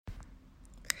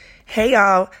Hey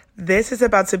y'all, this is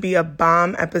about to be a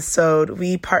bomb episode.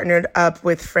 We partnered up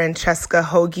with Francesca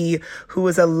Hogi, who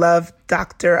is a love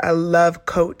doctor, a love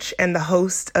coach, and the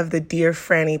host of the Dear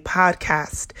Franny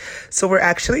podcast. So we're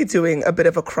actually doing a bit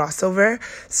of a crossover.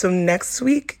 So next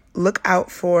week, look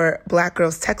out for Black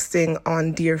Girls Texting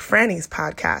on Dear Franny's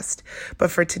podcast.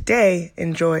 But for today,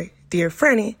 enjoy Dear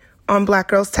Franny on Black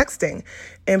Girls Texting.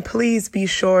 And please be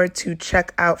sure to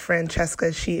check out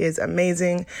Francesca. She is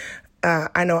amazing.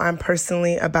 I know I'm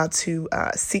personally about to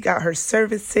seek out her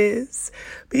services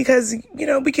because, you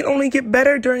know, we can only get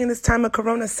better during this time of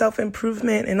Corona,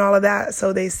 self-improvement and all of that.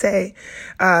 So they say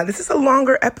this is a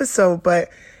longer episode, but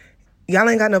y'all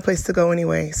ain't got no place to go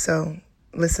anyway. So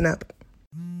listen up.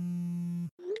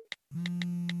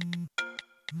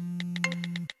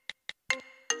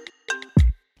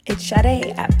 It's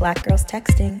Sade at Black Girls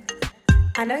Texting.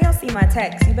 I know y'all see my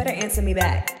text. You better answer me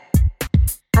back.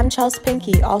 I'm Chels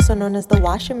Pinky, also known as the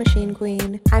washing machine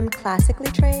queen. I'm classically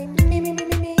trained. Me.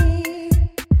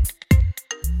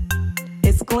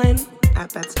 It's Glenn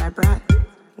at Bed-Stuy Brat.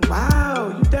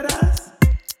 Wow, you dead ass.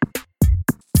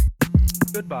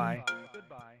 Goodbye.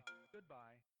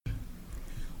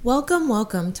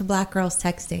 Welcome to Black Girls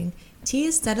Texting. Tea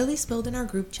is steadily spilled in our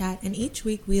group chat, and each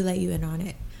week we let you in on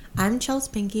it. I'm Chels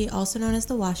Pinky, also known as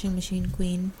the washing machine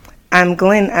queen. I'm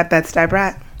Glenn at Bed-Stuy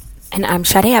Brat. And I'm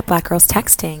Sade at Black Girls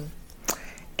Texting.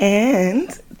 And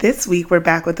this week we're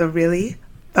back with a really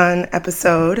fun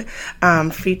episode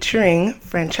featuring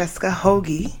Francesca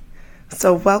Hogi.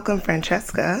 So welcome,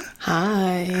 Francesca.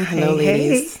 Hi. Hello,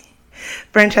 ladies. Hey.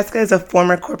 Francesca is a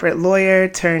former corporate lawyer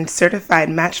turned certified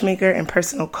matchmaker and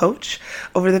personal coach.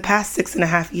 Over the past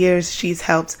 6.5 years, she's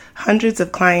helped hundreds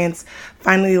of clients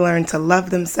finally learn to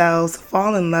love themselves,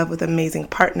 fall in love with amazing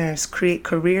partners, create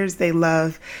careers they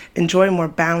love, enjoy more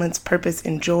balance, purpose,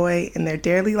 and joy in their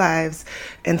daily lives,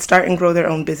 and start and grow their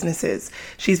own businesses.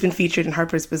 She's been featured in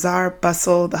Harper's Bazaar,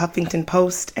 Bustle, The Huffington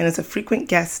Post, and is a frequent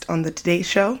guest on The Today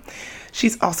Show.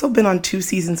 She's also been on 2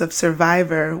 seasons of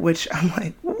Survivor, which I'm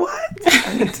like, what?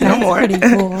 I need to know more.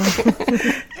 That's pretty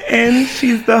cool. And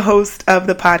she's the host of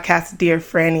the podcast Dear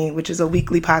Franny, which is a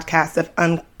weekly podcast of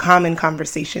uncommon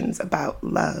conversations about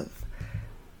love.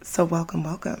 So welcome.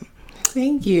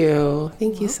 Thank you.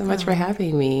 Thank you so much for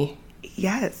having me.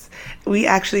 Yes. We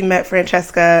actually met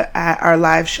Francesca at our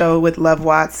live show with Love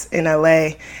Watts in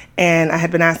LA. And I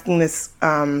had been asking this,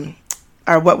 our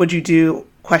what would you do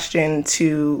question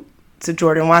to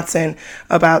Jordan Watson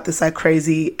about this like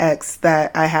crazy ex that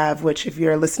I have, which if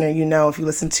you're a listener, you know, if you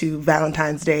listen to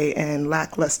Valentine's Day and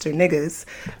Lackluster Niggas,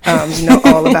 you know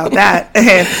all about that.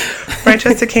 And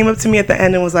Francesca came up to me at the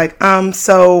end and was like,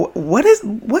 so what is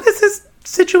this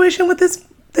situation with this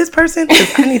person?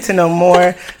 Because I need to know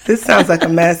more. This sounds like a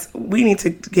mess. We need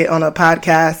to get on a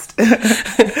podcast.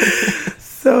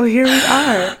 So here we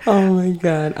are. Oh my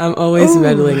God. I'm always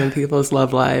meddling in people's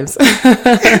love lives.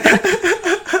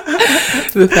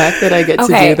 The fact that I get to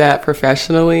do that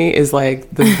professionally is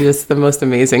like just the most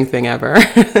amazing thing ever.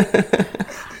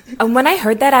 And when I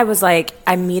heard that, I was like,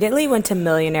 I immediately went to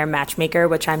Millionaire Matchmaker,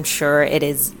 which I'm sure it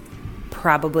is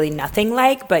probably nothing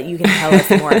like, but you can tell us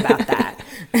more about that.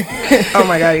 Oh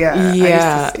my God,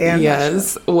 yeah.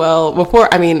 Yes. Well,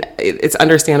 it's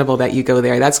understandable that you go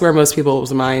there. That's where most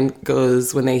people's mind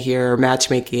goes when they hear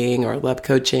matchmaking or love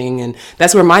coaching, and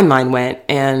that's where my mind went.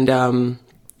 And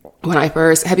when I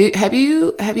first have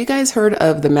you guys heard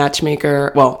of the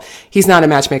matchmaker? Well, he's not a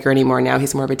matchmaker anymore now.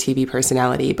 He's more of a TV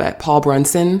personality, but Paul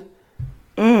Brunson.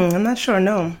 I'm not sure.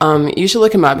 No. You should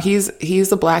look him up.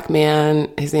 He's a Black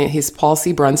man. He's Paul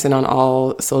C. Brunson on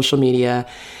all social media.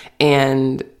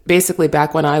 And basically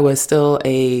back when I was still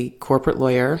a corporate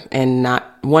lawyer and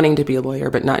not wanting to be a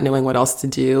lawyer, but not knowing what else to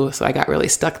do. So I got really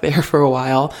stuck there for a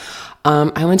while.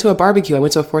 I went to a barbecue. I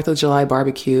went to a 4th of July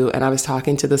barbecue, and I was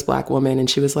talking to this Black woman, and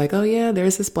she was like, oh yeah,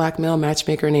 there's this Black male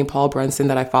matchmaker named Paul Brunson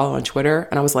that I follow on Twitter.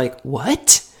 And I was like,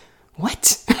 what?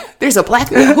 There's a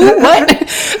Black man? Who? What?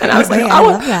 And I was like, I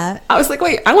love that. I was like,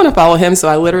 wait, I want to follow him. So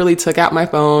I literally took out my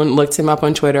phone, looked him up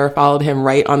on Twitter, followed him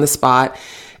right on the spot.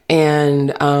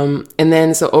 And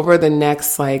then so over the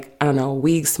next,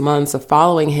 weeks, months of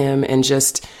following him and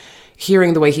just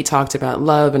hearing the way he talked about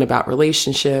love and about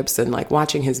relationships and like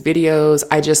watching his videos,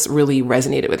 I just really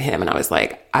resonated with him. And I was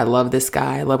like, I love this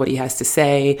guy. I love what he has to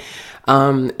say.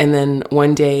 And then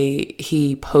one day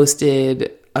he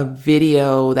posted a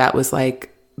video that was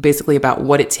like basically about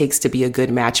what it takes to be a good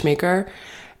matchmaker.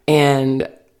 And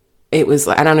it was,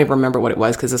 I don't even remember what it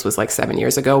was because this was like 7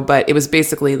 years ago, but it was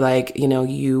basically like, you know,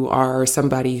 you are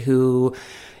somebody who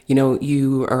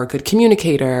you are a good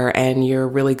communicator and you're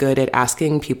really good at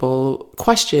asking people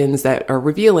questions that are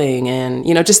revealing and,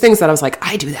 just things that I was like,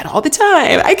 I do that all the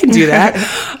time. I can do that.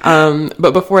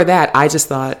 But before that, I just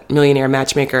thought millionaire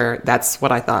matchmaker, that's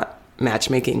what I thought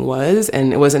matchmaking was.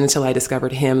 And it wasn't until I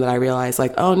discovered him that I realized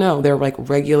like, oh no, they're like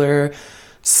regular,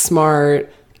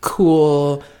 smart,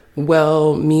 cool,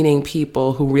 well-meaning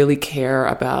people who really care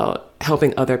about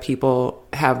helping other people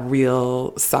have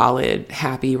real, solid,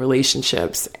 happy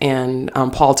relationships. And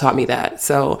Paul taught me that.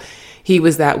 So he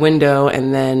was that window.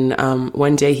 And then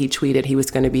one day he tweeted he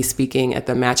was going to be speaking at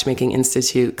the Matchmaking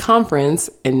Institute conference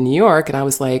in New York. And I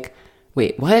was like,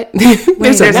 wait, what?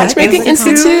 There's a Matchmaking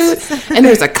Institute and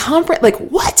there's a conference? Like,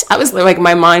 what? I was like,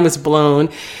 my mind was blown.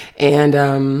 And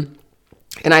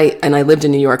I lived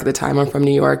in New York at the time. I'm from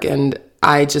New York. And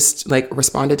I just like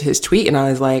responded to his tweet and I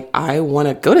was like, I want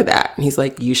to go to that. And he's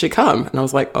like, you should come. And I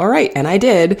was like, all right. And I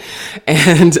did.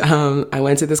 And I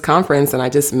went to this conference and I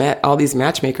just met all these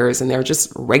matchmakers and they're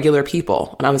just regular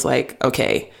people. And I was like,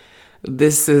 okay,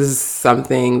 this is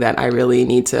something that I really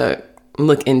need to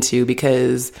look into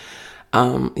because,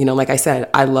 like I said,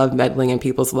 I love meddling in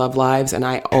people's love lives and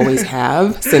I always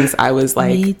have since I was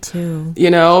like, me too.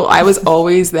 I was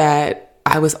always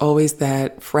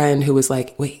that friend who was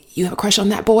like, wait, you have a crush on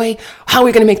that boy? How are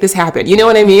we going to make this happen? You know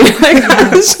what I mean? Like, I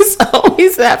was just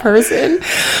always that person,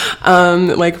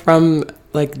 like from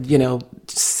like,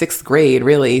 sixth grade,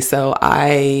 really. So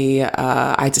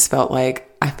I just felt like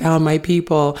I found my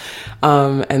people.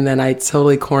 And then I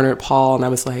totally cornered Paul and I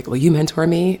was like, will you mentor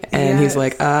me? And he's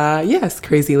like, yes,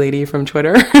 crazy lady from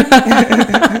Twitter.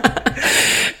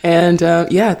 And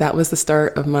that was the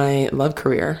start of my love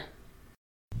career.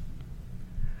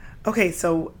 Okay,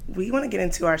 so we want to get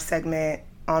into our segment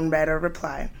on Read or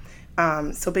Reply.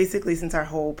 So basically, since our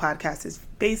whole podcast is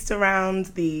based around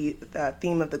the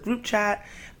theme of the group chat,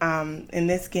 in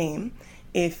this game,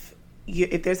 if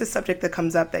there's a subject that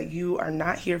comes up that you are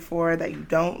not here for, that you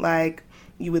don't like,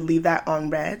 you would leave that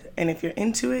on read. And if you're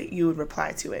into it, you would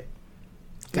reply to it.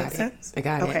 Make sense? I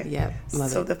got it. Yeah, love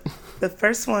it. So the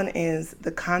first one is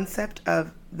the concept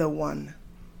of the one.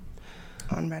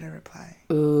 On Read or Reply.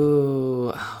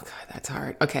 Ooh, oh God, that's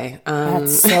hard. Okay.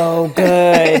 That's so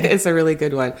good. It's a really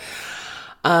good one.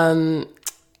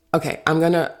 Okay, I'm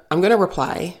gonna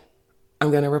reply.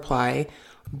 I'm gonna reply,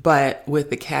 but with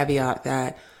the caveat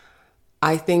that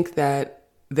I think that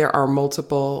there are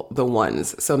multiple the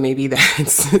ones. So maybe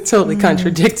that's totally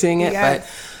contradicting it, yes.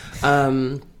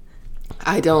 But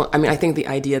I think the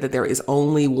idea that there is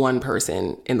only one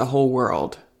person in the whole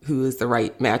world who is the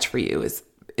right match for you is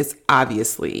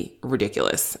obviously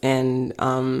ridiculous. And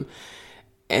I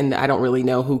don't really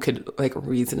know who could like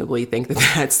reasonably think that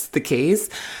that's the case.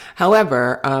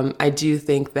 However, I do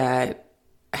think that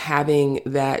having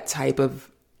that type of,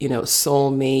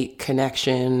 soulmate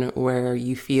connection where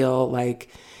you feel like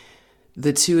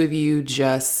the two of you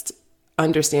just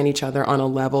understand each other on a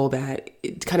level that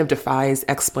it kind of defies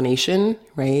explanation,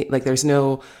 right? Like there's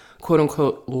no quote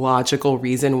unquote logical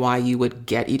reason why you would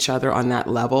get each other on that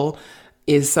level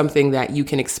is something that you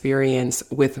can experience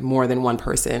with more than one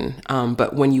person.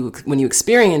 But when you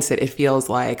experience it, it feels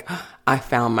like I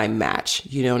found my match.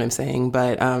 You know what I'm saying?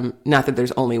 But not that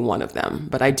there's only one of them.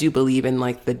 But I do believe in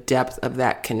like the depth of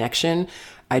that connection.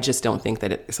 I just don't think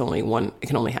that it's only one. It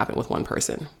can only happen with one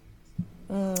person.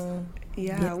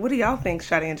 Yeah. What do y'all think,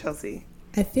 Shadi and Chelsea?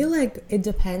 I feel like it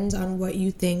depends on what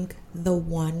you think the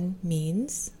one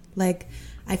means. Like,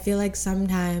 I feel like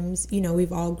sometimes,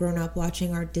 we've all grown up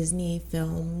watching our Disney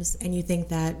films and you think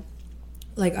that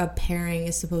like a pairing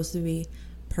is supposed to be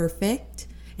perfect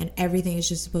and everything is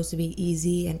just supposed to be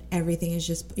easy and everything is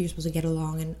just, you're supposed to get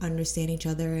along and understand each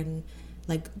other and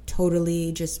like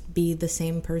totally just be the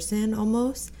same person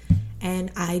almost.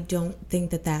 And I don't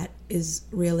think that that is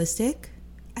realistic.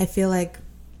 I feel like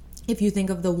if you think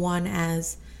of the one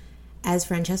as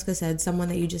Francesca said, someone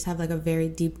that you just have like a very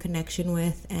deep connection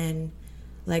with and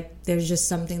like there's just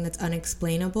something that's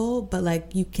unexplainable, but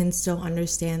like you can still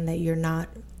understand that you're not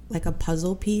like a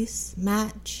puzzle piece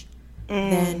match,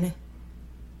 then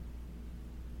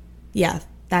yeah,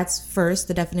 that's first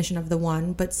the definition of the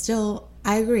one. But still,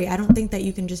 I agree. I don't think that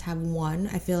you can just have one.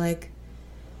 I feel like,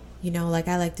 like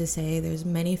I like to say, there's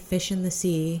many fish in the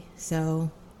sea. So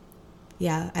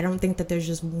yeah, I don't think that there's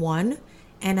just one.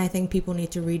 And I think people need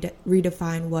to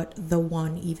redefine what the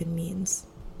one even means.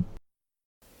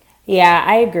 Yeah,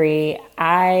 I agree.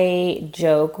 I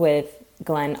joke with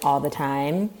Glenn all the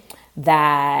time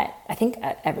that I think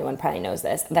everyone probably knows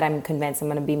this, that I'm convinced I'm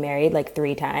going to be married like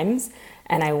 3 times.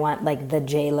 And I want like the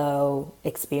J-Lo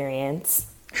experience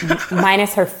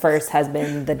minus her first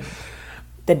husband,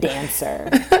 the the dancer.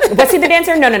 Was he the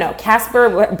dancer? No.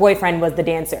 Casper boyfriend was the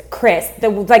dancer. Chris,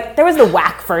 there was the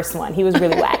whack first one. He was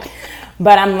really whack.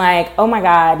 But I'm like, oh my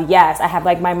God, yes, I have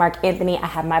like my Mark Anthony, I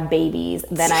have my babies.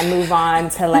 Then I move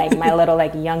on to like my little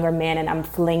like younger man and I'm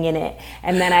flinging it.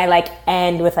 And then I like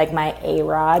end with like my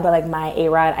A-Rod, but like my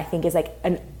A-Rod I think is like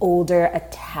an older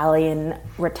Italian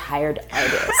retired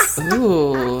artist.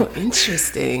 Ooh,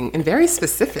 interesting and very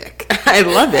specific. I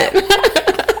love it.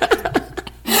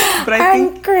 But I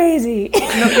think I'm crazy.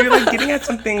 No, you're like getting at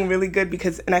something really good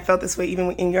because, and I felt this way even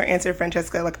in your answer,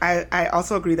 Francesca. Like I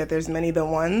also agree that there's many the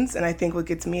ones, and I think what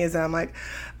gets me is that I'm like,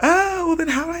 oh, well then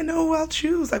how do I know who I'll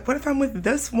choose? Like, what if I'm with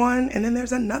this one and then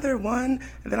there's another one,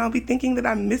 and then I'll be thinking that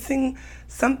I'm missing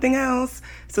something else.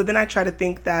 So then I try to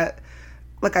think that,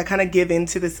 like, I kind of give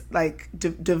into this like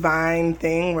divine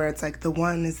thing where it's like the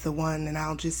one is the one, and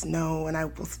I'll just know, and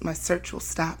my search will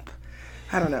stop.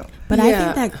 I don't know. But yeah. I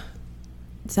think that.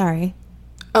 Sorry.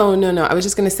 Oh, no. I was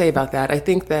just going to say about that. I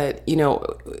think that,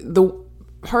 the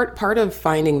part of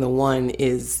finding the one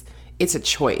is it's a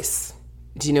choice.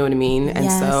 Do you know what I mean? And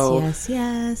yes.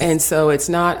 And so it's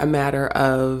not a matter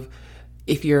of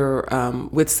if you're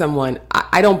with someone.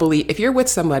 I don't believe if you're with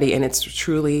somebody and it's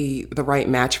truly the right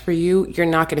match for you, you're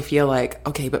not going to feel like,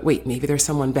 okay, but wait, maybe there's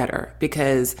someone better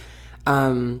because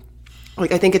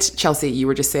like I think it's Chelsea, you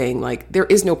were just saying like there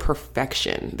is no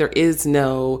perfection. There is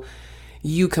no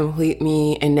you complete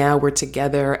me and now we're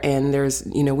together and there's,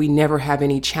 we never have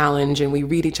any challenge and we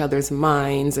read each other's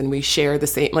minds and we share the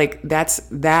same, like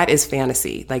that is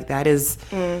fantasy. Like that is,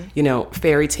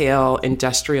 fairy tale,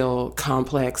 industrial,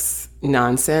 complex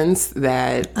nonsense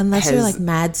that you're like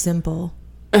mad simple.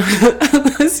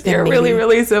 Unless you're really,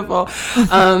 really simple.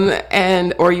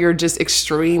 Or you're just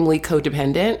extremely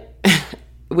codependent,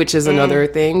 which is another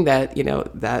thing that,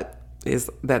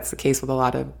 that's the case with a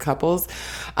lot of couples.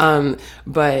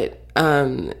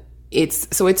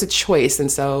 It's a choice.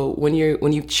 And so when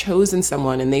you've chosen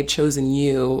someone and they've chosen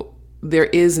you, there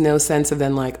is no sense of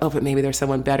then like, oh, but maybe there's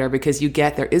someone better because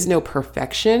there is no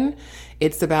perfection.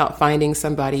 It's about finding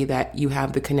somebody that you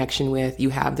have the connection with,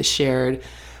 you have the shared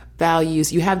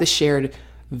values, you have the shared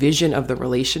vision of the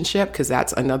relationship, because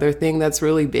that's another thing that's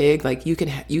really big. Like you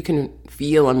can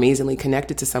feel amazingly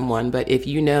connected to someone, but if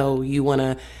you want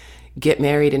to get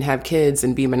married and have kids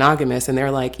and be monogamous and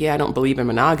they're like, yeah, I don't believe in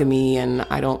monogamy and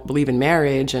I don't believe in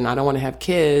marriage and I don't want to have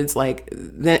kids, like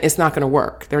then it's not going to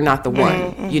work. They're not the one.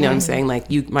 Mm-hmm. You know what I'm saying?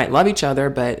 Like you might love each other,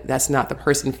 but that's not the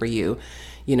person for you,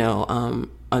 I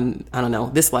don't know,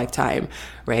 this lifetime,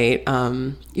 right?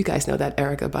 You guys know that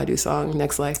Erykah Badu song,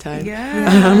 Next Lifetime?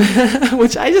 Yeah.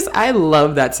 Which I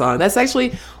love that song. That's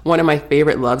actually one of my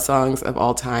favorite love songs of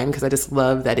all time because I just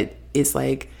love that it is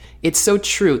like, it's so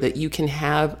true that you can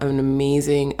have an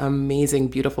amazing, amazing,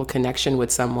 beautiful connection with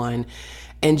someone.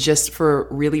 And just for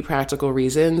really practical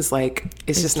reasons, like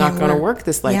it's just not going to work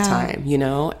this lifetime,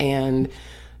 and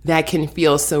that can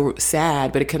feel so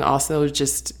sad, but it can also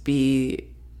just be,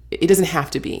 it doesn't have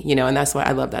to be, and that's why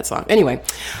I love that song. Anyway,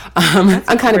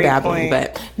 I'm kind of babbling,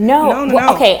 but no.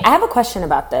 Well, okay, I have a question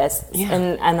about this,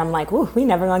 and I'm like, ooh, we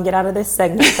never gonna get out of this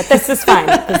segment, but this is fine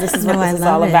because this is what this is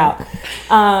all about.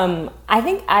 I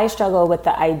think I struggle with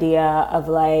the idea of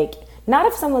like, not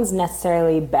if someone's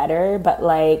necessarily better, but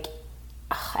like,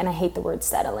 and I hate the word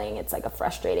settling. It's like a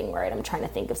frustrating word. I'm trying to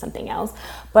think of something else.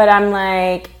 But I'm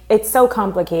like, it's so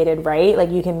complicated, right? Like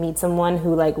you can meet someone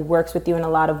who like works with you in a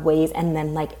lot of ways and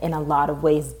then like in a lot of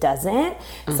ways doesn't.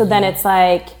 Mm-hmm. So then it's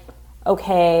like,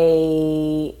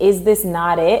 okay, is this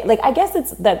not it? Like, I guess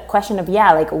it's the question of,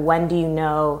 like, when do you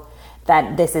know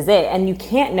that this is it? And you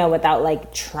can't know without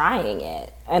like trying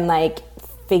it and like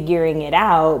figuring it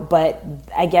out. But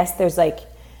I guess there's like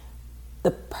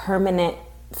the permanent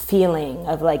feeling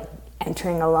of like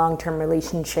entering a long-term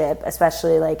relationship,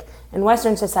 especially like in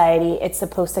Western society, it's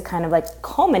supposed to kind of like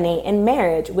culminate in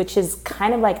marriage, which is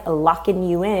kind of like locking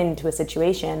you into a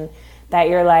situation that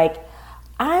you're like,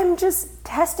 I'm just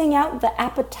testing out the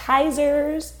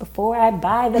appetizers before I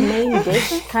buy the main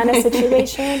dish kind of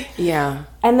situation. Yeah.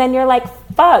 And then you're like,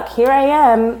 fuck, here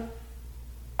I am.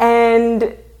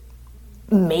 And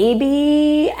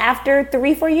maybe after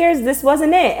 3-4 years, this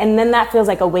wasn't it. And then that feels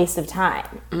like a waste of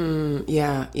time.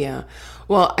 Yeah.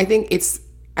 Well, I think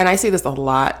and I say this a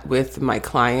lot with my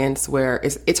clients where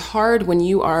it's hard when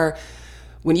you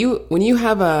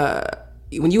have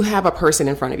a person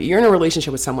in front of you, you're in a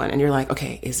relationship with someone and you're like,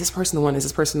 okay, is this person the one? Is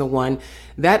this person the one?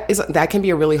 That can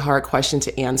be a really hard question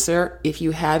to answer if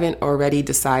you haven't already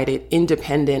decided,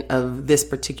 independent of this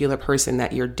particular person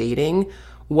that you're dating,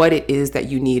 what it is that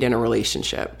you need in a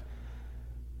relationship.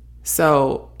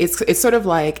 So it's sort of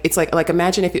like, it's like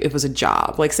imagine if it was a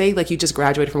job, like say like you just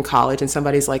graduated from college and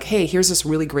somebody's like, hey, here's this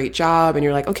really great job. And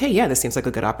you're like, okay, yeah, this seems like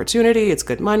a good opportunity. It's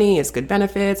good money. It's good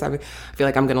benefits. I feel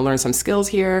like I'm going to learn some skills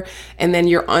here. And then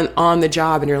you're on the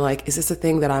job and you're like, is this a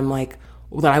thing that I'm like,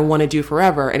 that I want to do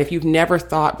forever? And if you've never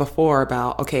thought before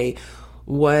about, okay,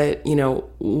 what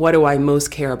do I most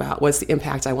care about? What's the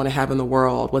impact I want to have in the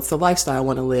world? What's the lifestyle I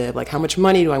want to live? Like how much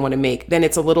money do I want to make? Then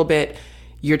it's a little bit,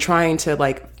 you're trying to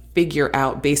like figure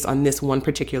out based on this one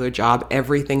particular job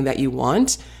everything that you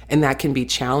want, and that can be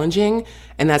challenging.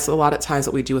 And that's a lot of times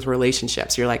what we do with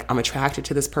relationships. You're like, I'm attracted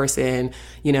to this person,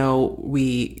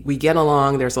 we get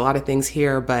along, there's a lot of things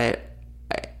here, but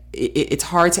it's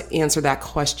hard to answer that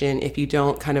question if you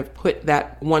don't kind of put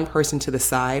that one person to the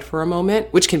side for a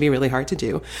moment, which can be really hard to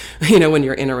do when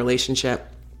you're in a relationship.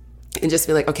 And just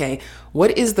be like, okay,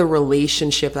 what is the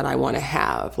relationship that I want to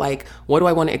have? Like, what do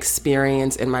I want to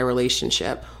experience in my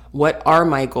relationship? What are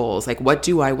my goals? Like, what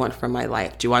do I want from my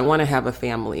life? Do I want to have a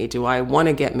family? Do I want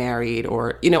to get married?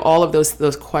 Or, all of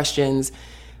those questions.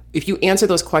 If you answer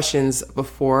those questions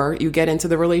before you get into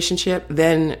the relationship,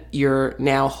 then you're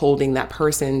now holding that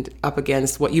person up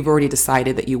against what you've already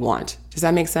decided that you want. Does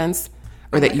that make sense?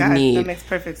 Or that you need. That makes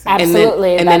perfect sense.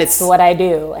 Absolutely. And that's what I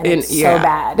do. And it's so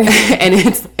bad. And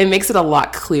it makes it a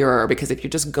lot clearer, because if you're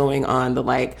just going on the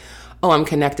like, oh, I'm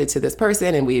connected to this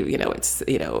person and we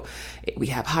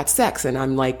have hot sex and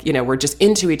I'm like, we're just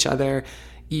into each other,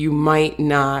 you might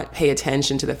not pay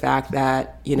attention to the fact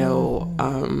that,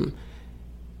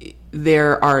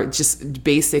 there are just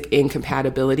basic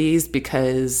incompatibilities,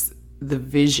 because the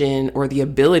vision or the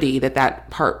ability that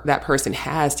person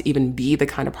has to even be the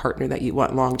kind of partner that you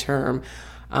want long term.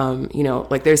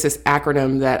 Like there's this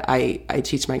acronym that I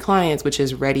teach my clients, which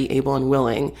is ready, able, and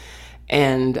willing.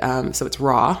 And so it's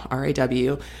RAW,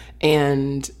 R-A-W.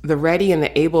 And the ready and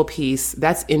the able piece,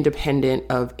 that's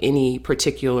independent of any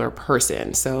particular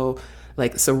person. So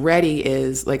ready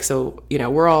is like,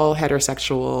 we're all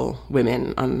heterosexual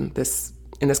women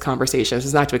in this conversation. This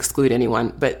is not to exclude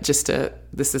anyone, but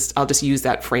I'll just use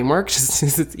that framework just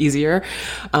as it's easier.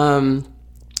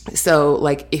 So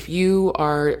like if you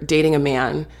are dating a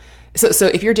man, so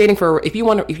if you're dating if you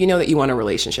know that you want a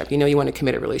relationship, you want to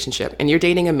commit a relationship, and you're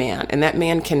dating a man and that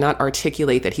man cannot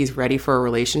articulate that he's ready for a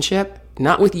relationship,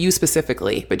 not with you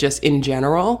specifically, but just in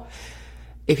general,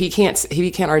 if he can't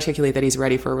articulate that he's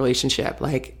ready for a relationship,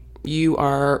 like you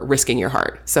are risking your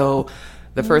heart. So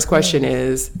the first question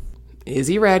is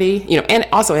he ready? And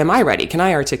also, am I ready? Can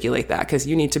I articulate that? Because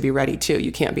you need to be ready too.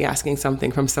 You can't be asking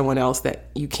something from someone else that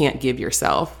you can't give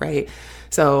yourself, right?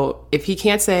 So if he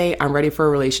can't say, I'm ready for a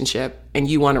relationship, and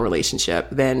you want a relationship,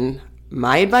 then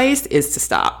my advice is to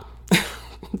stop.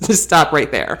 Just stop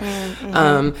right there.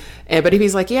 Mm-hmm. But if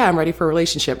he's like, yeah, I'm ready for a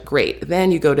relationship, great.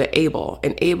 Then you go to able.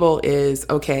 And able is,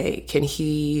 okay,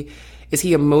 is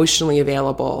he emotionally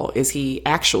available? Is he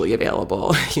actually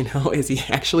available? Is he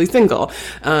actually single?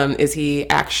 Is he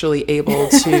actually able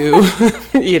to,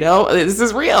 this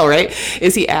is real, right?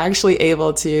 Is he actually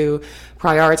able to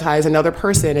prioritize another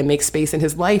person and make space in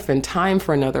his life and time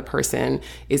for another person?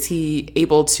 Is he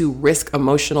able to risk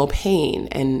emotional pain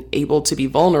and able to be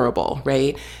vulnerable,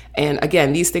 right? And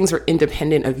again, these things are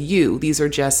independent of you. These are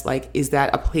just like, is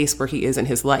that a place where he is in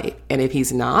his life? And if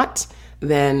he's not,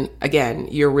 then again,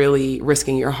 you're really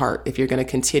risking your heart if you're going to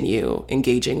continue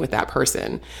engaging with that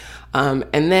person.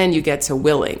 And then you get to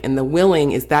willing, and the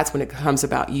willing that's when it comes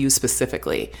about you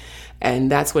specifically.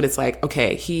 And that's what it's like,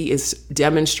 okay, he is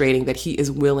demonstrating that he is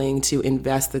willing to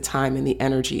invest the time and the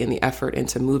energy and the effort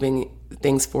into moving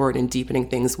things forward and deepening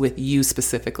things with you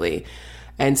specifically.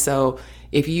 And so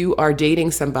if you are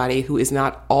dating somebody who is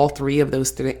not all three of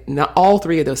those things,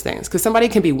 because somebody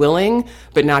can be willing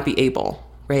but not be able,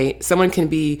 right? Someone can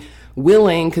be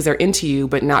willing because they're into you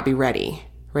but not be ready,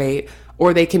 right?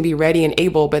 Or they can be ready and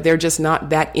able, but they're just not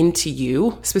that into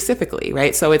you specifically,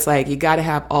 right? So it's like, you got to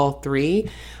have all three.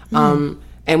 And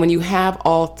when you have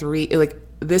all three, like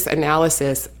this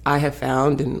analysis I have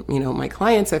found, and my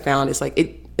clients have found, is like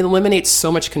it eliminates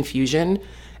so much confusion.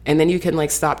 And then you can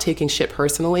like stop taking shit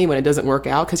personally when it doesn't work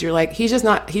out, because you're like, he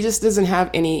just doesn't have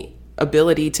any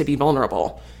ability to be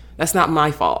vulnerable. That's not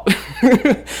my fault.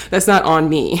 That's not on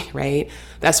me, right?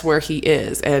 That's where he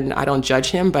is. And I don't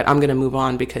judge him, but I'm going to move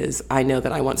on because I know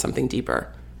that I want something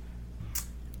deeper.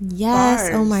 Yes.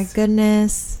 Bars. Oh my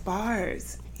goodness.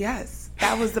 Bars. Yes.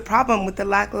 That was the problem with the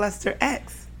lackluster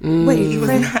ex. Wait,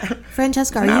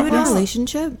 Francesca, are you in a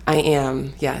relationship? I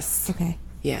am. Yes. Okay.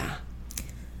 Yeah.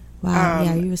 Wow.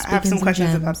 Yeah, you were speaking I have some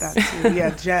questions gems. about that too.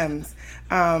 Yeah, gems.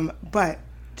 But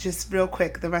just real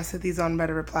quick, the rest of these on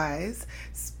Reddit replies.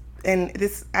 and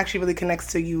this actually really connects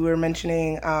to you were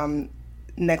mentioning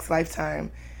next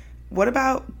lifetime. What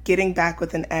about getting back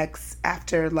with an ex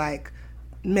after like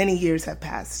many years have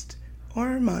passed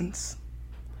or months?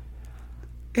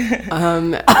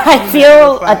 I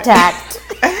feel attacked.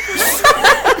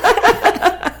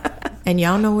 And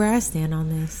y'all know where I stand on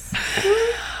this.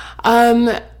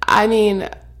 I mean,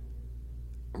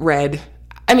 red.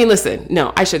 I mean, listen,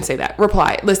 no, I shouldn't say that.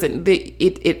 Reply. Listen,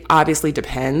 it obviously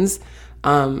depends.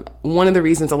 One of the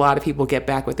reasons a lot of people get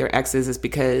back with their exes is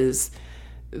because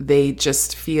they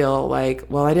just feel like,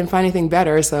 well, I didn't find anything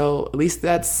better, so at least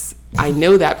I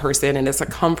know that person, and it's a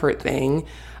comfort thing.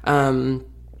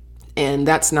 And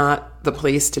that's not the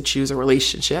place to choose a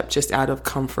relationship just out of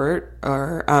comfort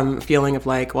or feeling of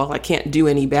like, well, I can't do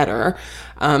any better.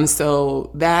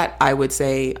 So that I would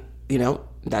say,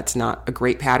 that's not a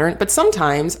great pattern. But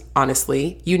sometimes,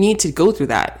 honestly, you need to go through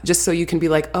that just so you can be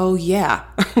like, oh, yeah,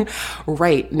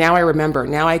 right. Now I remember.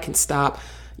 Now I can stop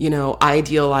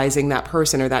idealizing that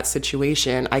person or that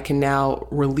situation. I can now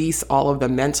release all of the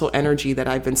mental energy that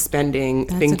I've been spending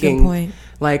thinking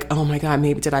like, oh my God,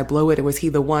 maybe did I blow it? Or was he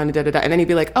the one? Da, da, da. And then you'd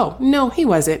be like, oh, no, he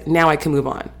wasn't. Now I can move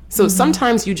on. So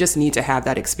sometimes you just need to have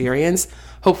that experience.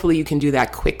 Hopefully you can do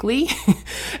that quickly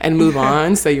and move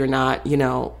on. So you're not,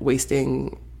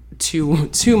 wasting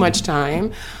too much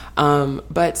time.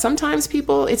 But sometimes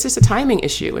it's just a timing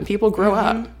issue and people grow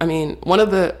up. I mean, one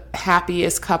of the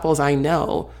happiest couples I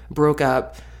know broke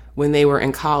up when they were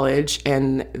in college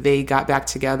and they got back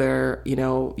together,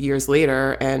 years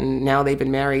later, and now they've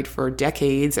been married for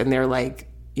decades, and they're like,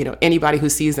 anybody who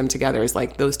sees them together is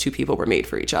like, those two people were made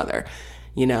for each other,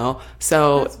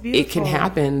 So it can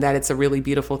happen that it's a really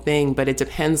beautiful thing, but it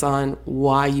depends on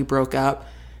why you broke up.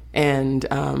 And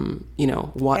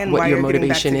what your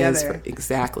motivation is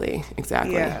exactly.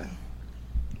 Yeah,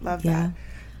 love that.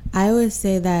 I always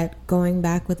say that going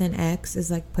back with an ex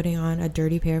is like putting on a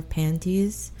dirty pair of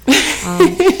panties,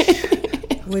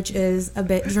 which is a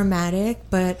bit dramatic,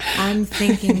 but I'm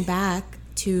thinking back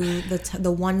to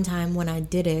the one time when I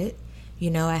did it.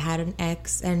 I had an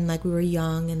ex and like we were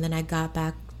young, and then I got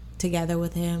back together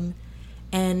with him,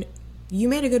 and you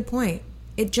made a good point.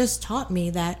 It just taught me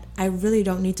that I really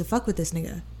don't need to fuck with this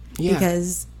nigga. Yeah.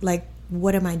 Because, like,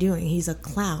 what am I doing? He's a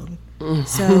clown.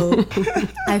 So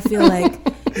I feel like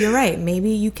you're right. Maybe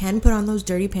you can put on those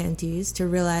dirty panties to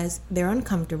realize they're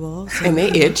uncomfortable. So and they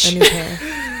itch. A new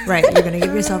pair. Right. You're going to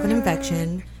give yourself an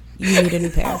infection. You need a new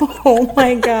pair. Oh,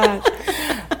 my God.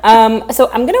 So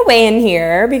I'm going to weigh in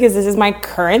here because this is my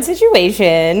current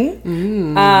situation.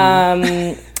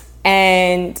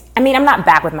 And I mean, I'm not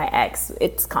back with my ex.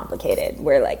 It's complicated.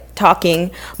 We're like talking,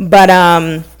 but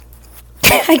I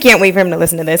can't wait for him to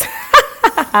listen to this.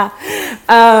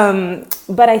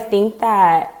 But I think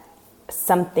that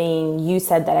something you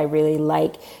said that I really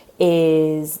like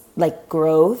is like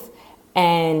growth.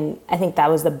 And I think that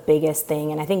was the biggest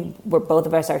thing. And I think both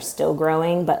of us are still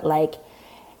growing, but like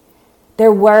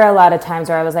there were a lot of times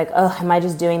where I was like, oh, am I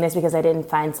just doing this because I didn't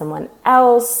find someone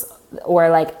else? Or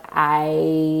like I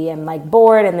am like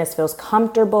bored and this feels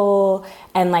comfortable,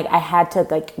 and like I had to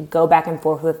like go back and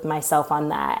forth with myself on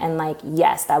that. And like,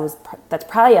 yes, that's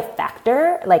probably a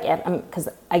factor, like, because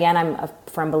again, I'm a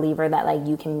firm believer that like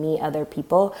you can meet other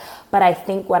people. But I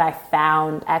think what I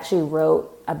found, I actually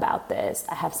wrote about this.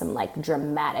 I have some like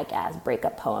dramatic ass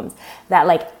breakup poems that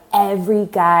like every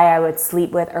guy I would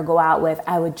sleep with or go out with,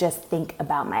 I would just think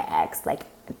about my ex, like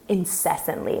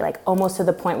incessantly, like almost to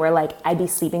the point where like I'd be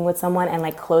sleeping with someone and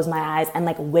like close my eyes and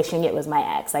like wishing it was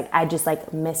my ex. Like I just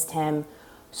like missed him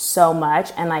so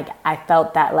much, and like I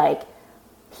felt that like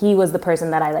he was the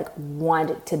person that I like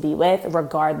wanted to be with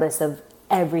regardless of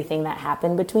everything that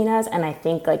happened between us. And I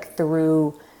think like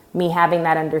through me having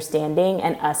that understanding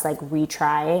and us like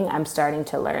retrying, I'm starting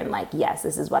to learn like, yes,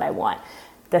 this is what I want.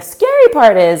 The scary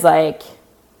part is like,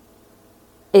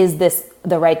 is this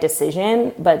the right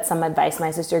decision? But some advice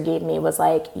my sister gave me was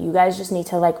like, you guys just need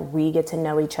to like get to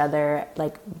know each other,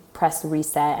 like press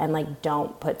reset, and like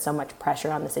don't put so much pressure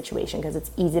on the situation, because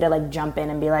it's easy to like jump in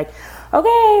and be like,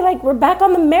 okay, like we're back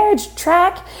on the marriage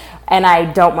track, and I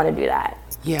don't want to do that.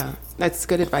 Yeah, that's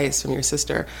good advice from your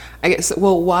sister. I guess.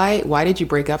 Well, why did you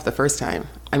break up the first time?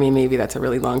 I mean, maybe that's a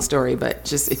really long story, but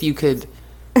just if you could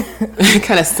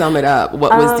kind of sum it up,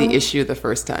 what was the issue the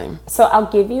first time? So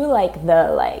I'll give you like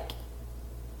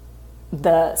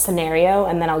the scenario,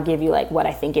 and then I'll give you like what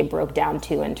I think it broke down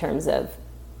to in terms of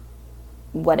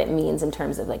what it means in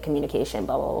terms of like communication,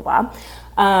 blah, blah, blah,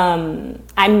 blah.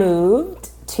 I moved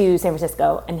to San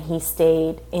Francisco and he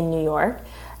stayed in New York.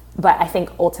 But I think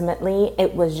ultimately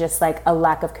it was just like a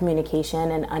lack of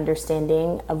communication and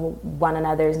understanding of one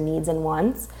another's needs and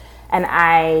wants. And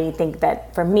I think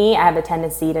that for me, I have a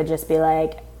tendency to just be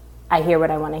like, I hear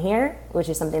what I want to hear, which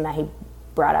is something that he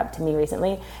brought up to me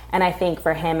recently. And I think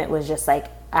for him, it was just like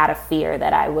out of fear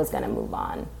that I was going to move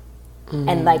on.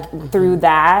 And like through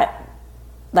that,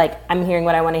 like I'm hearing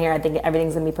what I want to hear. I think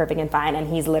everything's going to be perfect and fine. And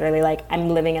he's literally like, I'm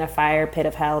living in a fire pit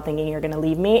of hell thinking you're going to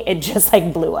leave me. It just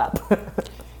like blew up.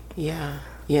 Yeah.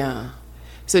 Yeah.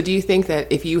 So do you think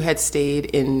that if you had stayed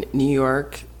in New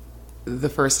York the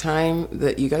first time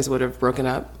that you guys would have broken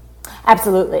up?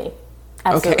 Absolutely.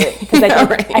 Absolutely. Because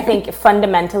I think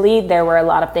fundamentally there were a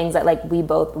lot of things that like we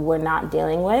both were not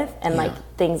dealing with, and like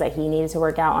things that he needed to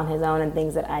work out on his own and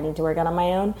things that I need to work out on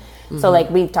my own. So like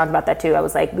we've talked about that too. I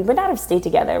was like, we would not have stayed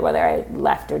together whether I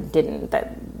left or didn't.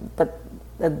 But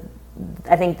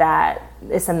I think that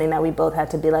is something that we both had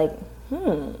to be like,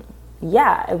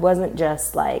 yeah, it wasn't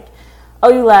just like, oh,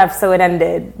 you left, so it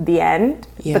ended, the end.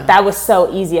 Yeah. But that was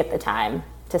so easy at the time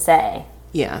to say.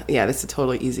 Yeah, that's a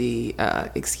totally easy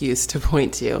excuse to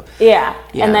point to. Yeah,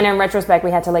 and then in retrospect, we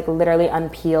had to like literally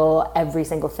unpeel every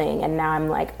single thing. And now I'm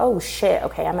like, oh shit,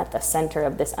 okay, I'm at the center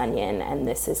of this onion and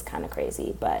this is kind of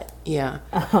crazy, but... Yeah.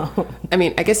 I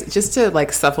mean, I guess just to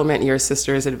like supplement your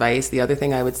sister's advice, the other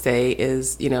thing I would say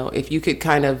is, you know, if you could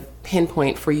kind of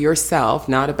pinpoint for yourself,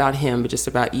 not about him, but just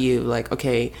about you, like,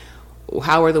 okay,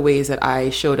 how are the ways that I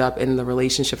showed up in the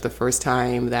relationship the first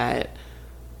time that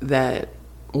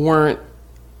weren't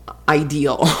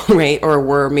ideal, right? Or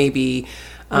were maybe,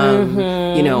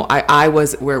 you know, I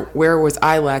was, where was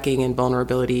I lacking in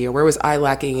vulnerability, or where was I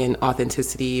lacking in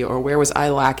authenticity, or where was I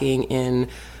lacking in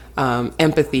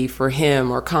empathy for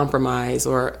him, or compromise,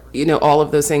 or, you know, all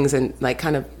of those things, and like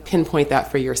kind of pinpoint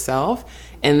that for yourself.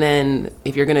 And then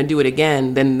if you're going to do it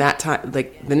again, then that time,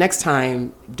 like the next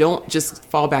time, don't just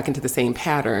fall back into the same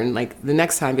pattern. Like the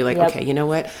next time, be like, okay, you know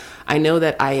what? I know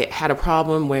that I had a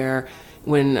problem where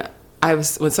when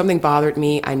something bothered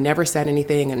me, I never said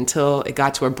anything until it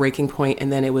got to a breaking point,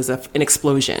 and then it was an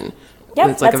explosion. Yep,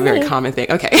 it's like a very common thing.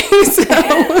 Okay. So.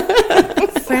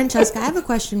 Francesca, I have a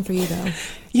question for you though.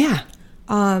 Yeah.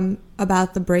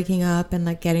 About the breaking up and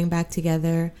like getting back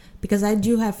together, because I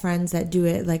do have friends that do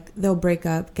it. Like they'll break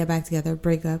up, get back together,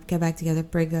 break up, get back together,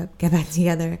 break up, get back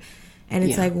together. And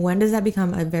it's like, when does that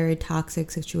become a very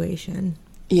toxic situation?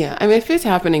 Yeah, I mean, if it's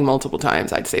happening multiple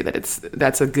times, I'd say that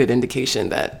that's a good indication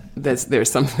that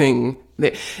there's something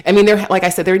that, I mean, like I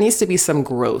said, there needs to be some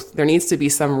growth. There needs to be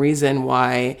some reason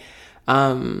why,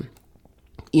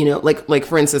 you know, like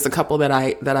for instance, a couple that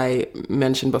I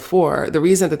mentioned before, the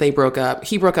reason that he broke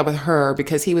up with her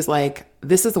because he was like,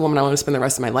 this is the woman I want to spend the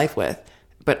rest of my life with,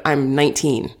 but I'm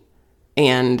 19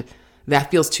 and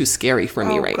that feels too scary for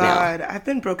me right now. Oh God, I've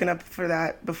been broken up for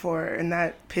that before, and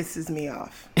that pisses me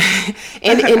off.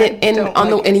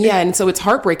 and so it's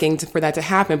heartbreaking for that to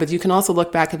happen. But you can also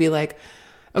look back and be like,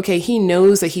 okay, he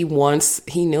knows he wants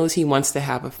to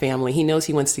have a family. He knows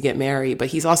he wants to get married, but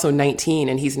he's also 19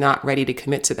 and he's not ready to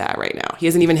commit to that right now. He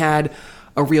hasn't even had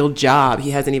a real job. He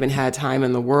hasn't even had time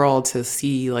in the world to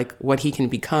see like what he can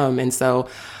become. And so,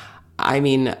 I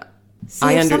mean, if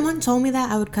someone told me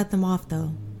that, I would cut them off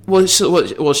though. Well,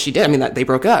 she did. I mean, they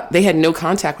broke up. They had no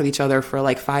contact with each other for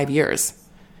like 5 years.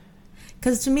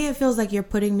 Because to me, it feels like you're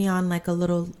putting me on like a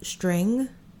little string.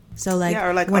 So like,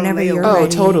 or like whenever you're ready. Oh,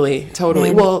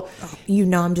 totally. Well, you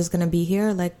know, I'm just going to be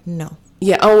here. Like, no.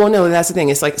 Yeah. Oh, well, no, that's the thing.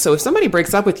 It's like, so if somebody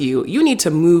breaks up with you, you need to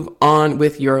move on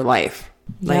with your life.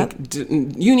 Like,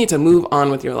 you need to move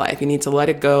on with your life. You need to let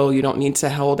it go. You don't need to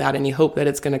hold out any hope that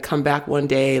it's going to come back one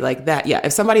day like that. Yeah.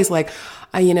 If somebody's like,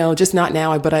 you know, just not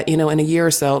now, but you know, in a year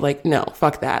or so, like, no,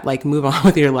 fuck that. Like, move on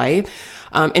with your life.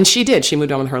 And she did. She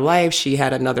moved on with her life. She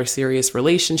had another serious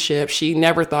relationship. She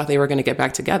never thought they were going to get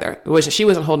back together. She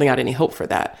wasn't holding out any hope for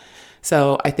that.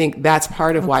 So I think that's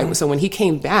part of why. So when he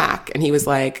came back and he was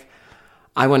like,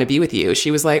 I want to be with you, she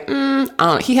was like,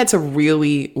 he had to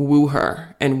really woo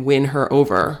her and win her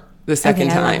over the second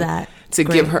time to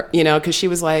give her, you know, because she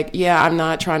was like, yeah, I'm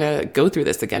not trying to go through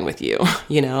this again with you,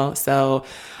 you know. So,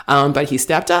 but he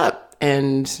stepped up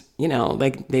and, you know,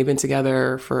 like they've been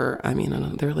together for, I mean, I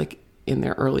don't know, they're like in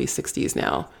their early 60s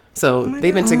now. So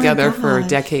they've been together for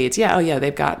decades. Yeah. Oh yeah.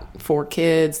 They've got 4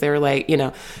 kids. They're like, you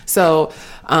know, so,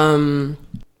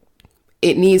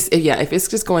 it needs, if it's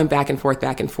just going back and forth,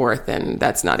 then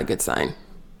that's not a good sign.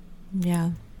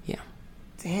 Yeah. Yeah.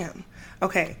 Damn.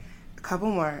 Okay. A couple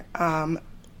more.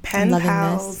 Pen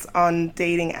pals on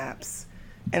dating apps.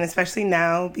 And especially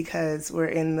now because we're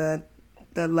in the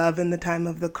love in the time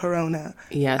of the corona.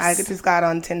 Yes. I just got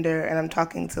on Tinder and I'm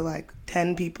talking to like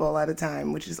 10 people at a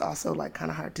time, which is also like kind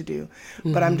of hard to do.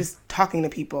 Mm-hmm. But I'm just talking to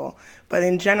people. But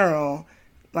in general,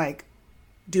 like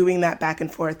doing that back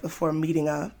and forth before meeting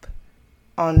up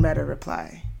on Red or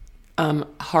reply?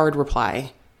 Hard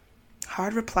reply.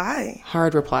 Hard reply.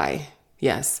 Hard reply.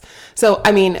 Yes. So,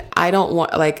 I mean, I don't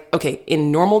want, like, okay,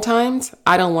 in normal times,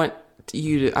 I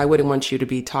wouldn't want you to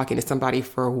be talking to somebody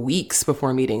for weeks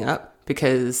before meeting up,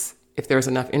 because if there's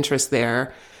enough interest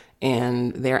there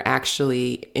and they're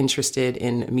actually interested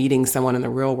in meeting someone in the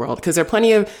real world, because there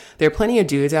are plenty of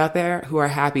dudes out there who are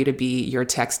happy to be your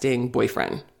texting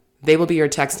boyfriend. They will be your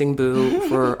texting boo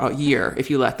for a year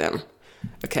if you let them.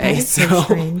 Okay. So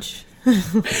strange.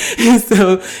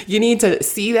 So you need to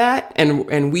see that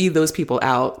and weed those people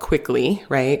out quickly,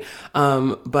 right?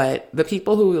 But the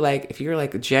people who, like, if you're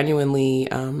like genuinely,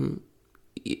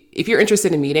 if you're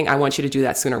interested in meeting, I want you to do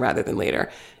that sooner rather than later.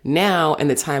 Now, in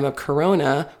the time of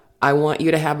Corona, I want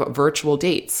you to have virtual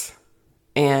dates,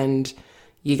 and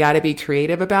you got to be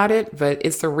creative about it, but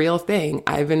it's the real thing.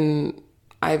 I've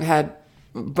had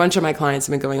a bunch of my clients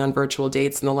have been going on virtual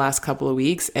dates in the last couple of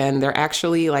weeks, and they're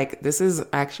actually like, this is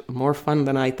actually more fun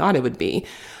than I thought it would be.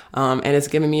 And it's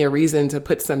given me a reason to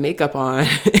put some makeup on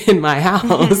in my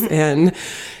house. And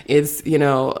it's,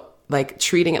 like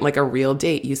treating it like a real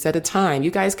date. You set a time. You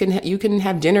guys you can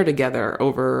have dinner together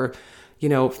over,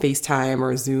 FaceTime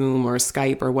or Zoom or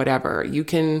Skype or whatever. You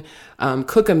can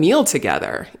cook a meal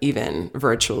together, even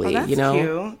virtually. Oh, that's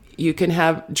cute. You can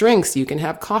have drinks, you can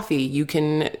have coffee, you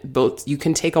can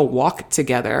take a walk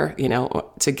together,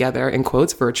 together in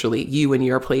quotes, virtually, you in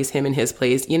your place, him in his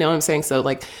place, you know what I'm saying? So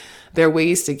like, there are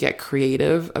ways to get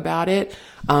creative about it.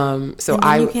 So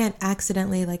you can't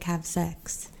accidentally like have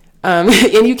sex.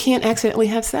 And you can't accidentally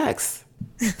have sex.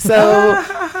 So,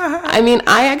 I mean,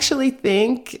 I actually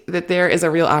think that there is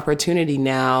a real opportunity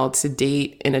now to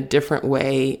date in a different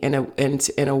way, in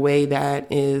a way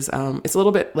that is, it's a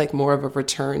little bit like more of a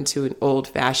return to an old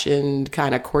fashioned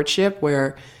kind of courtship,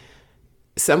 where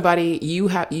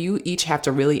you each have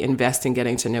to really invest in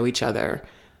getting to know each other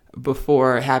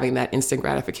before having that instant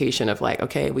gratification of like,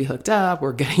 okay, we hooked up,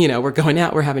 we're going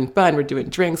out, we're having fun, we're doing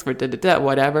drinks, we're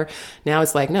whatever. Now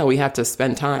it's like, no, we have to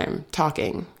spend time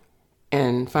talking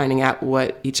and finding out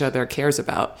what each other cares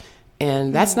about.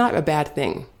 And that's not a bad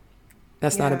thing.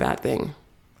 That's not a bad thing.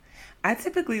 I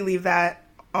typically leave that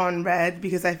on Red,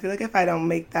 because I feel like if I don't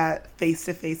make that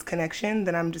face-to-face connection,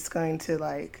 then I'm just going to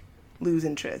like lose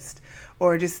interest,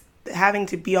 or just having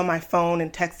to be on my phone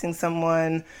and texting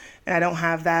someone, and I don't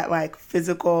have that like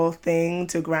physical thing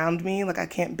to ground me. Like I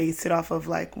can't base it off of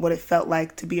like what it felt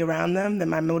like to be around them. Then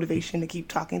my motivation to keep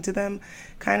talking to them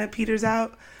kind of peters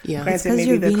out. Yeah. Granted,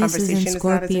 maybe the conversation is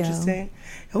not as interesting.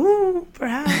 Ooh,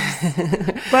 perhaps.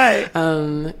 But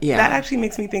that actually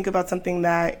makes me think about something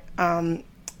that I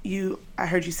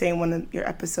heard you say in one of your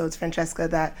episodes, Francesca,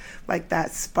 that like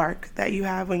that spark that you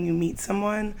have when you meet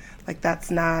someone, like that's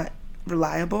not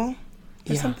reliable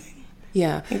or something.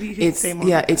 Yeah. Maybe you can say more.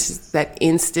 Yeah, it's that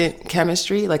instant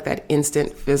chemistry, like that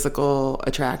instant physical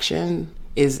attraction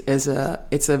it's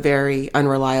a very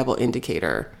unreliable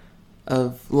indicator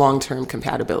of long-term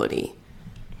compatibility.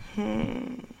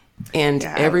 And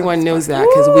everyone knows that,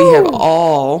 because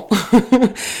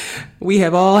we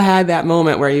have all had that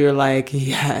moment where you're like,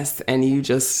 yes, and you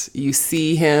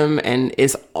see him and it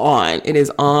is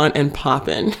on and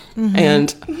popping.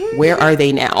 And where are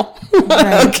they now?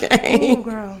 Okay. Oh,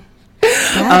 girl.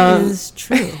 That is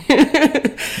true.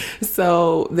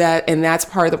 So that's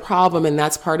part of the problem, and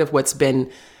that's part of what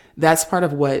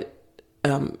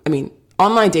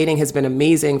online dating has been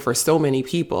amazing for so many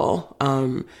people,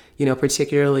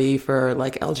 particularly for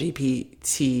like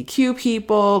LGBTQ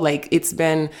people. Like it's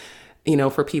been,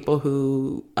 for people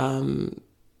who,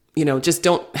 just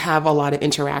don't have a lot of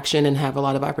interaction and have a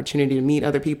lot of opportunity to meet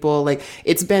other people. Like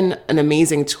it's been an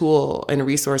amazing tool and a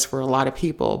resource for a lot of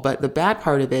people. But the bad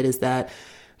part of it is that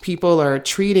people are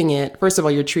treating it, first of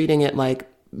all, you're treating it like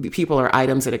people are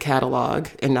items in a catalog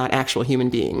and not actual human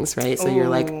beings, right? So you're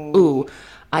like, ooh,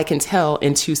 I can tell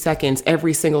in 2 seconds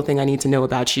every single thing I need to know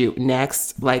about you.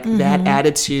 Next, like that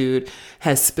attitude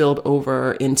has spilled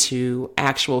over into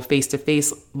actual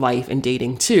face-to-face life and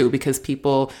dating too, because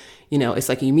people, it's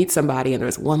like you meet somebody and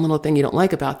there's one little thing you don't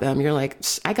like about them. You're like,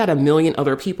 I got a million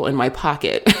other people in my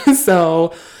pocket.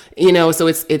 So, so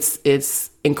it's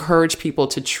encourage people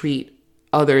to treat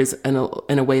others in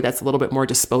a way that's a little bit more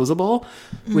disposable,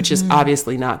 which is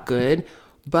obviously not good.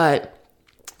 But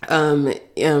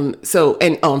I'm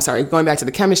sorry, going back to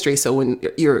the chemistry. So when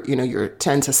you're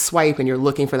tend to swipe and you're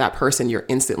looking for that person, you're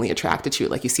instantly attracted to.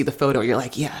 Like you see the photo, you're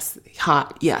like, yes,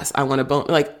 hot, yes, I want to bone.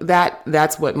 Like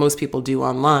that's what most people do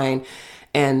online,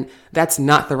 and that's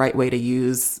not the right way to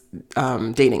use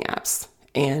dating apps.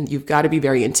 And you've got to be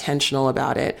very intentional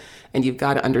about it. And you've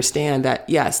got to understand that,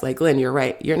 yes, like Lynn, you're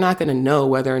right. You're not going to know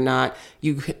whether or not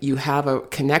you have a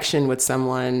connection with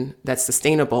someone that's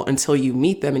sustainable until you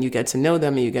meet them and you get to know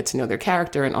them and you get to know their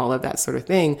character and all of that sort of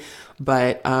thing.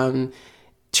 But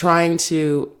trying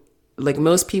to, like,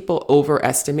 most people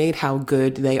overestimate how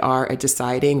good they are at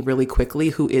deciding really quickly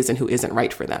who is and who isn't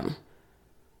right for them.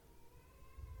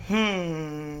 So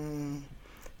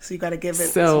you got to give it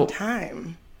some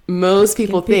time. Most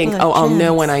people think, a I'll know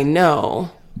chance. when I know.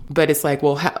 But it's like,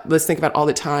 well, let's think about all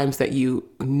the times that you,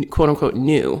 quote unquote,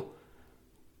 knew.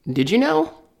 Did you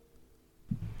know?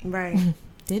 Right.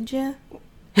 Did you?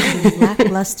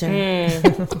 Lackluster.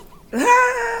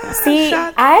 See,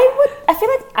 I feel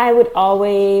like I would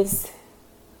always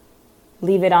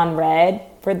leave it on red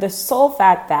for the sole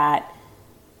fact that,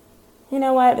 you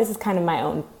know what, this is kind of my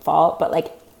own fault, but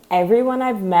like everyone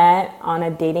I've met on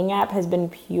a dating app has been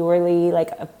purely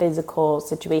like a physical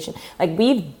situation. Like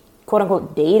we've quote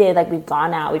unquote dated, like we've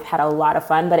gone out, we've had a lot of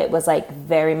fun, but it was like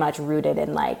very much rooted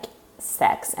in like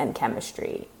sex and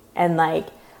chemistry. And like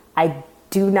I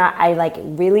like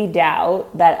really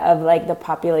doubt that of like the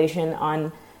population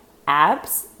on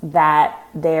apps that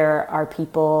there are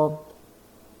people,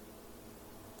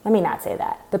 let me not say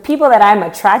that. The people that I'm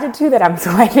attracted to that I'm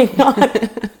swiping on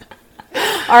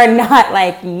are not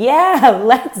like, yeah,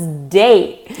 let's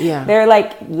date. Yeah. They're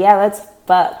like, yeah, let's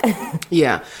fuck.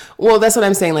 Yeah. Well, that's what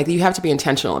I'm saying. Like, you have to be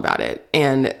intentional about it.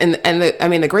 And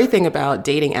the great thing about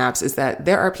dating apps is that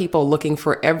there are people looking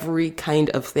for every kind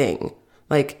of thing.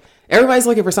 Like, everybody's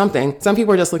looking for something. Some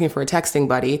people are just looking for a texting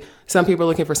buddy. Some people are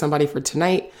looking for somebody for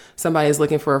tonight. Somebody's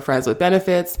looking for a friends with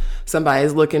benefits.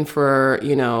 Somebody's looking for,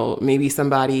 maybe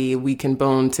somebody we can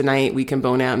bone tonight. We can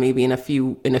bone out maybe in a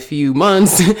few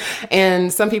months.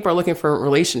 And some people are looking for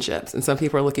relationships, and some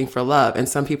people are looking for love, and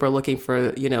some people are looking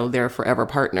for, their forever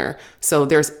partner. So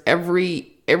there's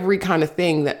every kind of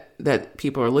thing that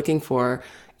people are looking for.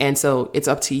 And so it's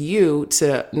up to you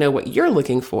to know what you're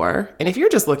looking for. And if you're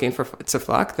just looking to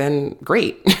fuck, then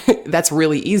great. That's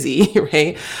really easy,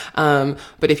 right?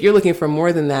 But if you're looking for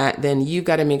more than that, then you've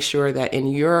got to make sure that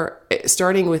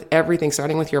starting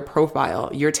with your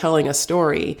profile, you're telling a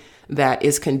story that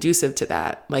is conducive to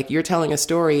that. Like, you're telling a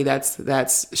story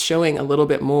that's showing a little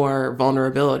bit more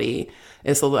vulnerability.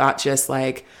 It's a lot just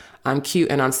like, I'm cute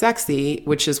and I'm sexy,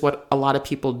 which is what a lot of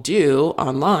people do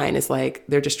online. Is like,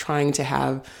 they're just trying to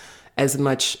have as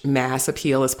much mass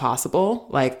appeal as possible.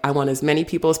 Like, I want as many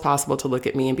people as possible to look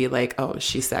at me and be like, oh,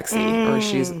 she's sexy, or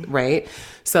she's right.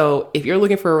 So if you're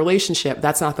looking for a relationship,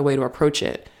 that's not the way to approach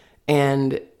it.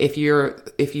 And if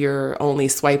you're only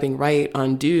swiping right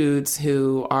on dudes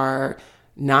who are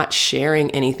not sharing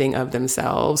anything of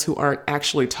themselves, who aren't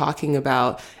actually talking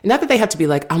about, not that they have to be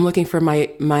like, I'm looking for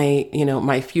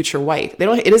my future wife.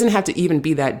 It doesn't have to even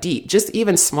be that deep. Just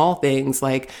even small things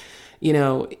like,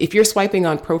 if you're swiping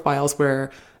on profiles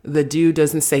where the dude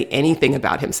doesn't say anything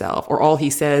about himself, or all he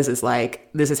says is like,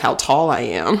 this is how tall I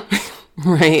am,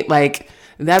 right? Like,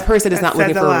 that person is not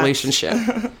looking for a relationship.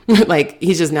 Like,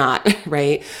 he's just not,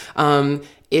 right?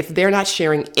 If they're not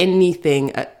sharing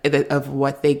anything of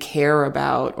what they care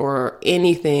about, or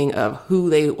anything of who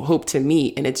they hope to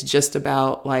meet, and it's just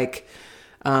about like,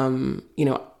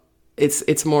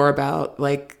 it's more about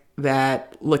like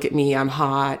that, look at me, I'm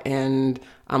hot, and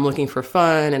I'm looking for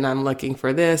fun, and I'm looking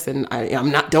for this, and I'm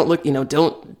not, don't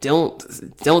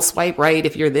swipe right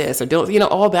if you're this, or don't,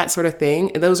 all that sort of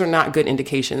thing. And those are not good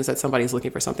indications that somebody's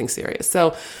looking for something serious.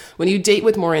 So when you date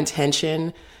with more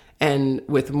intention and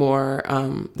with more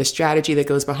the strategy that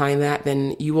goes behind that,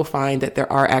 then you will find that there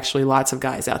are actually lots of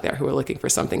guys out there who are looking for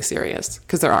something serious,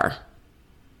 because there are.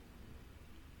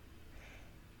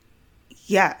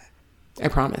 Yeah. I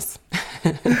promise.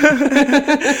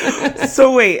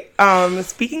 So wait,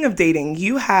 speaking of dating,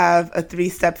 you have a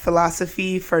 3-step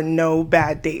philosophy for no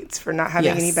bad dates, for not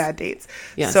having any bad dates.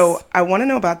 Yes. So I want to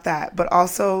know about that. But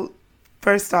also,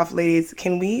 first off, ladies,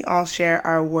 can we all share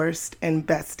our worst and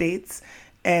best dates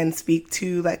and speak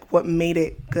to like what made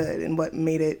it good and what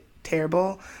made it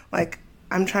terrible? Like,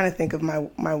 I'm trying to think of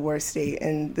my worst date,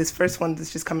 and this first one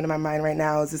that's just coming to my mind right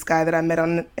now is this guy that I met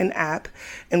on an app,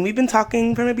 and we've been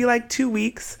talking for maybe like 2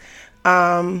 weeks.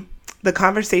 The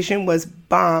conversation was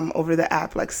bomb over the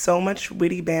app, like so much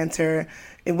witty banter.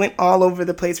 It went all over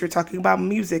the place. We're talking about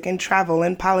music and travel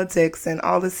and politics and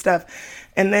all this stuff.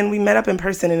 And then we met up in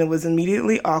person, and it was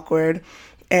immediately awkward.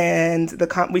 And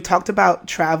we talked about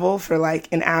travel for like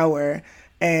an hour.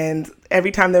 And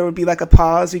every time there would be like a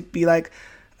pause, we'd be like,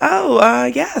 oh,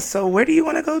 yeah, so where do you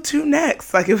want to go to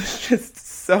next? Like, it was just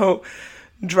so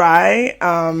dry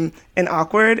and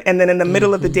awkward. And then in the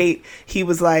middle of the date, he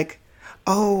was like,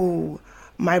 oh,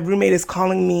 my roommate is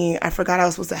calling me. I forgot I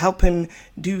was supposed to help him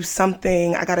do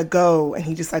something. I gotta go. And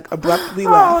he just like abruptly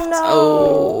left.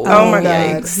 Oh my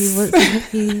God.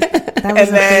 That was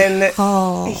and then big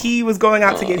call. he was going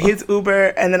out to get his Uber,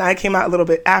 and then I came out a little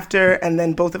bit after, and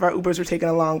then both of our Ubers were taking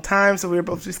a long time, so we were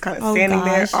both just kind of standing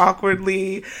there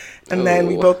awkwardly, and then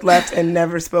we both left and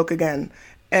never spoke again.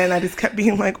 And I just kept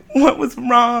being like, what was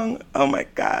wrong? Oh my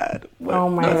God. Oh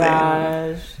my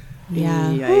gosh.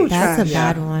 Yeah, Yikes. that's a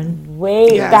bad one.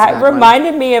 Wait, Yeah, that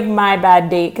reminded me of my bad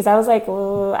date, because I was like,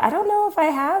 well, I don't know if I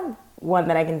have one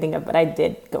that I can think of, but I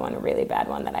did go on a really bad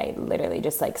one that I literally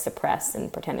just like suppressed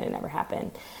and pretended it never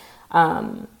happened.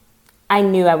 I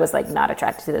knew I was like not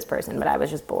attracted to this person, but I was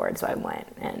just bored, so I went,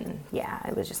 and yeah,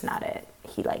 it was just not it.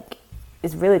 He like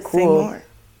is really cool,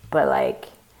 but like,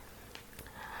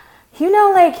 you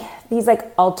know, like these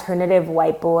like alternative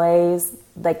white boys,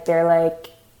 like they're like,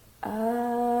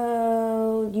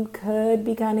 oh, you could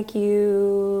be kind of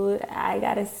cute. I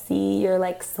gotta see your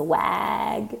like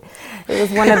swag. It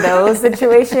was one of those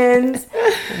situations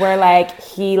where like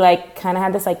he like kind of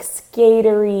had this like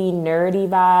skatery, nerdy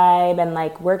vibe, and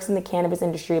like works in the cannabis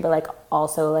industry, but like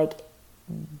also like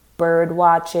bird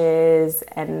watches,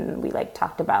 and we like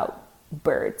talked about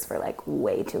birds for like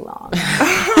way too long.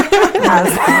 I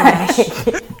was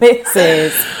like, this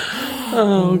is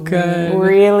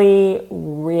really,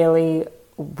 really,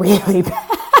 really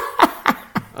bad.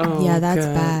 Yeah, that's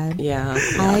bad. Yeah.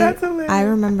 I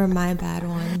remember my bad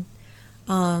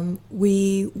one.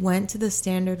 We went to the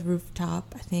Standard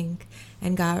rooftop, I think,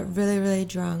 and got really, really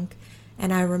drunk.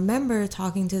 And I remember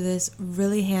talking to this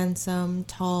really handsome,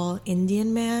 tall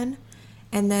Indian man.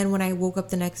 And then when I woke up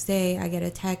the next day, I get a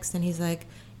text and he's like,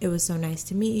 it was so nice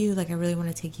to meet you. Like, I really want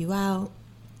to take you out.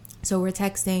 So we're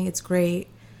texting. It's great.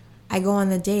 I go on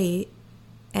the date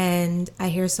and I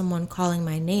hear someone calling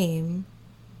my name.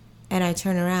 And I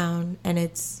turn around, and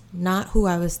it's not who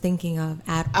I was thinking of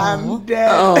at all. I'm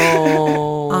dead.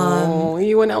 Oh,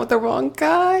 you went out with the wrong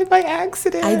guy by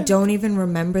accident. I don't even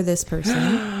remember this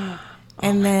person.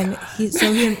 And then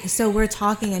so we're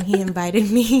talking, and he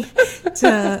invited me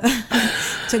to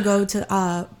go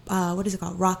to what is it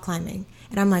called, rock climbing.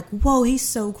 And I'm like, whoa, he's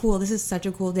so cool. This is such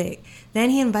a cool date. Then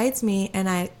he invites me,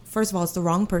 and first of all, it's the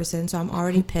wrong person, so I'm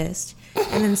already pissed.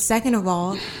 And then second of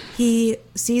all, he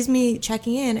sees me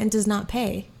checking in and does not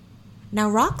pay. Now,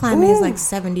 rock climbing is like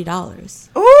 $70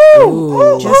 just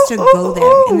to go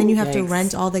there. And then you have to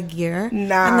rent all the gear.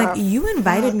 I'm like, you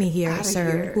invited me here,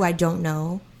 sir, who I don't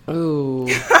know. Ooh.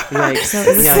 Yikes. So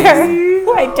it was Sir,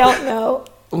 who I don't know.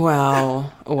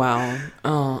 Wow.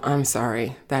 Oh, I'm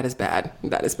sorry. That is bad.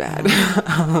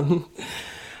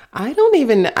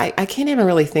 I can't even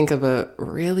really think of a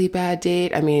really bad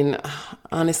date. I mean,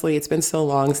 honestly, it's been so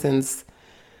long since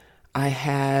I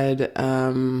had,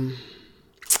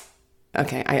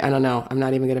 okay, I don't know. I'm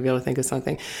not even going to be able to think of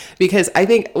something because I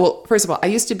think, well, first of all, I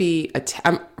used to be,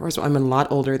 first of all, I'm a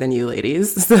lot older than you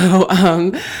ladies. So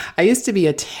I used to be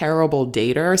a terrible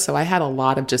dater. So I had a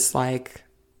lot of just like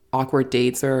awkward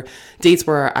dates or dates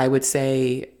where I would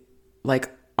say like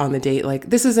on the date, like,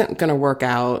 this isn't going to work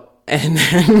out. And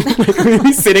then like, we'd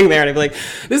be sitting there and I'd be like,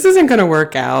 this isn't going to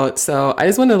work out. So I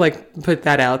just want to like put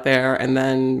that out there and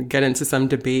then get into some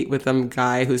debate with some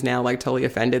guy who's now like totally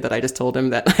offended that I just told him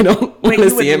that I don't want to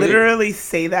see him. You would literally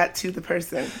say that to the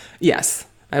person? Yes,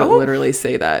 I would literally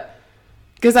say that.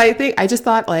 Because I just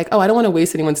thought like, oh, I don't want to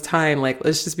waste anyone's time. Like,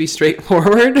 let's just be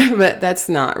straightforward. But that's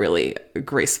not really a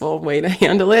graceful way to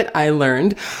handle it. I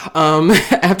learned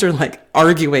after like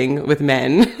arguing with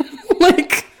men,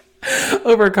 like,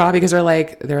 over coffee because they're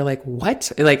like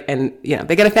what, like, and you know,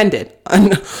 they get offended.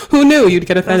 Who knew you'd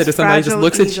get offended if somebody just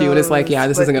looks at you and is like, yeah,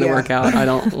 this isn't going to work out. I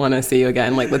don't want to see you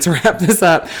again. Like, let's wrap this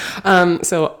up.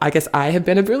 So I guess I have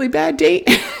been a really bad date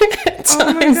at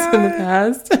times in the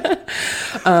past.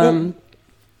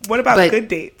 What about good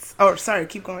dates? Oh, sorry,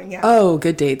 keep going. Yeah. Oh,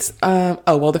 good dates.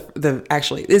 Well, the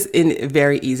actually this is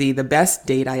very easy. The best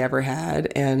date I ever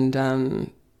had, and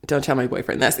don't tell my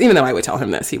boyfriend this, even though I would tell him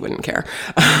this, he wouldn't care.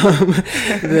 I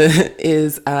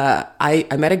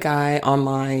met a guy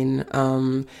online,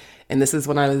 and this is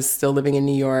when I was still living in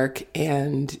New York,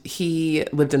 and he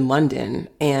lived in London,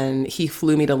 and he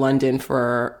flew me to London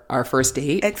for our first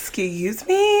date. Excuse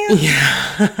me?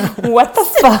 Yeah. What the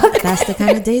fuck? That's the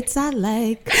kind of dates I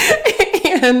like.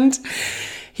 And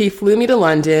he flew me to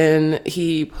London.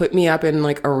 He put me up in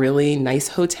like a really nice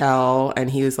hotel, and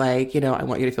he was like, you know, I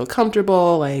want you to feel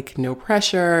comfortable, like no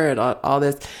pressure and all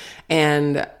this.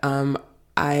 And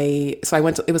I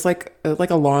went to, it was like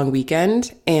a long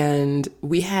weekend, and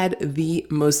we had the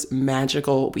most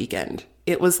magical weekend.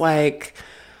 It was like,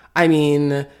 I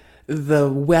mean,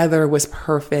 the weather was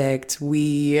perfect.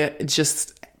 We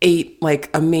just ate like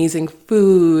amazing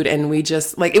food, and we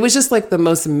just like, it was just like the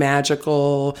most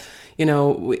magical, you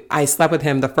know. I slept with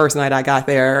him the first night I got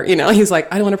there. You know, he's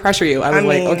like, I don't want to pressure you. I was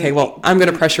like, okay, well, I'm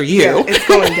going to pressure you. Yeah, it's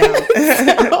going down.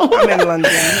 I'm in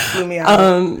London. Flew me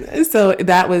out. So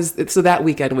that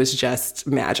weekend was just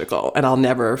magical, and I'll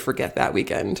never forget that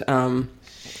weekend.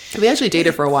 We actually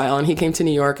dated for a while, and he came to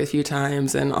New York a few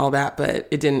times and all that, but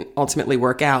it didn't ultimately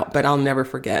work out. But I'll never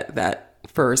forget that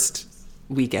first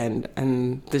weekend,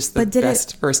 and this is the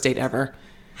best first date ever.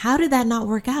 How did that not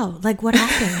work out? Like, what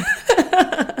happened?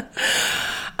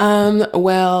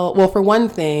 Well, for one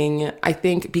thing, I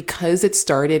think because it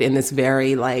started in this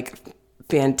very like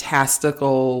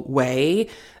fantastical way,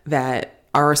 that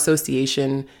our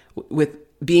association with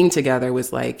being together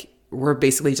was like, we're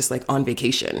basically just like on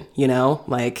vacation, you know,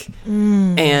 like,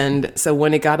 and so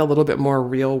when it got a little bit more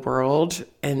real world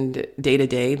and day to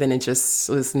day, then it just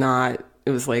was not,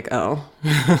 it was like, oh,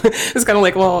 it's kind of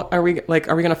like, well, are we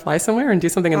going to fly somewhere and do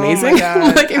something amazing? Oh my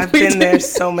God. Like, I've been there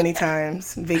so many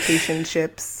times, vacation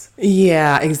ships.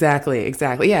 Yeah, exactly.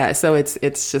 Yeah. So it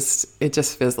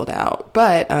just fizzled out.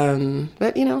 But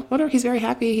you know, whatever, he's very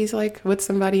happy. He's like with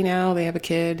somebody now. They have a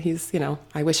kid. He's, you know,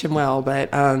 I wish him well,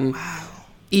 but, Wow.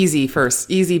 Easy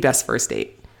best first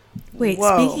date. Wait,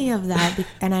 Whoa. Speaking of that,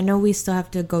 and I know we still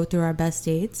have to go through our best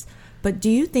dates, but do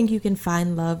you think you can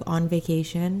find love on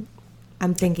vacation?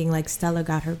 I'm thinking like Stella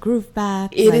got her groove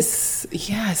back. Yes.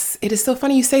 It is so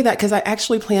funny you say that, because I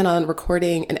actually plan on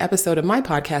recording an episode of my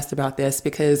podcast about this,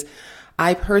 because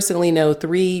I personally know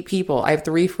 3 people. I have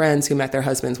 3 friends who met their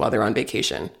husbands while they're on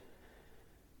vacation.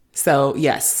 So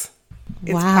yes.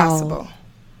 It's Wow. possible.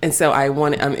 And so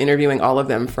I'm interviewing all of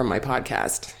them from my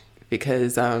podcast,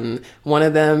 because one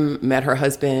of them met her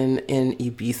husband in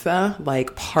Ibiza,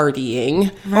 like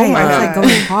partying. Right, Oh my it's like God.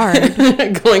 going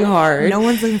hard. Going hard. No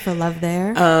one's looking for love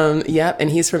there. Yep. And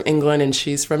he's from England and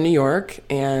she's from New York.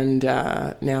 And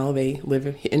now they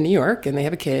live in New York and they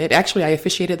have a kid. Actually, I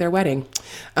officiated their wedding.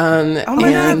 Oh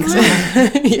my God.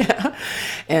 Yeah.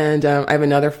 And I have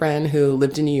another friend who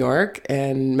lived in New York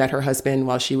and met her husband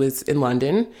while she was in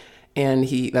London. And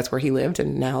that's where he lived.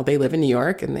 And now they live in New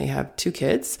York and they have 2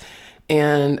 kids.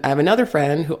 And I have another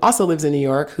friend who also lives in New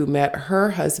York who met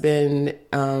her husband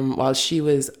while she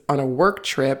was on a work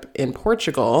trip in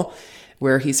Portugal,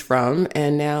 where he's from.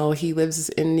 And now he lives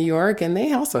in New York and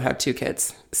they also have 2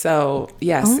 kids. So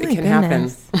yes, Oh it my can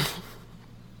goodness. happen.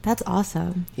 That's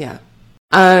awesome. Yeah.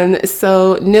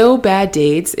 So no bad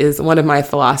dates is one of my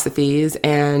philosophies,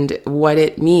 and what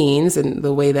it means and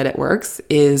the way that it works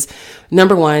is,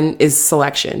 number one is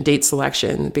selection, date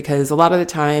selection, because a lot of the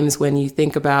times when you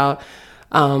think about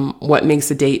what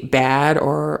makes a date bad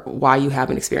or why you have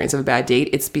an experience of a bad date,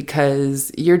 it's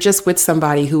because you're just with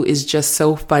somebody who is just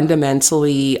so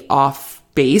fundamentally off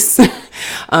base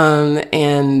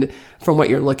and from what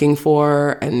you're looking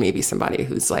for, and maybe somebody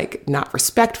who's like not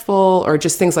respectful or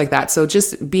just things like that. So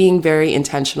just being very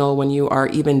intentional when you are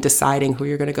even deciding who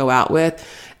you're going to go out with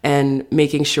and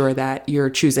making sure that you're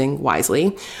choosing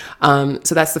wisely. So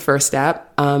that's the first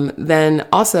step. Then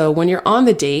also when you're on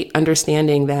the date,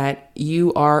 understanding that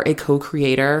you are a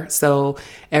co-creator. So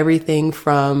everything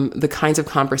from the kinds of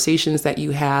conversations that you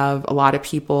have, a lot of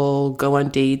people go on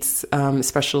dates,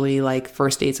 especially like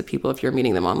first dates with people if you're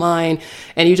meeting them online,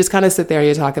 and you just kind of sit there and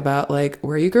you talk about like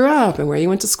where you grew up and where you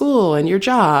went to school and your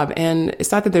job. And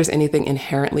it's not that there's anything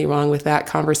inherently wrong with that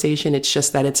conversation. It's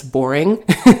just that it's boring.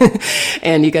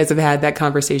 And you guys have had that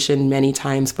conversation many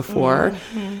times before.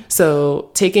 Mm-hmm. So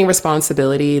taking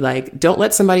responsibility, like don't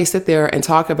let somebody sit there and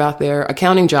talk about their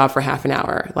accounting job for half an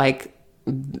hour. Like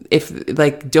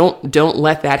don't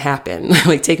let that happen.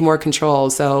 Like take more control.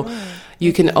 So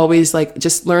you can always like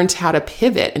just learn how to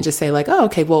pivot and just say like, oh,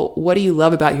 okay, well, what do you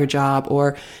love about your job?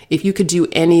 Or if you could do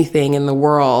anything in the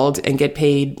world and get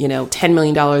paid, $10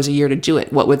 million a year to do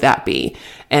it, what would that be?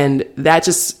 And that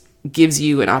just gives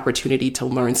you an opportunity to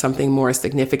learn something more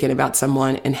significant about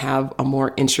someone and have a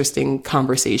more interesting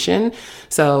conversation.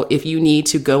 So if you need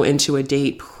to go into a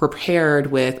date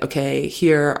prepared with, okay,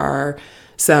 here are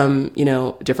some,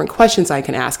 different questions I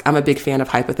can ask. I'm a big fan of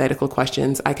hypothetical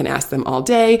questions. I can ask them all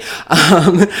day.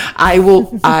 I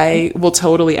will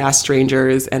totally ask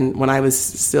strangers. And when I was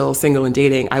still single and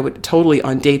dating, I would totally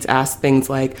on dates ask things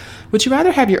like, would you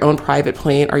rather have your own private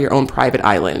plane or your own private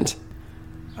island?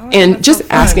 And just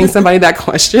asking somebody that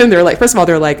question, they're like, first of all,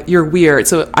 they're like, you're weird.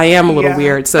 So I am a little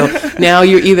weird. So now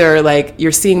you're either like,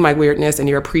 you're seeing my weirdness and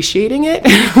you're appreciating it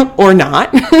or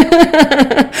not.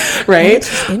 Right.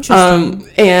 Interesting.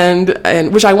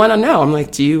 And which I want to know. I'm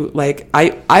like, do you like,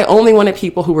 I only wanted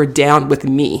people who were down with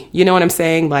me. You know what I'm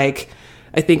saying? Like,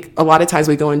 I think a lot of times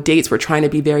we go on dates, we're trying to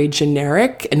be very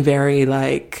generic and very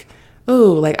like,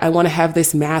 oh, like I want to have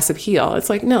this mass appeal. It's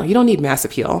like, no, you don't need mass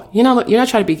appeal. You're not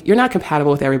trying to be, you're not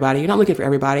compatible with everybody. You're not looking for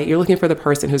everybody. You're looking for the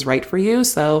person who's right for you.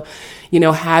 So,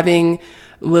 having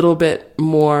a little bit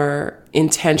more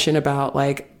intention about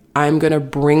like, I'm going to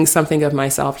bring something of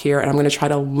myself here and I'm going to try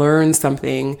to learn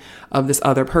something of this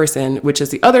other person, which is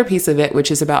the other piece of it, which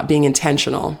is about being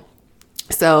intentional.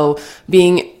 So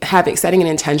setting an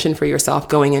intention for yourself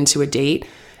going into a date.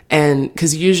 And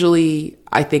because usually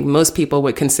I think most people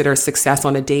would consider success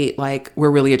on a date like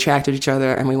we're really attracted to each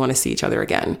other and we want to see each other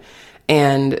again.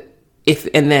 And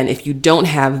then if you don't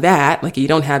have that, like you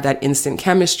don't have that instant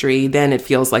chemistry, then it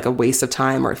feels like a waste of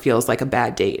time or it feels like a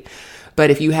bad date. But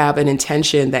if you have an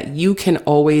intention that you can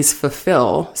always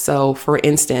fulfill, so for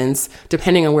instance,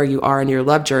 depending on where you are in your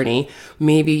love journey,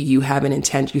 maybe you have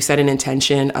you set an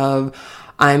intention of,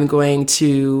 I'm going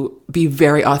to be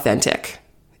very authentic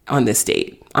on this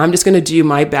date. I'm just going to do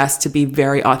my best to be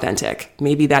very authentic.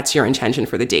 Maybe that's your intention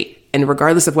for the date. And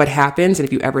regardless of what happens, and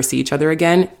if you ever see each other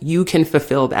again, you can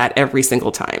fulfill that every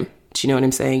single time. Do you know what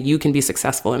I'm saying? You can be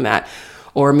successful in that.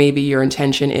 Or maybe your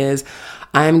intention is,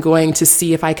 I'm going to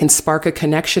see if I can spark a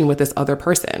connection with this other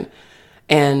person.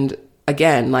 And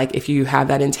again, like if you have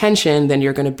that intention, then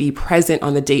you're going to be present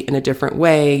on the date in a different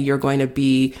way. You're going to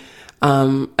be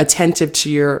attentive to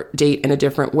your date in a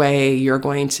different way. You're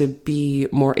going to be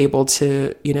more able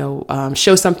to,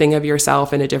 show something of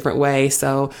yourself in a different way.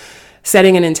 So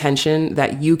setting an intention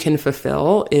that you can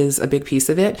fulfill is a big piece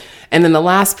of it. And then the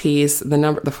last piece,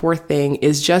 the fourth thing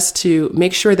is just to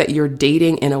make sure that you're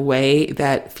dating in a way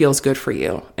that feels good for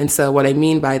you. And so what I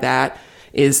mean by that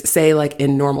is, say like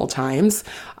in normal times,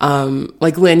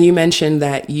 like Lynn, you mentioned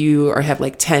that you have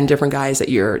like 10 different guys that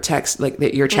you're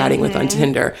chatting with on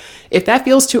Tinder. If that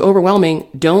feels too overwhelming,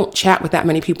 don't chat with that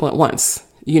many people at once.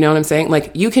 You know what I'm saying? Like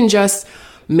you can just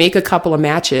make a couple of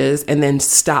matches and then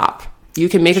stop. You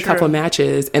can make a couple of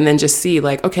matches and then just see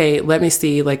like, okay, let me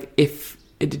see like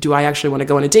do I actually want to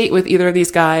go on a date with either of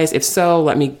these guys? If so,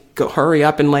 let me go hurry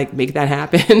up and like make that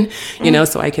happen,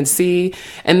 so I can see.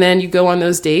 And then you go on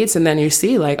those dates and then you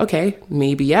see like, okay,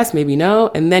 maybe yes, maybe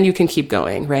no. And then you can keep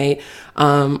going, right?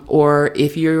 Or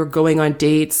if you're going on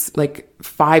dates like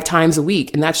 5 times a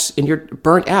week and you're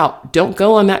burnt out, don't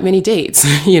go on that many dates,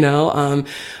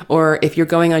 or if you're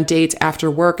going on dates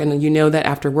after work and you know that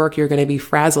after work you're going to be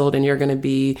frazzled and you're going to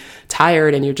be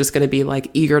tired and you're just going to be like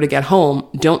eager to get home,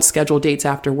 don't schedule dates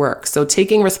after work. So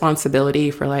taking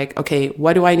responsibility for like, okay,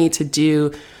 what do I need to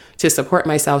do to support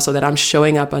myself so that I'm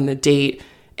showing up on the date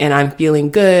and I'm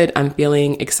feeling good, I'm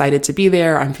feeling excited to be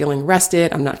there, I'm feeling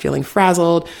rested, I'm not feeling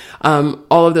frazzled.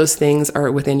 All of those things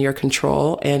are within your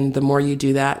control. And the more you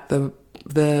do that,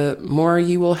 the more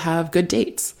you will have good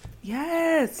dates.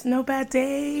 Yes, no bad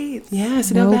dates.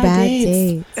 Yes, no bad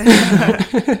dates.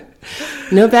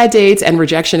 No bad dates, and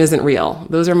rejection isn't real.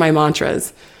 Those are my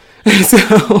mantras. So,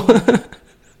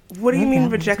 what do you mean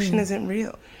rejection isn't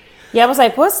real? Yeah, I was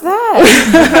like, what's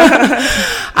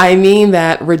that? I mean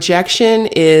that rejection,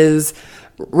 to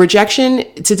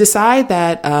decide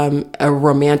that a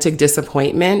romantic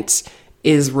disappointment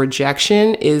is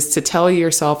rejection, is to tell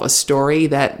yourself a story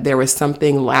that there was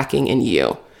something lacking in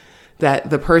you. That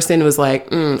the person was like,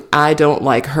 I don't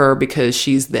like her because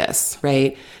she's this,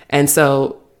 right? And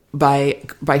so by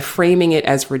framing it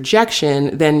as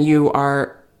rejection, then you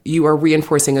are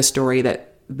reinforcing a story that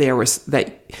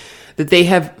they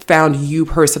have found you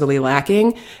personally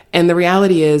lacking. And the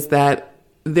reality is that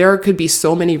there could be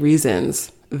so many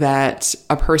reasons that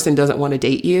a person doesn't want to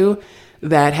date you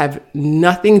that have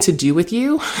nothing to do with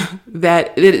you,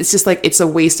 that it's just like, it's a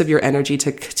waste of your energy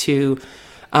to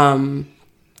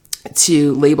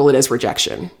label it as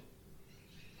rejection.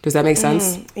 Does that make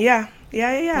sense? Yeah.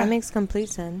 That makes complete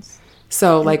sense.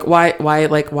 So like, why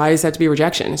does that have to be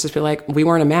rejection? It's just be like, we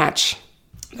weren't a match.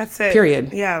 That's it.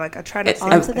 Period. Yeah, like I try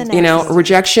to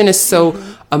rejection is so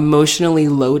emotionally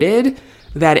loaded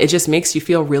that it just makes you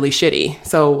feel really shitty.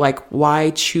 So like, why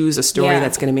choose a story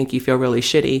that's going to make you feel really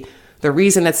shitty? The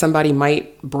reason that somebody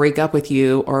might break up with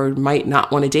you or might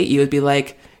not want to date you would be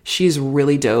like, she's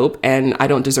really dope and I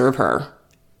don't deserve her.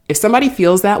 If somebody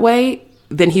feels that way,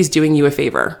 then he's doing you a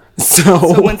favor.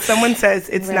 So when someone says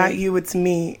it's not you, it's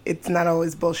me, it's not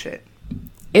always bullshit.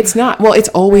 It's not. Well, it's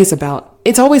always about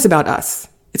us.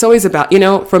 It's always about,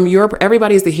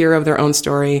 everybody's the hero of their own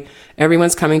story.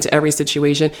 Everyone's coming to every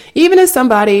situation. Even as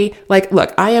somebody like,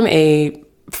 look, I am a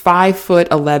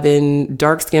 5'11"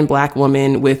 dark-skinned black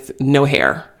woman with no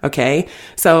hair. Okay.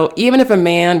 So even if a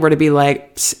man were to be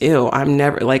like, ew, I'm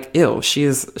never like, ew,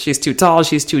 she's too tall.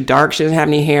 She's too dark. She doesn't have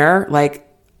any hair. Like,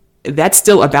 that's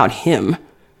still about him.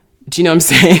 Do you know what I'm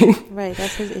saying? Right,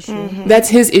 that's his issue. That's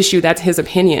his issue. That's his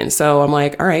opinion. So I'm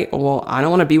like, all right, well, I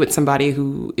don't want to be with somebody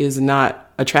who is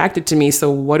not attracted to me. So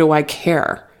what do I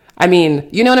care? I mean,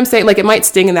 you know what I'm saying? Like, it might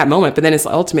sting in that moment, but then it's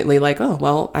ultimately like, oh,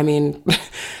 well, I mean,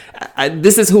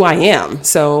 this is who I am.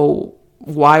 So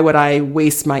why would I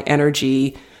waste my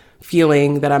energy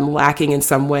feeling that I'm lacking in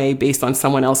some way based on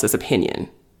someone else's opinion,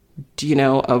 do you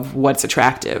know, of what's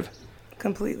attractive?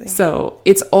 Completely. So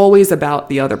it's always about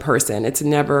the other person. It's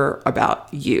never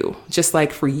about you. Just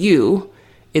like for you,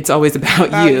 it's always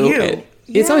about you.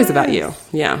 It's always about you.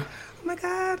 Yeah. Oh my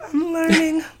God, I'm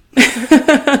learning.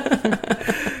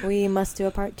 We must do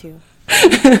a part 2.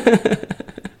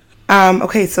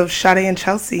 Okay, so Sade and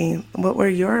Chelsea, what were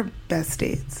your best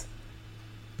dates?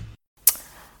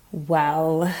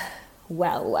 Well.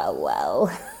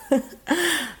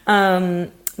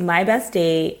 My best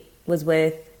date was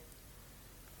with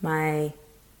my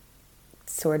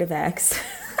sort of ex.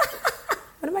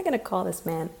 What am I going to call this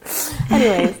man?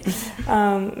 Anyways,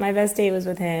 my best date was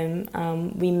with him.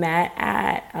 We met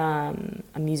at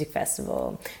a music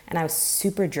festival, and I was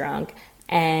super drunk.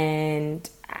 And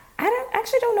I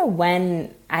actually don't know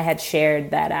when I had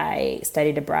shared that I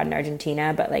studied abroad in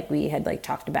Argentina, but like we had like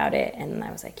talked about it, and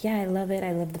I was like, yeah, I love it.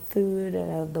 I love the food. I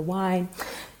love the wine.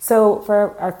 So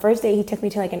for our first date, he took me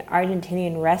to like an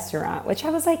Argentinian restaurant, which I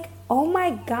was like, oh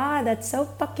my God, that's so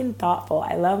fucking thoughtful.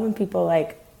 I love when people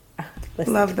like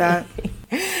listen Love to that. me.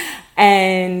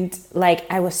 And like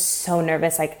I was so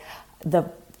nervous. Like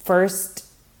the first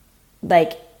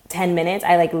like 10 minutes,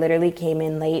 I like literally came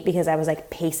in late because I was like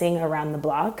pacing around the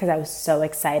block because I was so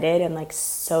excited and like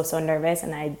so nervous,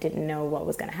 and I didn't know what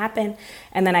was gonna happen.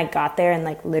 And then I got there and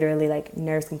like literally like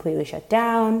nerves completely shut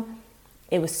down.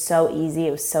 It was so easy.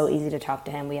 It was so easy to talk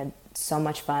to him. We had so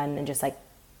much fun and just like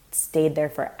stayed there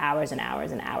for hours and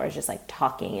hours and hours, just like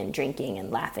talking and drinking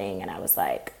and laughing. And I was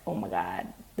like, oh my God,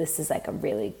 this is like a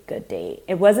really good date.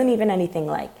 It wasn't even anything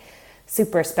like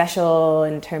super special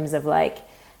in terms of like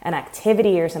an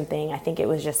activity or something. I think it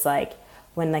was just like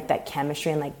when like that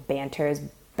chemistry and like banter is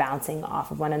bouncing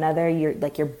off of one another, you're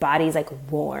like your body's like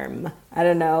warm. I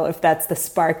don't know if that's the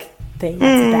spark thing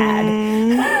that's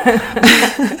bad.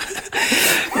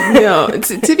 No,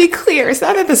 to be clear, it's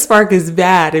not that the spark is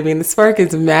bad. I mean, the spark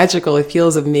is magical. It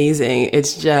feels amazing.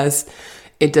 It's just,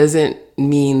 it doesn't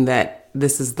mean that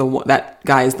this is the one, that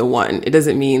guy is the one. It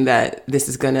doesn't mean that this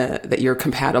is that you're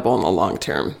compatible in the long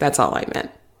term. That's all I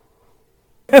meant.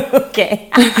 Okay.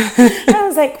 I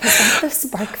was like, was that the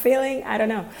spark feeling? I don't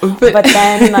know. But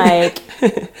then like,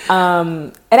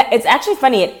 and it's actually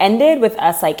funny. It ended with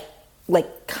us like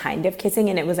kind of kissing,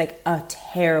 and it was like a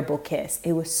terrible kiss.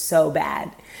 It was so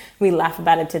bad. We laugh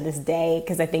about it to this day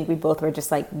because I think we both were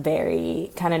just like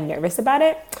very kind of nervous about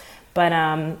it. But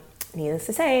needless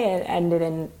to say, it ended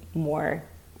in more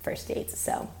first dates.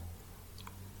 So,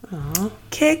 Aww,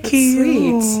 Cute.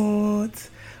 Sweet.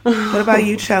 What about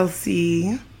you,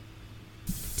 Chelsea?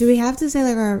 Do we have to say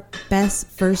like our best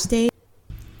first date?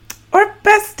 Or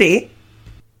best date?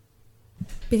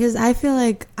 Because I feel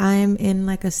like I'm in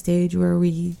like a stage where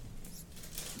we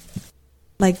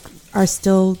like are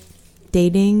still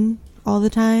dating all the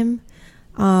time.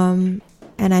 And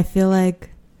I feel like,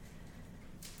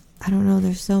 I don't know,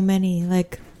 there's so many.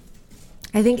 Like,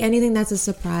 I think anything that's a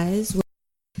surprise, where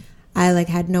I like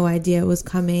had no idea it was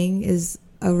coming, is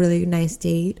a really nice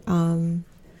date.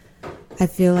 I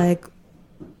feel like,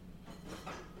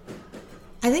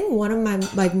 I think one of my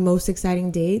like most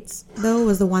exciting dates though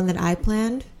was the one that I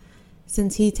planned,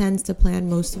 since he tends to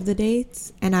plan most of the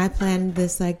dates, and I planned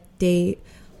this like date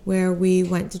where we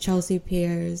went to Chelsea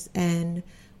Piers and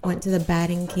went to the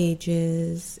batting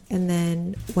cages and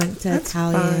then went to That's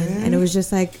Italian, fun. and it was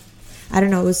just like, I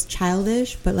don't know, it was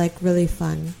childish but like really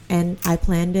fun, and I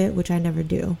planned it, which I never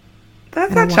do. That's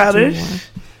And I not want to more. childish.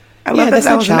 I love that that's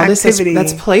not was an childish. activity.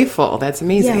 That's playful. That's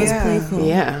amazing. Yeah, it was Yeah. playful.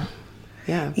 Yeah.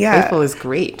 Yeah. Playful is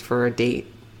great for a date.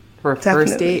 For a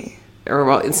first Definitely. date. Or,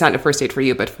 well, it's not a first date for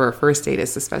you, but for a first date,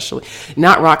 it's especially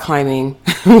not rock climbing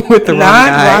with the wrong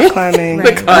guy. Not rock climbing.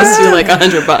 That costs you like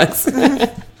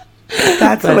 $100.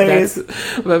 That's hilarious.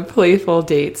 But playful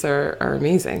dates are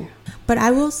amazing. But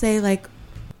I will say, like,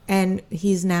 and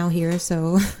he's now here,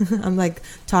 so I'm like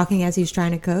talking as he's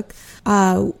trying to cook.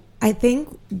 I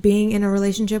think being in a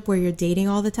relationship where you're dating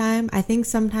all the time, I think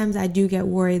sometimes I do get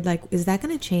worried, like, is that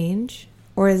going to change?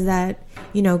 Or is that,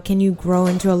 you know, can you grow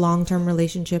into a long-term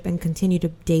relationship and continue to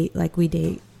date like we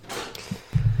date?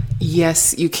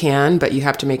 Yes, you can, but you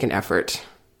have to make an effort.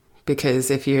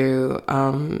 because if you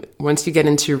once you get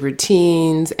into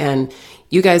routines and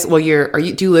you guys, well,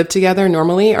 do you live together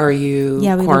normally, or are you we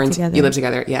live together. You live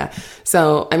together, yeah.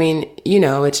 So I mean,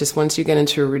 it's just once you get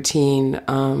into a routine,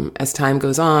 as time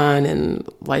goes on and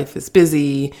life is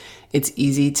busy, it's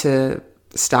easy to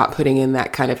stop putting in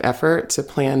that kind of effort to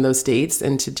plan those dates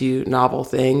and to do novel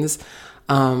things.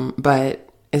 But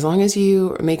as long as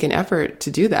you make an effort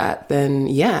to do that, then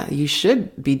yeah, you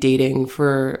should be dating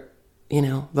for,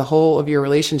 the whole of your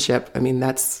relationship. I mean,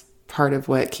 that's part of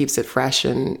what keeps it fresh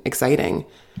and exciting.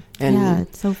 And yeah,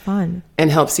 it's so fun.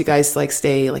 And helps you guys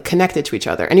stay connected to each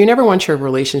other. And you never want your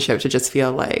relationship to just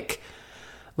feel like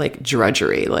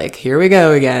drudgery, here we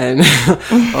go again.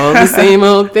 All the same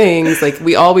old things.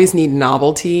 We always need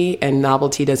novelty, and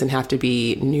novelty doesn't have to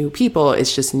be new people.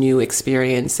 It's just new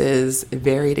experiences,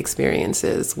 varied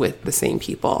experiences with the same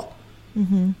people.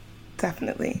 Mm-hmm.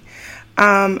 Definitely.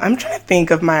 I'm trying to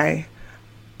think of my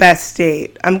best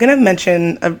date. I'm going to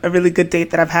mention a really good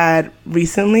date that I've had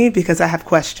recently because I have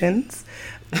questions.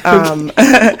 So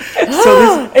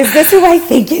is this who I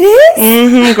think it is?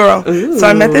 Mm-hmm, girl. Ooh. So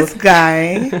I met this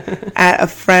guy at a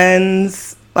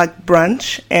friend's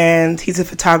brunch, and he's a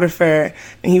photographer,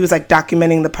 and he was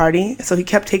documenting the party. So he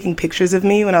kept taking pictures of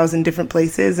me when I was in different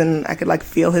places, and I could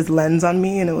feel his lens on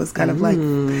me, and it was kind of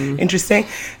interesting.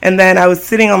 And then I was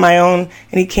sitting on my own,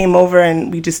 and he came over, and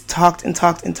we just talked and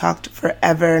talked and talked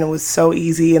forever, and it was so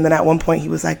easy. And then at one point he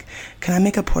was like, "Can I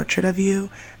make a portrait of you?"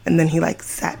 And then he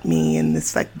sat me in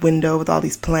this window with all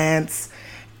these plants.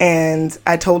 And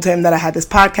I told him that I had this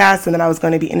podcast and that I was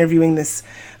going to be interviewing this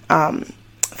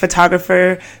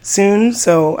photographer soon.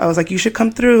 So I was like, "You should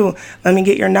come through. Let me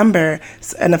get your number."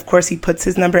 And of course he puts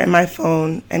his number in my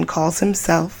phone and calls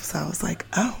himself. So I was like,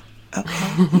 "Oh,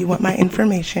 okay. You want my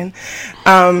information?"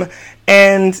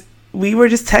 And we were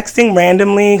just texting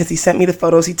randomly because he sent me the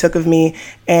photos he took of me.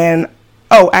 And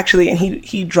and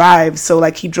he drives, so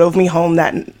he drove me home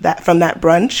that from that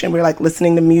brunch, and we were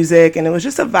listening to music, and it was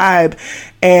just a vibe.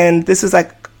 And this was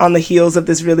on the heels of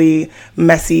this really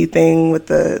messy thing with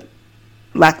the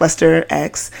lackluster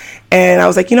ex, and I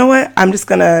was like, you know what? I'm just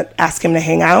gonna ask him to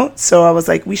hang out. So I was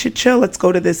like, we should chill. Let's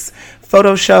go to this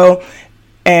photo show.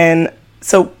 And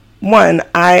so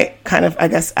I kind of, I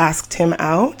guess, asked him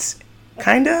out.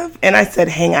 And I said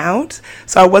hang out.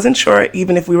 So I wasn't sure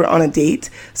even if we were on a date.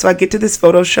 So I get to this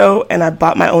photo show, and I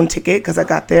bought my own ticket because I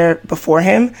got there before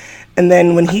him. And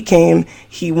then when he came,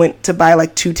 he went to buy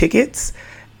 2 tickets.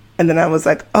 And then I was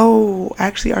like, oh, I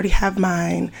actually already have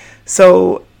mine.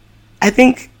 So I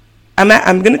think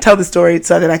I'm going to tell the story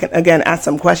so that I can, again, ask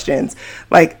some questions.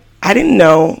 I didn't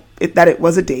know that it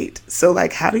was a date. So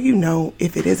how do you know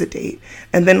if it is a date?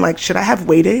 And then should I have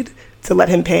waited to let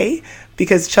him pay?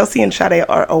 Because Chelsea and Sade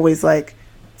are always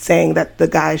saying that the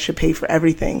guy should pay for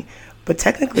everything. But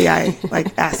technically I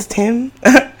asked him.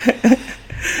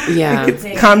 Yeah.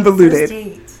 It's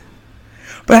convoluted.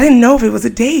 But I didn't know if it was a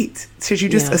date. Should you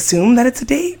just assume that it's a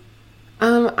date?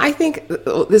 I think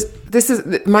this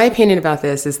is my opinion about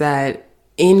this is that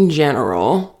in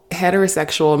general,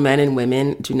 heterosexual men and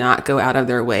women do not go out of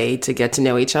their way to get to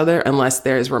know each other unless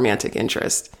there's romantic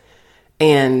interest.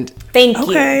 And thank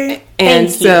you. And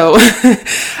so,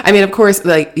 I mean, of course,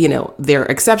 there are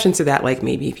exceptions to that.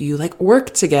 Maybe if you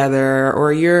work together,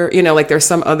 or you're, there's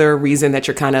some other reason that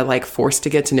you're kind of forced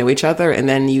to get to know each other, and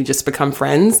then you just become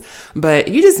friends. But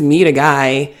you just meet a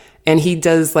guy, and he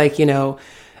does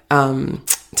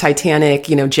Titanic,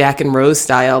 Jack and Rose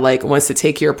style, wants to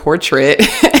take your portrait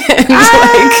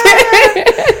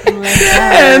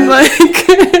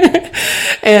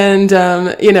and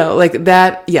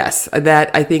that, yes,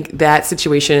 that I think that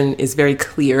situation is very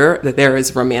clear that there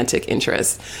is romantic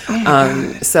interest.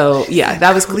 So yeah,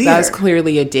 that was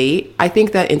clearly a date. I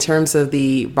think that in terms of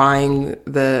the buying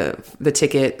the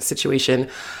ticket situation,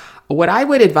 what I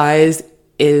would advise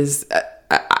is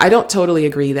I don't totally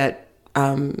agree that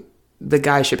the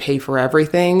guy should pay for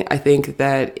everything. I think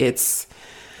that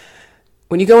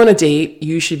when you go on a date,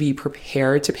 you should be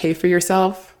prepared to pay for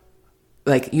yourself.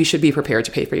 You should be prepared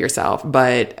to pay for yourself.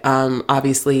 But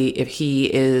obviously, if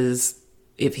he is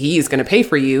going to pay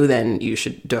for you, then you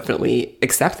should definitely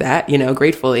accept that,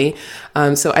 gratefully.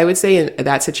 So I would say in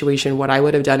that situation, what I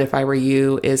would have done if I were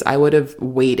you is I would have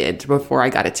waited before I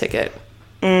got a ticket.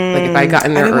 If I got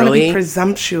in there I didn't early. Want to be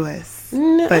presumptuous.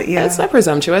 No, but yeah, it's not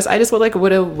presumptuous. I just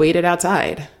would have waited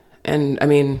outside. And I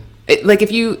mean,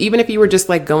 even if you were just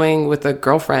going with a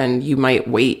girlfriend, you might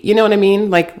wait. You know what I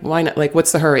mean? Why not?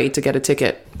 What's the hurry to get a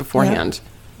ticket beforehand?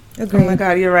 Yeah. Agreed. Oh my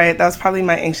God, you're right. That was probably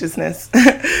my anxiousness.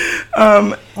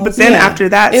 But then after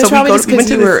that, it's probably just because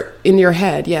you were in your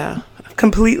head. Yeah.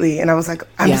 completely. And I was like,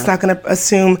 I'm just not going to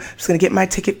assume. I'm just going to get my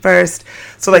ticket first.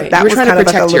 So like Right. that You were was trying to kind of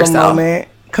like a protect little yourself. moment.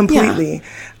 Completely.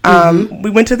 We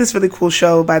went to this really cool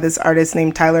show by this artist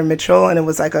named Tyler Mitchell, and it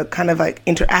was like a kind of like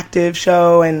interactive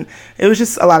show, and it was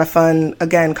just a lot of fun.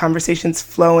 Again, conversations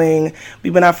flowing. We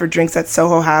went out for drinks at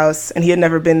Soho House, and he had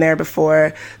never been there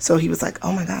before, so he was like,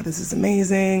 oh my God, this is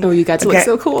amazing. Oh, you got to look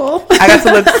so cool. I got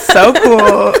to look so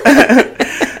cool.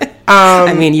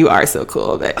 I mean, you are so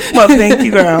cool, but Well, thank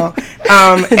you, girl.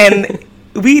 And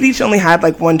we each only had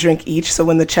like one drink each. So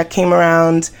when the check came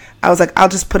around, I was like, I'll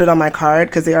just put it on my card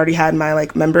because they already had my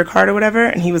like member card or whatever.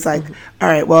 And he was like, all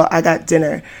right, well, I got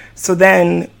dinner. So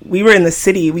then we were in the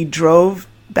city. We drove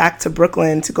back to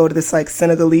Brooklyn to go to this like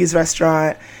Senegalese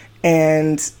restaurant.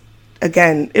 And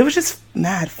again, it was just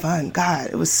mad fun.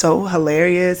 God, it was so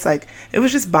hilarious. Like, it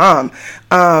was just bomb.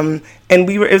 And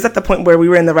it was at the point where we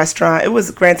were in the restaurant. It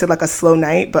was granted like a slow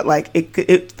night, but like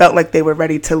it felt like they were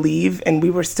ready to leave and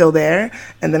we were still there.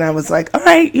 And then I was like, all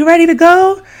right, you ready to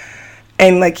go?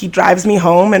 And like he drives me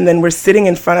home, and then we're sitting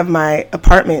in front of my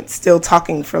apartment still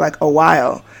talking for like a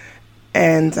while.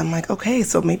 And I'm like, okay,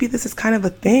 so maybe this is kind of a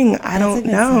thing. I don't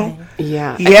know.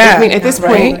 yeah. Yeah. I mean, at this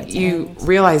Right. point, you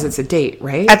realize it's a date,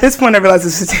 right? At this point, I realized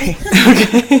this was a date.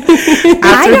 I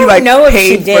After he, don't like, know if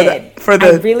paid she did. for I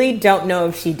the really don't know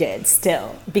if she did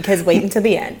still, because wait until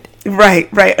the end. right.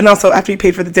 And also after he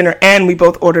paid for the dinner, and we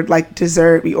both ordered like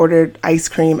dessert. We ordered ice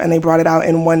cream, and they brought it out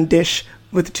in one dish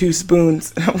with 2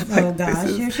 spoons. And I was like, Oh gosh,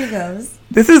 here she goes.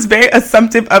 this is very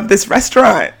assumptive of this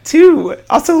restaurant too.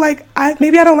 Also, like,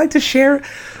 maybe I don't like to share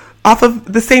off of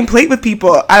the same plate with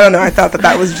people. I don't know. I thought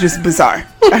that was just bizarre.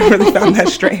 I really found that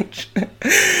strange.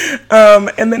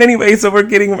 And then anyway, so we're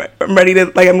getting ready to,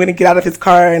 like, I'm going to get out of his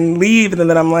car and leave. And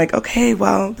then I'm like, okay,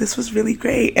 well, this was really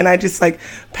great. And I just like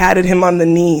patted him on the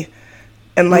knee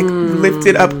and like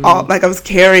lifted up all, like I was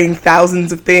carrying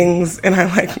thousands of things. And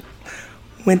I like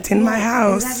went in my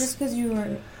house. Is that just because you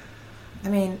were? I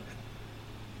mean,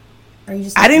 are you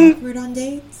just I didn't- awkward on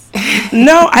dates?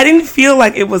 No, I didn't feel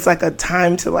like it was like a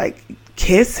time to like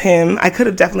kiss him. I could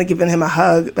have definitely given him a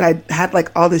hug, but I had like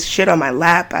all this shit on my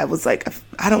lap. I was like,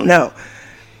 I don't know.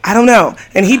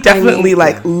 And he definitely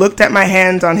looked at my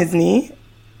hand on his knee.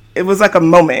 It was like a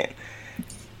moment.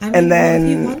 I mean, And then-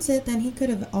 if he wants it, then he could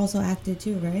have also acted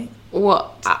too, right?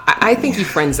 Well, I think you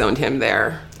friend zoned him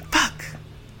there. Fuck.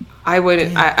 I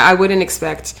wouldn't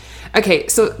expect. Okay,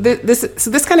 so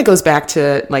this kind of goes back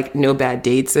to like no bad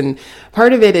dates, and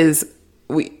part of it is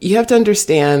you have to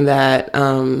understand that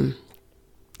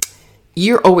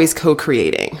you're always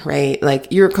co-creating, right? Like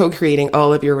you're co-creating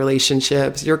all of your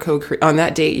relationships. On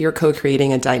that date, you're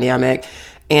co-creating a dynamic,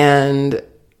 and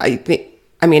I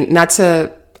mean,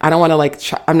 I don't want to like,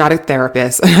 I'm not a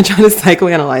therapist. I'm not trying to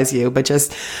psychoanalyze you, but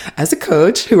just as a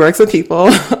coach who works with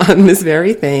people on this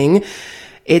very thing,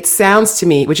 it sounds to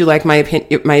me, would you like my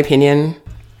opinion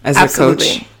as Absolutely. a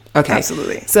coach? Okay.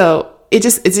 Absolutely. So it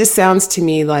just sounds to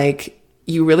me like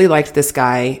you really liked this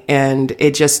guy and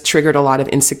it just triggered a lot of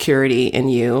insecurity in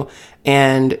you.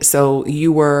 And so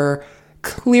you were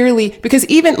clearly, because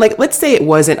even like, let's say it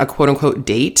wasn't a quote unquote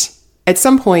date, at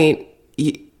some point,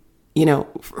 you know,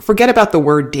 forget about the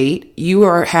word date. You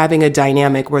are having a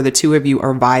dynamic where the two of you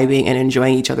are vibing and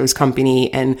enjoying each other's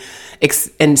company and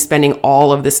spending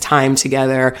all of this time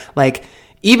together. Like,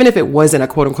 even if it wasn't a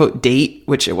quote unquote date,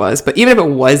 which it was, but even if it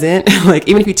wasn't, like,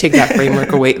 even if you take that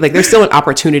framework away, like, there's still an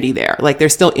opportunity there. Like,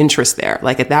 there's still interest there.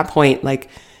 Like, at that point, like,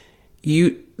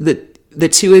 the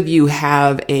two of you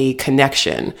have a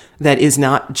connection that is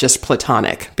not just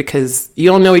platonic, because you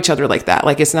don't know each other like that.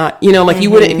 Like, it's not, you know, like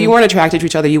you wouldn't, if you weren't attracted to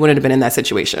each other, you wouldn't have been in that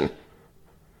situation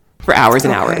for hours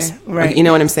and hours. Right. Like, you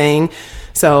know what I'm saying?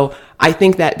 So I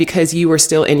think that because you were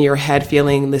still in your head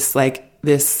feeling this, like,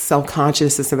 this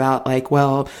self-consciousness about like,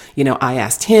 well, you know, I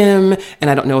asked him and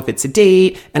I don't know if it's a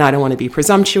date and I don't want to be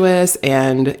presumptuous.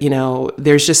 And, you know,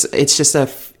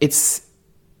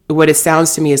 what it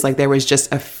sounds to me is like there was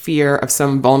just a fear of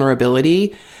some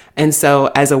vulnerability. And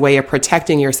so as a way of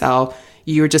protecting yourself,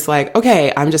 you were just like,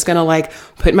 okay, I'm just going to like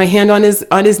put my hand on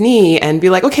his knee and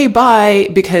be like, okay, bye.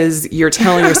 Because you're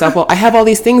telling yourself, well, I have all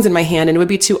these things in my hand and it would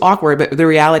be too awkward. But the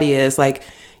reality is like,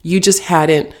 you just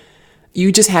hadn't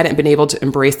been able to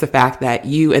embrace the fact that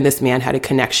you and this man had a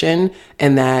connection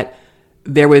and that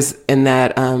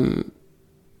and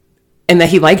that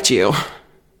he liked you.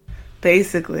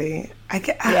 Basically.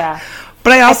 Yeah.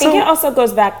 But I think it also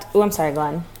goes back to, I'm sorry,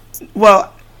 Glenn.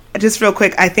 Well, just real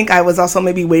quick, I think I was also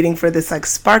maybe waiting for this like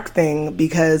spark thing,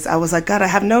 because I was like, God, I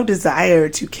have no desire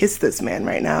to kiss this man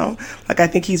right now. Like, I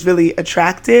think he's really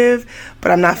attractive,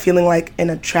 but I'm not feeling like an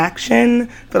attraction.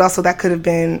 But also that could have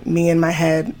been me in my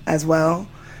head as well.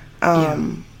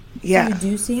 Yeah. So you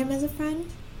do see him as a friend?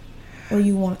 Or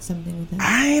you want something with him?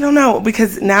 I don't know,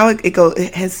 because now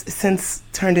it has since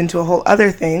turned into a whole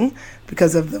other thing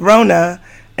because of the Rona,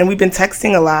 and we've been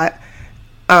texting a lot.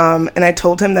 And I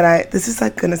told him that this is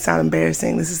like going to sound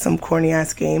embarrassing. This is some corny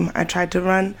ass game I tried to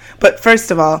run. But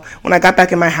first of all, when I got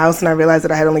back in my house and I realized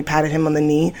that I had only patted him on the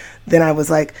knee, then I was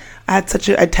like, I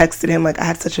texted him like, I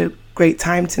had such a great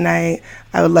time tonight.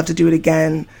 I would love to do it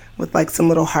again, with like some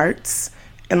little hearts.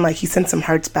 And like he sent some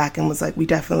hearts back and was like, we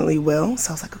definitely will.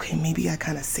 So I was like, okay, maybe I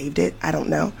kind of saved it. I don't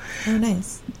know. Oh,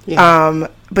 nice. Yeah.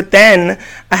 But then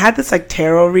I had this like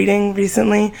tarot reading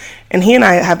recently, and he and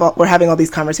I we're having all these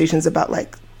conversations about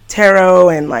like tarot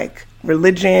and like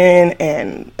religion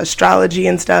and astrology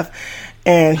and stuff.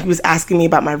 And he was asking me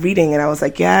about my reading, and I was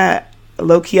like, yeah,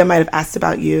 low-key, I might have asked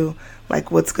about you.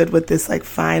 Like, what's good with this like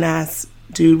fine ass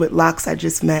dude with locks I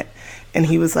just met? And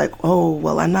he was like, oh,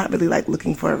 well, I'm not really like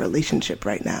looking for a relationship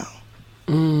right now.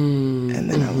 And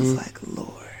then I was like,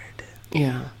 Lord.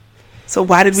 Yeah. So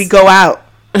why did we go out?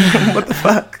 What the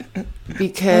fuck?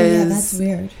 Because yeah, that's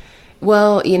weird.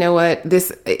 Well, you know what?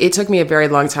 It took me a very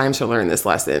long time to learn this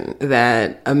lesson,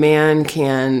 that a man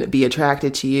can be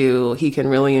attracted to you. He can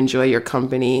really enjoy your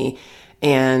company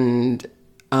and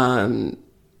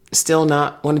still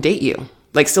not want to date you,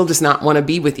 like still just not want to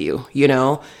be with you, you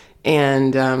know?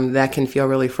 And that can feel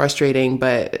really frustrating,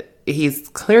 but he's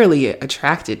clearly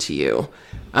attracted to you.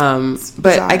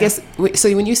 But I guess,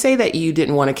 so when you say that you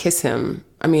didn't want to kiss him,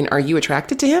 I mean, are you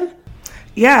attracted to him?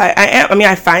 Yeah, I am. I mean,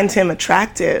 I find him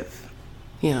attractive.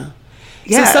 Yeah.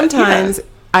 Yeah. So sometimes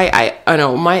I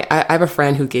know I have a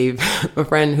friend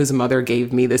whose mother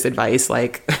gave me this advice,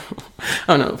 like, I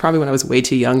don't know, probably when I was way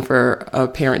too young for a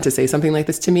parent to say something like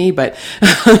this to me, but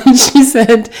she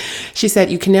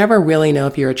said, you can never really know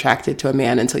if you're attracted to a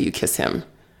man until you kiss him.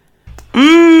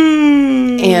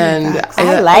 And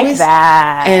I like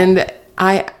that. And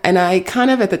I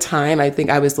kind of at the time, I think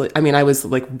I was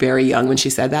like very young when she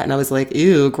said that, and I was like,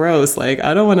 ew, gross. Like,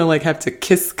 I don't want to like have to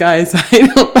kiss guys I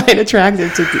don't find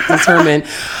attractive to determine.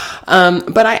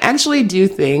 But I actually do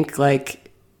think like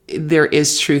there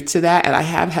is truth to that. And I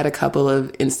have had a couple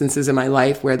of instances in my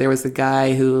life where there was a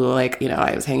guy who like, you know,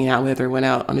 I was hanging out with or went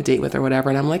out on a date with or whatever.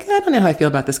 And I'm like, I don't know how I feel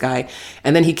about this guy.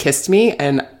 And then he kissed me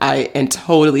and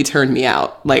totally turned me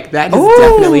out. Like that has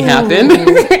definitely happened.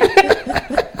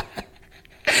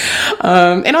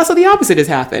 And also the opposite has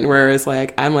happened, whereas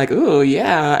like, I'm like, ooh,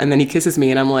 yeah. And then he kisses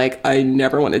me and I'm like, I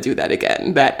never want to do that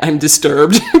again. That I'm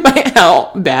disturbed by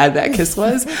how bad that kiss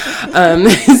was.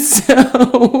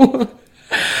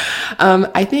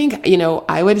 I think, you know,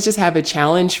 I would just have a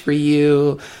challenge for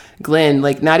you, Glenn,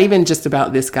 like not even just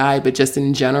about this guy, but just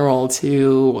in general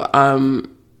to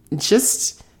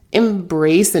just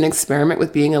embrace and experiment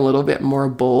with being a little bit more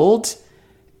bold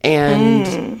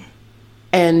and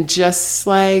just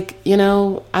like, you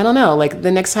know, I don't know, like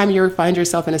the next time you find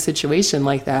yourself in a situation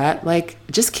like that, like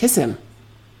just kiss him.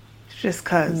 Just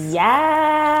cause.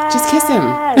 Yeah. Just kiss him.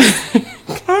 Oh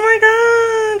my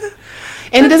God.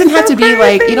 And it doesn't have to be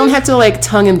like, you don't have to like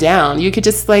tongue him down. You could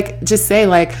just say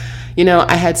like, you know,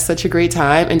 I had such a great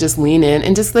time, and just lean in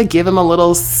and just like give him a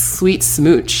little sweet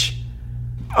smooch.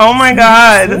 Oh my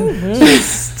God.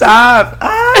 Stop.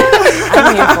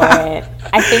 I'm here for it.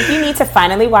 I think you need to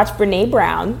finally watch Brene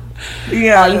Brown.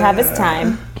 Yeah. All you have is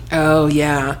time. Oh,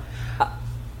 yeah.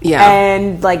 Yeah.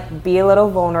 And like be a little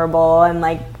vulnerable and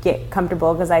like get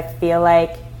comfortable, because I feel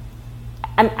like,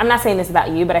 I'm not saying this about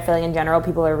you, but I feel like in general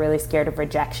people are really scared of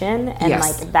rejection, and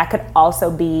yes. like that could also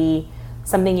be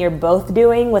something you're both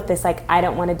doing with this like I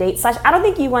don't want to date / I don't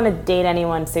think you want to date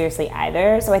anyone seriously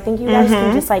either, so I think you guys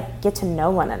can just like get to know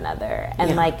one another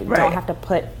and don't have to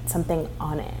put something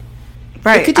on it.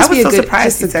 Right. It could just I was be so a good,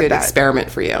 surprised just a good experiment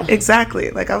for you.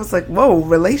 Exactly. Like I was like, whoa,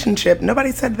 relationship.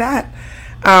 Nobody said that.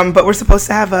 But we're supposed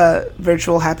to have a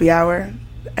virtual happy hour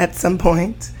at some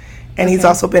point. And he's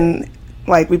also been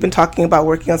like, we've been talking about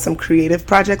working on some creative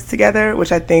projects together,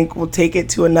 which I think will take it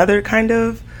to another kind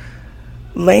of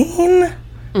lane.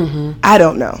 I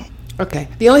don't know. Okay.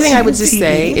 The only thing I would just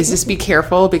say is just be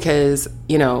careful, because,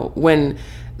 you know, when,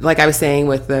 like I was saying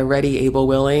with the ready, able,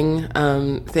 willing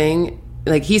thing,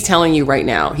 like he's telling you right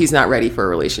now he's not ready for a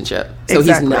relationship. So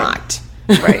Exactly. he's not.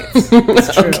 Right.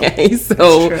 It's true. Okay.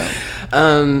 So It's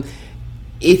true.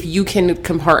 if you can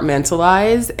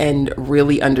compartmentalize and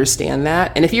really understand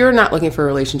that, and if you're not looking for a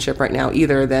relationship right now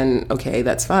either, then okay,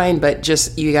 that's fine. But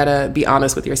just, you gotta be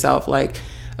honest with yourself. Like,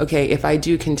 okay, if I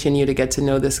do continue to get to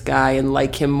know this guy and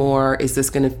like him more, is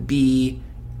this gonna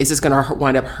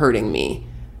wind up hurting me?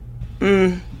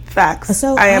 Facts.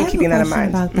 So I am have keeping a that in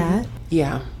question mind. about that.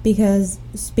 Yeah. Because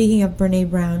speaking of Brene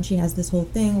Brown, she has this whole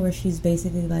thing where she's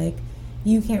basically like,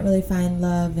 you can't really find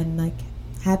love and like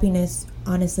happiness,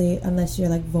 honestly, unless you're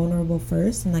like vulnerable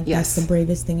first, and like Yes. that's the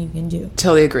bravest thing you can do.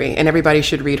 Totally agree. And everybody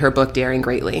should read her book, Daring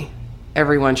Greatly.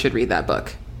 Everyone should read that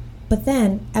book. But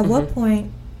then at what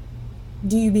point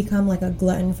do you become like a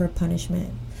glutton for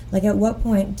punishment? Like at what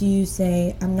point do you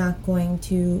say, I'm not going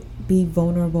to be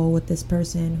vulnerable with this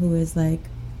person who is like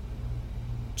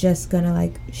just gonna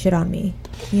like shit on me,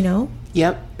 you know?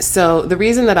 Yep. So the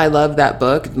reason that I love that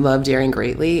book, Love Daring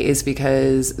Greatly, is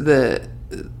because the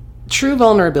true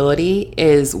vulnerability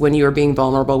is when you are being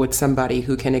vulnerable with somebody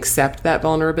who can accept that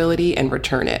vulnerability and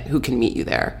return it, who can meet you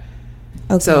there.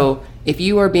 Okay. So if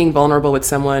you are being vulnerable with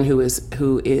someone who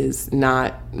is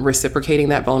not reciprocating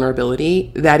that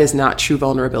vulnerability, that is not true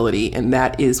vulnerability, and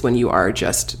that is when you're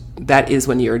just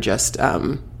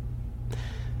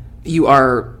you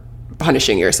are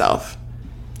punishing yourself.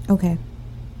 Okay.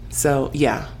 So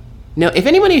yeah, no. If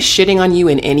anyone is shitting on you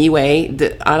in any way,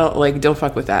 don't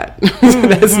fuck with that.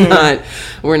 That's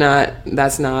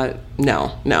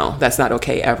not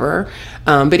okay ever.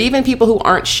 But even people who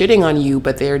aren't shitting on you,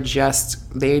 but they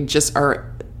just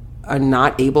are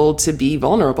not able to be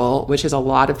vulnerable, which is a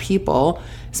lot of people,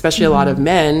 especially a lot of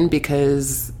men,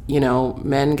 because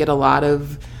men get a lot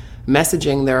of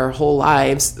messaging their whole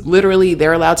lives. Literally,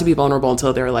 they're allowed to be vulnerable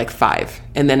until they're like 5,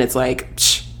 and then it's like,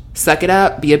 suck it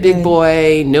up, be a big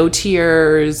boy, no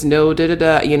tears, no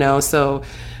da-da-da, so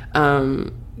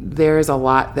there's a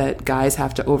lot that guys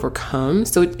have to overcome.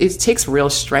 So it takes real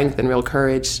strength and real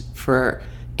courage for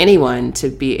anyone to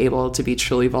be able to be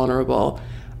truly vulnerable.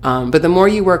 But the more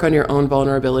you work on your own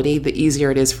vulnerability, the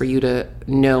easier it is for you to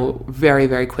know very,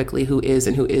 very quickly who is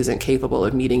and who isn't capable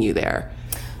of meeting you there.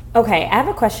 Okay, I have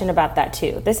a question about that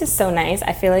too. This is so nice.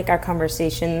 I feel like our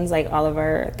conversations, like all of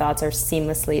our thoughts are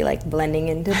seamlessly like blending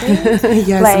into things.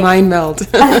 Yes, like, mind meld.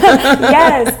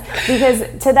 Yes,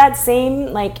 because to that same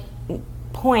like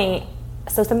point,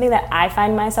 so something that I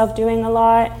find myself doing a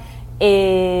lot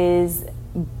is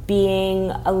being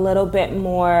a little bit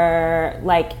more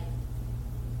like,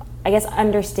 I guess,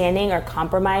 understanding or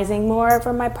compromising more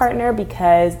for my partner,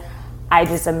 because I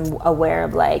just am aware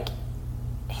of like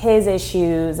his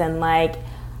issues, and like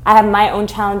I have my own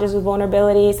challenges with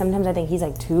vulnerability. Sometimes I think he's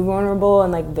like too vulnerable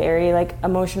and like very like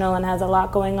emotional and has a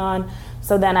lot going on.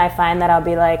 So then I find that I'll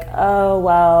be like, oh,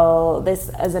 well, this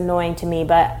is annoying to me,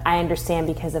 but I understand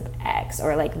because of X,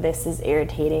 or like this is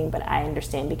irritating, but I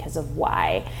understand because of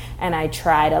Y. And I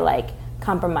try to like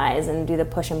compromise and do the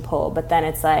push and pull, but then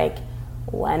it's like,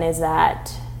 when is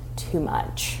that too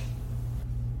much?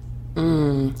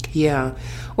 Yeah.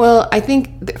 Well, I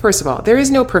think, first of all, there is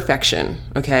no perfection,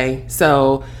 okay?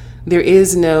 So there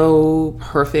is no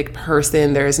perfect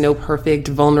person. There is no perfect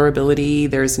vulnerability.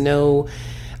 There's no,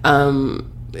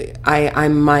 I'm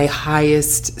my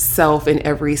highest self in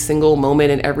every single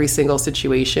moment, in every single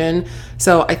situation.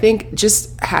 So I think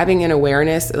just having an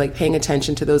awareness, like paying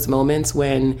attention to those moments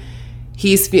when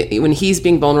he's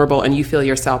being vulnerable and you feel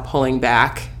yourself pulling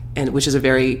back, and which is a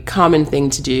very common thing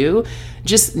to do,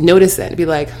 just notice it and be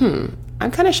like, I'm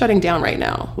kind of shutting down right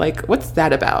now. Like, what's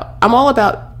that about? I'm all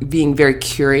about being very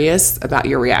curious about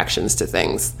your reactions to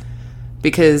things,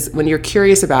 because when you're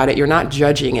curious about it, you're not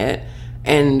judging it.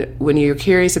 And when you're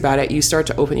curious about it, you start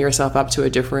to open yourself up to a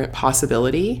different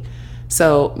possibility.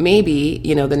 So maybe,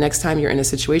 the next time you're in a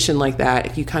situation like that,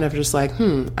 if you kind of just like,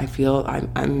 I feel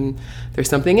I'm there's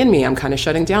something in me, I'm kind of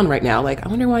shutting down right now. Like, I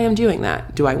wonder why I'm doing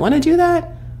that. Do I want to do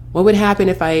that? What would happen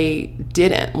if I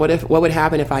didn't? What would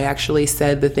happen if I actually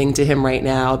said the thing to him right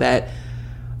now that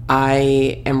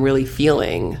I am really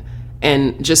feeling?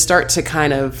 And just start to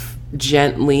kind of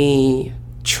gently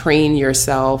train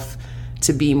yourself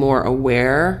to be more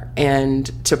aware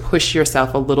and to push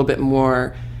yourself a little bit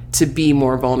more to be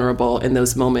more vulnerable in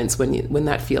those moments when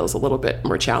that feels a little bit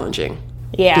more challenging.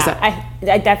 Yeah,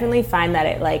 I definitely find that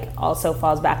it like also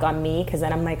falls back on me, because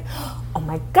then I'm like, oh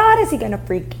my God, is he gonna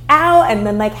freak out? And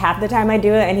then like half the time I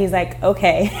do it and he's like,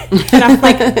 okay. And I'm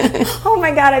like, oh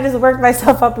my God, I just worked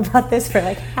myself up about this for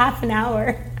like half an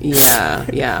hour.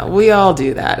 Yeah, we all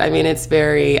do that. I mean, I'm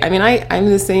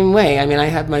the same way. I mean, I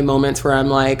have my moments where I'm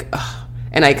like, ugh,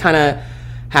 and I kind of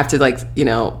have to like,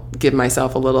 give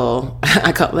myself a little,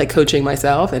 I call like coaching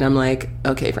myself, and I'm like,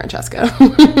 okay, Francesca,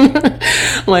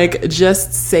 like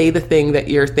just say the thing that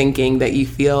you're thinking that you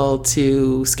feel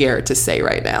too scared to say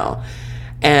right now.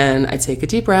 And I take a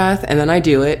deep breath, and then I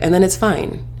do it, and then it's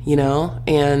fine,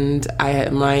 and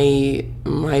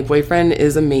my boyfriend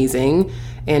is amazing,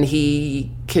 and he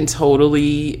can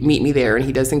totally meet me there, and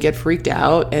he doesn't get freaked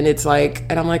out. And it's like,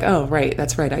 and I'm like, oh, right,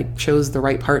 that's right, I chose the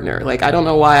right partner. Like, I don't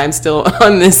know why I'm still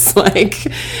on this, like,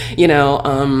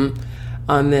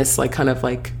 this like kind of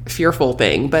like fearful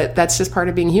thing, but that's just part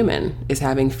of being human, is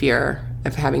having fear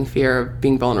of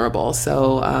being vulnerable.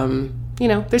 So,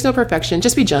 there's no perfection.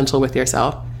 Just be gentle with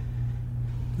yourself.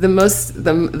 The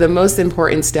most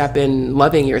important step in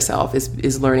loving yourself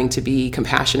is learning to be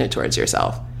compassionate towards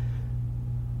yourself.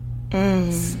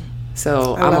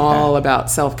 So I'm all about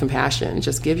self-compassion.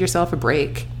 Just give yourself a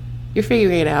break. You're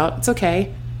figuring it out. It's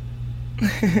okay.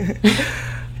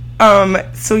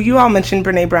 So you all mentioned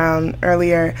Brene Brown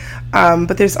earlier,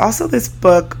 but there's also this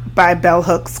book by Bell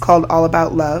Hooks called All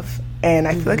About Love. And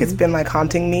I feel like it's been like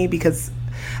haunting me because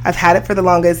I've had it for the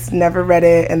longest, never read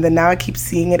it, and then now I keep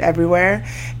seeing it everywhere.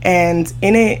 And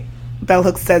in it, Bell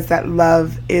Hooks says that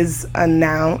love is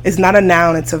not a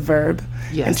noun, it's a verb.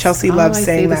 Yes. And Chelsea loves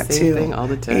saying that too. I say the same thing all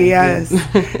the time. Yes.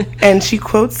 And she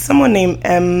quotes someone named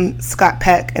M. Scott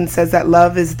Peck and says that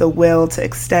love is the will to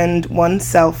extend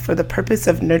oneself for the purpose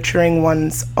of nurturing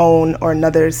one's own or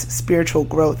another's spiritual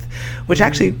growth, which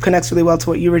actually connects really well to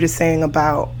what you were just saying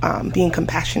about being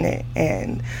compassionate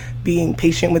and being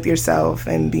patient with yourself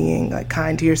and being like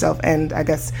kind to yourself, and I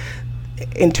guess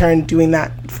in turn doing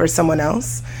that for someone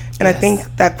else. And I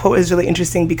think that quote is really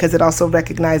interesting because it also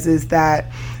recognizes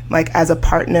that, like, as a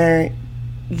partner,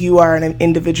 you are an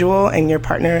individual and your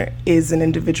partner is an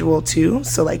individual too.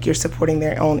 So like you're supporting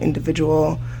their own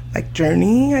individual like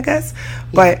journey, I guess.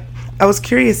 But I was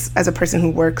curious, as a person who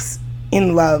works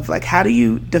in love, like, how do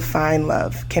you define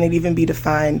love? Can it even be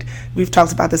defined? We've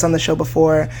talked about this on the show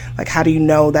before. Like, how do you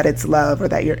know that it's love or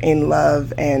that you're in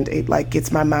love? And it like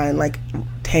gets my mind like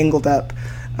tangled up.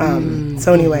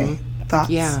 So anyway, thoughts?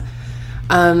 Yeah.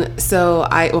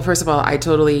 First of all, I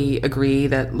totally agree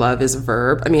that love is a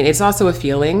verb. I mean, it's also a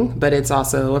feeling, but it's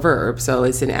also a verb. So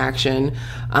it's an action.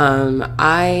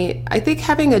 I think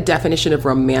having a definition of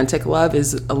romantic love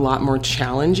is a lot more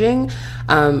challenging.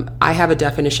 I have a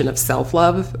definition of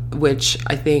self-love, which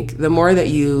I think the more that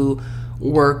you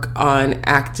work on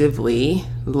actively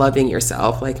loving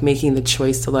yourself, like making the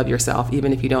choice to love yourself,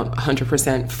 even if you don't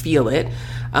 100% feel it,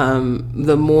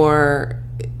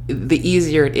 the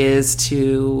easier it is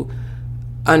to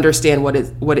understand what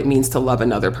it means to love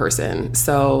another person.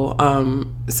 So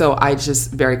I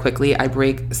just very quickly, I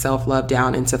break self-love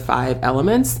down into 5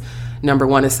 elements. Number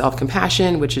 1 is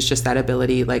self-compassion, which is just that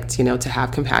ability, like, to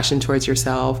have compassion towards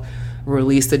yourself,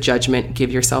 release the judgment,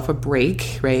 give yourself a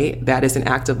break, right? That is an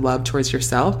act of love towards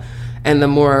yourself. And the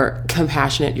more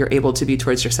compassionate you're able to be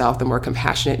towards yourself, the more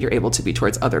compassionate you're able to be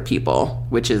towards other people,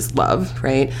 which is love,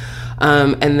 right?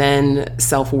 And then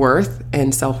self-worth.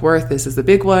 And self-worth, this is the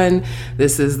big one.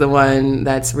 This is the one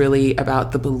that's really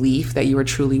about the belief that you are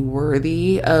truly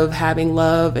worthy of having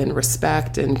love and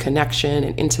respect and connection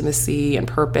and intimacy and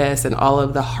purpose and all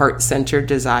of the heart-centered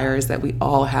desires that we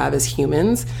all have as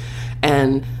humans.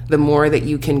 And the more that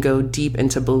you can go deep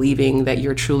into believing that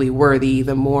you're truly worthy,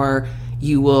 the more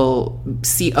you will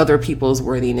see other people's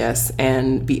worthiness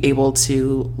and be able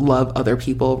to love other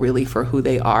people really for who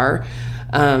they are.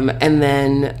 And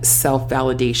then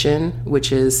self-validation,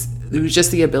 which is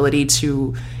just the ability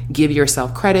to give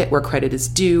yourself credit where credit is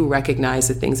due, recognize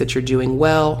the things that you're doing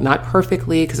well, not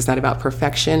perfectly, because it's not about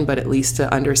perfection, but at least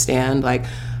to understand, like,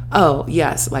 oh,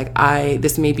 yes, like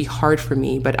this may be hard for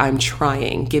me, but I'm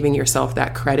trying, giving yourself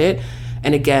that credit.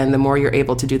 And again, the more you're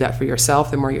able to do that for yourself,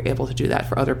 the more you're able to do that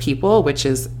for other people, which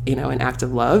is, an act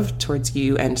of love towards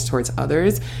you and towards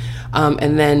others.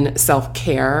 And then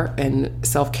self-care. And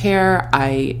self-care,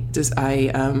 I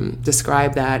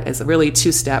describe that as a really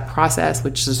 2-step process,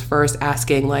 which is first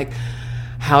asking, like,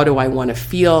 how do I want to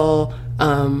feel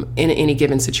in any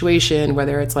given situation,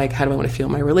 whether it's like, how do I want to feel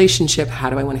in my relationship? How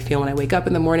do I want to feel when I wake up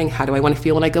in the morning? How do I want to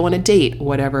feel when I go on a date?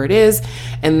 Whatever it is.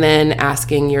 And then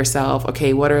asking yourself,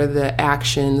 okay, what are the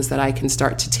actions that I can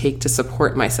start to take to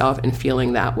support myself in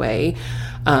feeling that way?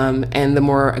 And the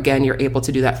more, again, you're able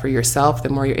to do that for yourself, the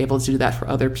more you're able to do that for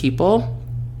other people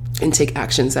and take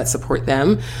actions that support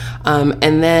them.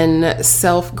 And then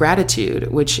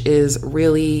self-gratitude, which is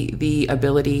really the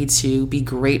ability to be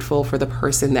grateful for the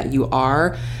person that you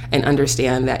are and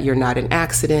understand that you're not an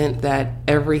accident, that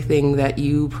everything that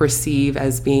you perceive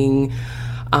as being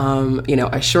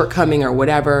a shortcoming or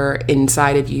whatever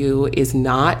inside of you is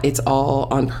not. It's all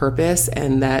on purpose,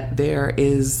 and that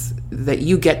that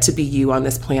you get to be you on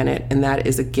this planet, and that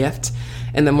is a gift.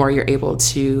 And the more you're able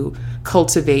to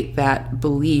cultivate that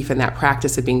belief and that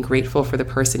practice of being grateful for the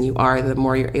person you are, the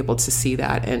more you're able to see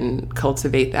that and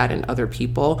cultivate that in other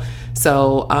people.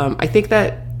 So I think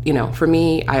that, for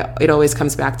me, it always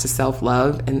comes back to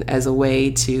self-love, and as a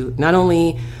way to not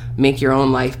only make your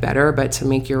own life better, but to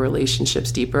make your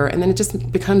relationships deeper. And then it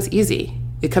just becomes easy.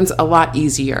 a lot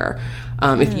easier.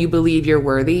 If you believe you're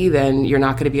worthy, then you're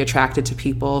not going to be attracted to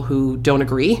people who don't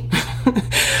agree,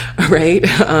 right?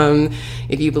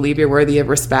 If you believe you're worthy of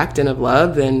respect and of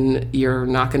love, then you're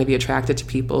not going to be attracted to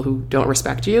people who don't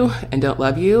respect you and don't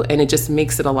love you. And it just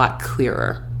makes it a lot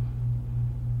clearer.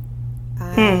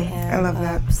 I love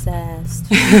that. Obsessed.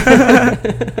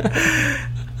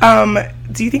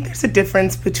 Do you think there's a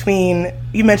difference between,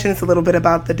 you mentioned this a little bit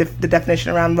about the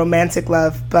definition around romantic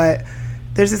love, but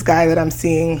there's this guy that I'm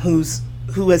seeing who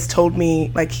has told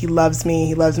me, like, he loves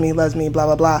me, blah,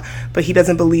 blah, blah, but he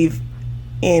doesn't believe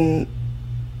in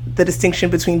the distinction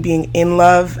between being in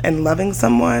love and loving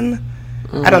someone.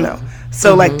 I don't know.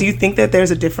 So, like, do you think that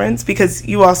there's a difference? Because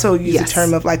you also use the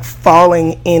term of, like,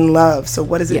 falling in love. So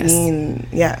what does it mean?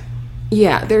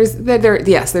 Yeah, there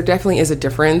definitely is a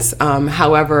difference.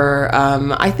 However,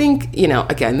 I think,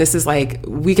 again, this is like,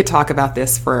 I could talk about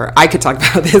this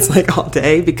like all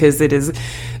day, because this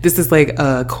is like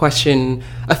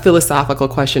a philosophical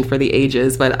question for the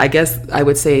ages. But I guess I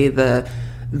would say the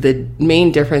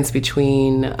main difference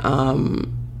between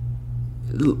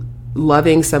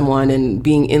loving someone and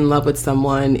being in love with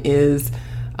someone is,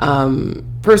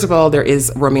 first of all, there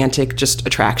is romantic just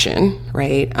attraction,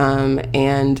 right?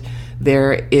 And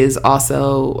there is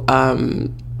also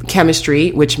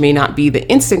chemistry, which may not be the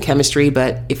instant chemistry,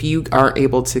 but if you are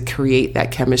able to create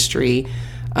that chemistry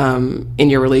in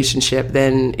your relationship,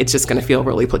 then it's just going to feel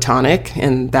really platonic,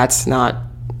 and that's not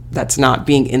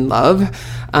being in love.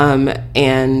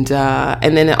 And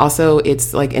then also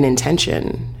it's like an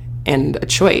intention and a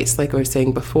choice, like I was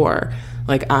saying before.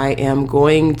 Like, I am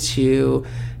going to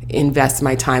invest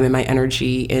my time and my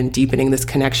energy in deepening this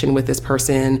connection with this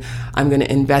person. I'm going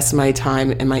to invest my time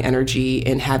and my energy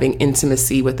in having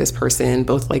intimacy with this person,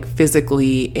 both like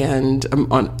physically and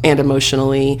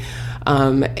emotionally.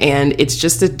 And it's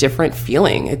just a different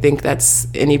feeling. I think that's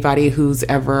anybody who's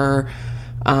ever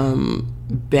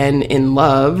been in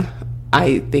love.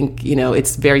 I think,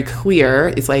 it's very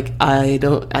clear. It's like, I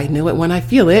know it when I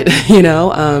feel it,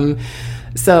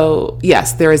 So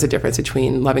yes, there is a difference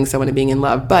between loving someone and being in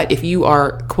love. But if you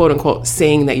are, quote unquote,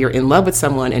 saying that you're in love with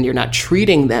someone and you're not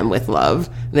treating them with love,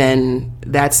 then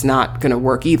that's not going to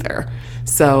work either.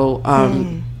 So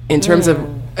in terms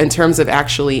of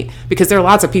actually, because there are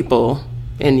lots of people,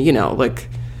 and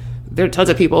there are tons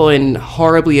of people in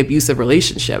horribly abusive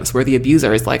relationships where the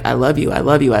abuser is like, I love you,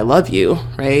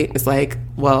 right? It's like,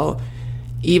 well,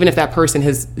 even if that person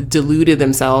has deluded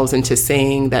themselves into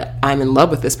saying that I'm in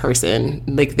love with this person,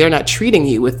 like, they're not treating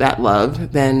you with that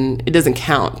love, then it doesn't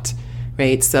count,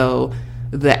 right? So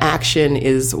the action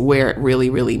is where it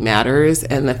really, really matters.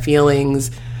 And the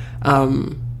feelings,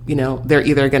 they're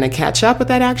either going to catch up with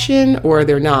that action or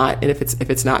they're not. And if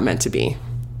it's not meant to be.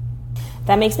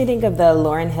 That makes me think of the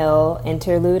Lauryn Hill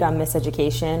interlude on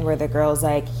Miseducation, where the girl's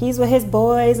like, he's with his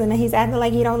boys and he's acting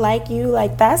like he don't like you.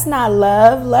 Like, that's not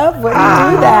love. Love wouldn't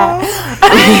do that.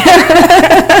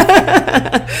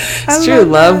 It's true.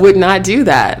 Love would not do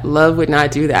that. Love would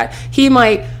not do that. He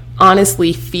might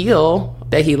honestly feel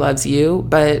that he loves you,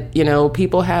 but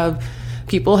people have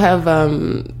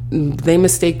they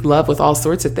mistake love with all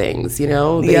sorts of things.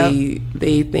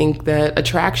 They think that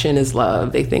attraction is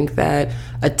love. They think that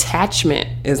attachment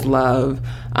is love.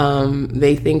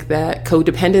 They think that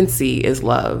codependency is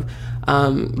love.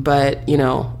 But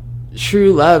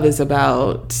true love is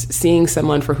about seeing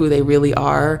someone for who they really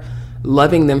are,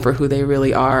 loving them for who they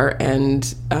really are,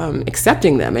 and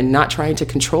accepting them and not trying to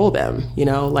control them.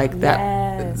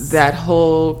 That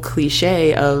whole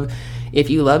cliche of, if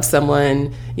you love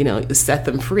someone, set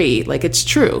them free. Like, it's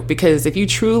true, because if you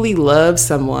truly love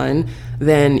someone,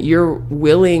 then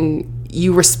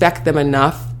you respect them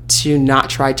enough to not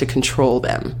try to control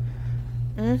them.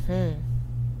 Mm-hmm.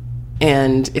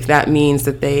 And if that means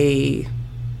that they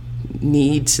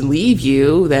need to leave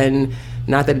you, then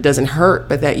not that it doesn't hurt,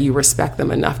 but that you respect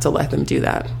them enough to let them do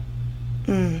that.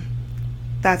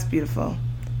 That's beautiful.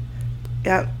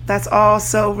 Yeah, that's all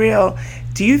so real.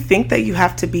 Do you think that you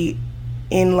have to be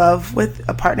in love with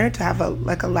a partner to have a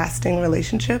lasting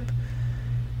relationship?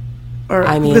 Or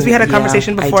because we had a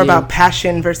conversation before about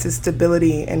passion versus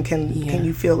stability, and can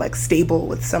you feel like stable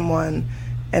with someone,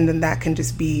 and then that can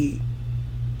just be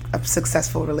a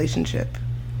successful relationship?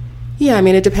 Yeah,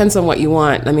 it depends on what you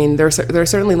want. There are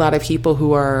certainly a lot of people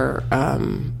who are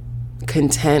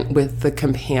content with the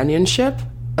companionship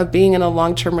of being in a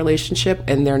long-term relationship,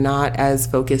 and they're not as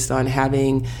focused on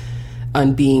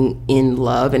being in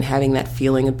love and having that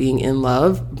feeling of being in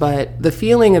love. But the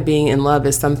feeling of being in love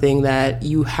is something that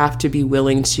you have to be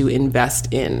willing to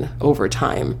invest in over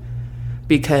time,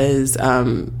 because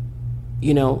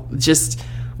just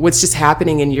what's just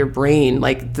happening in your brain,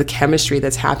 like the chemistry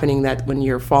that's happening that when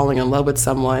you're falling in love with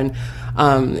someone,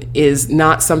 is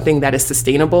not something that is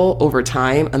sustainable over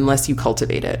time unless you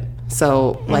cultivate it.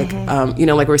 So like, like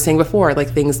we were saying before, like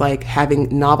things like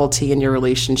having novelty in your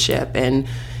relationship and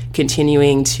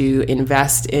continuing to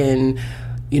invest in,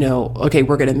 okay,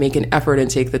 we're going to make an effort and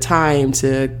take the time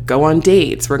to go on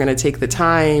dates. We're going to take the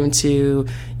time to,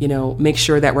 make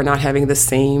sure that we're not having the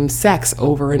same sex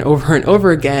over and over and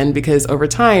over again, because over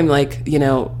time, like,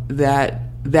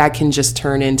 that can just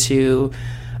turn into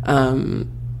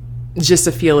just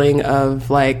a feeling of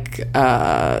like,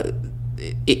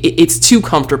 it's too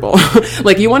comfortable.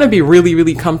 Like you want to be really,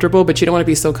 really comfortable, but you don't want to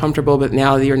be so comfortable, but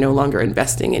now you're no longer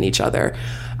investing in each other.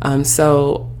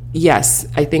 So yes,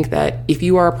 I think that if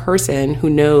you are a person who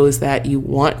knows that you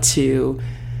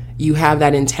have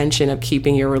that intention of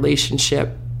keeping your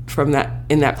relationship in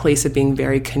that place of being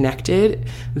very connected,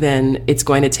 then it's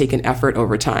going to take an effort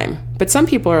over time. But some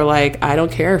people are like, I don't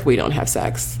care if we don't have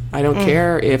sex. I don't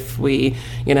care if we,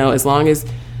 as long as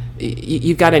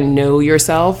you've got to know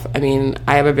yourself. I mean,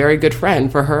 I have a very good friend.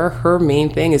 For her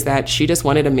main thing is that she just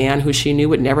wanted a man who she knew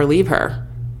would never leave her.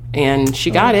 And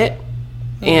she got it.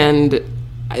 And,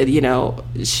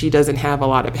 she doesn't have a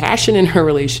lot of passion in her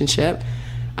relationship.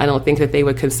 I don't think that they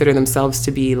would consider themselves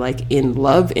to be like in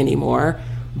love anymore.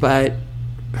 But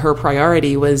her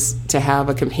priority was to have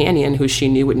a companion who she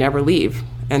knew would never leave.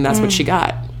 And that's what she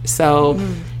got. So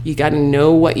you got to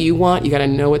know what you want. You got to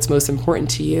know what's most important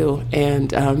to you. And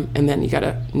then you got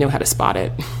to know how to spot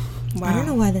it. Wow. I don't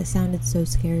know why that sounded so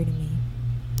scary to me.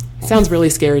 It sounds really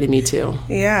scary to me too.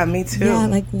 Yeah, me too. Yeah,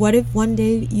 like what if one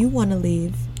day you want to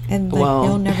leave and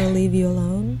they'll never leave you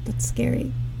alone? That's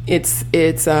scary. It's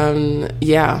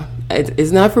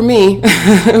not for me,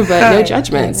 but no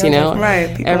judgments,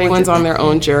 Right. Everyone's on their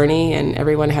own journey and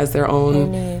everyone has their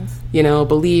own needs.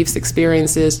 Beliefs,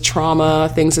 experiences,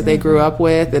 trauma, things that they grew up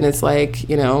with. And it's like,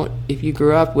 if you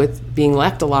grew up with being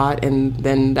left a lot and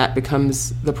then that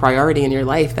becomes the priority in your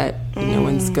life that no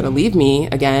one's going to leave me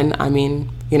again, I mean,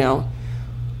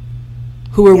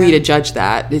 who are we to judge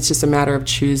that? It's just a matter of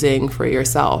choosing for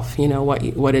yourself,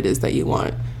 what it is that you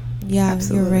want. Yeah,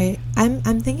 Absolutely. You're right.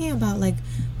 I'm thinking about like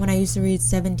when I used to read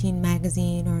 17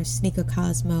 magazine or Sneaker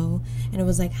Cosmo, and it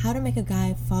was like how to make a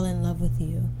guy fall in love with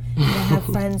you. And I have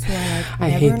friends who are like I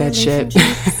never hate in that shit.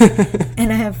 relationships,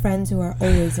 and I have friends who are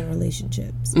always in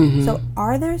relationships. So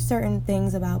are there certain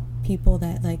things about people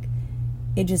that like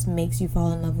it just makes you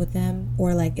fall in love with them,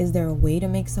 or like is there a way to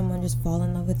make someone just fall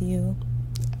in love with you?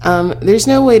 There's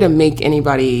no way to make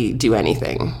anybody do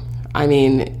anything. I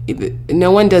mean,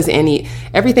 no one does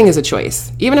everything is a choice.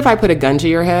 Even if I put a gun to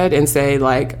your head and say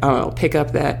like, oh, pick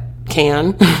up that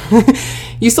can,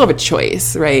 you still have a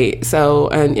choice, right? So,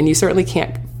 and you certainly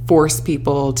can't force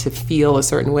people to feel a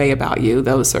certain way about you,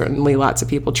 though certainly lots of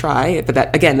people try. But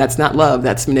that, again, that's not love,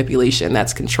 that's manipulation,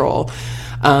 that's control.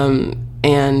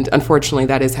 And unfortunately,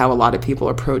 that is how a lot of people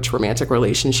approach romantic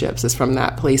relationships, is from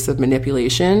that place of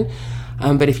manipulation.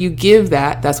 But if you give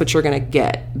that's what you're going to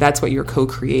get. That's what you're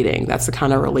co-creating. That's the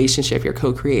kind of relationship you're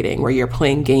co-creating, where you're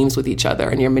playing games with each other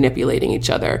and you're manipulating each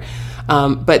other.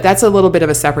 But that's a little bit of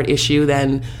a separate issue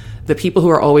than the people who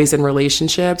are always in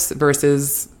relationships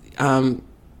versus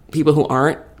people who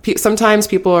aren't. Sometimes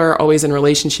people are always in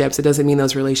relationships. It doesn't mean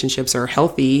those relationships are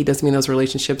healthy. It doesn't mean those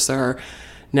relationships are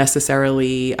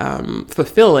necessarily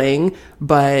fulfilling,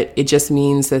 but it just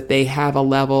means that they have a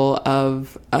level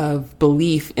of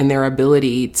belief in their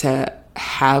ability to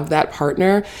have that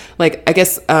partner. Like, I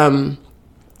guess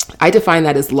I define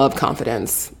that as love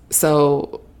confidence.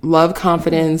 So love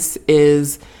confidence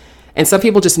is, and some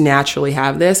people just naturally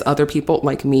have this. Other people,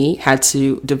 like me, had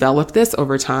to develop this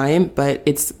over time, but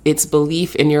it's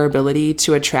belief in your ability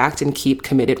to attract and keep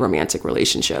committed romantic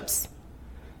relationships.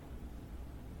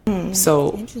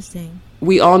 So Interesting.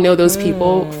 We all know those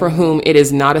people for whom it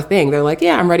is not a thing. They're like,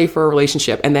 yeah, I'm ready for a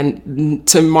relationship. And then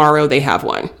tomorrow they have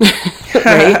one.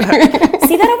 Right?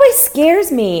 See, that always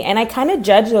scares me. And I kind of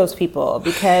judge those people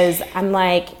because I'm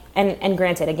like, and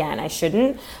granted, again, I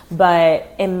shouldn't.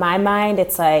 But in my mind,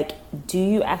 it's like, do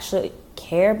you actually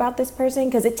care about this person?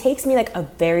 Because it takes me like a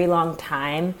very long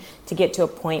time to get to a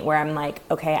point where I'm like,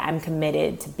 okay, I'm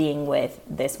committed to being with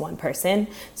this one person.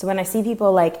 So when I see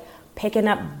people like picking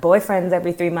up boyfriends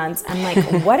every 3 months, I'm like,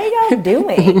 what are y'all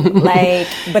doing? Like,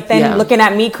 but then looking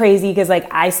at me crazy because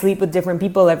like I sleep with different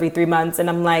people every 3 months, and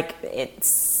I'm like,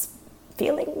 it's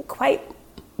feeling quite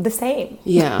the same.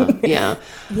 Yeah. Yeah,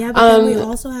 but then we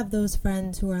also have those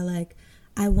friends who are like,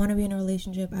 I want to be in a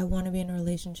relationship,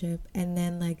 and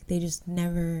then like they just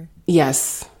never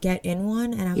get in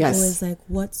one, and I'm always like,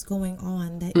 what's going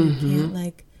on that you can't,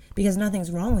 like, because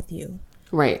nothing's wrong with you.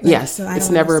 Right. Like, Yes. so I It's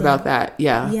don't never understand. about that.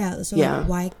 Yeah. Yeah. So Yeah. like,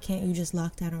 why can't you just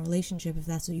lock down a relationship if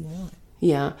that's what you want?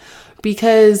 Yeah.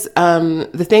 Because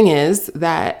the thing is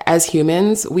that as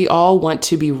humans, we all want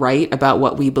to be right about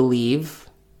what we believe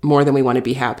more than we want to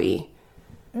be happy.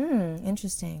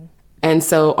 Interesting. And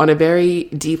so on a very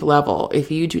deep level,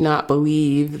 if you do not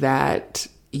believe that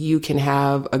you can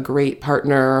have a great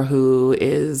partner who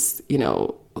is, you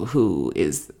know, who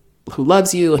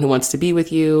loves you and who wants to be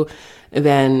with you,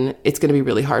 then it's going to be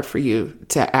really hard for you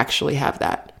to actually have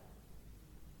that.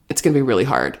 It's going to be really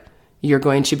hard. You're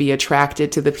going to be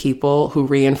attracted to the people who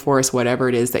reinforce whatever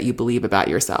it is that you believe about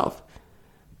yourself.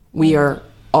 We are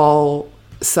all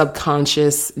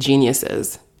subconscious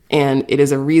geniuses. And it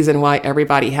is a reason why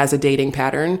everybody has a dating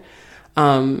pattern.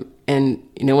 And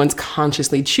no one's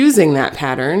consciously choosing that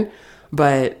pattern,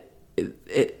 but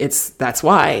that's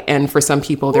why. And for some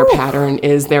people, their pattern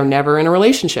is they're never in a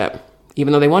relationship,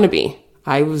 even though they want to be.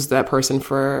 I was that person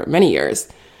for many years.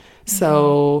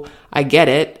 So I get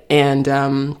it.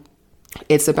 And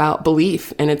it's about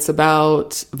belief, and it's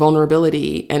about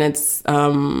vulnerability, and it's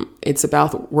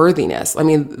about worthiness. I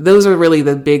mean, those are really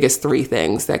the biggest three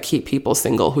things that keep people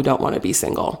single who don't want to be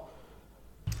single.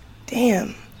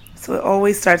 Damn. So it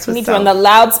always starts with You need self. to on the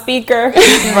loudspeaker.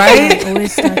 Right? It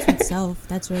always starts with self.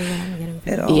 That's really what I'm getting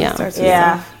from It it. always Yeah. starts with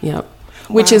Yeah. self. Yep.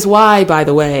 Which is why, by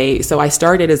the way, so I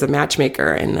started as a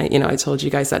matchmaker, and I told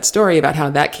you guys that story about how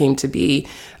that came to be.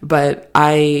 But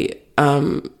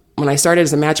when I started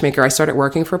as a matchmaker, I started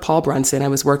working for Paul Brunson. I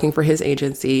was working for his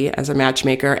agency as a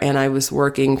matchmaker, and I was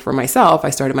working for myself. I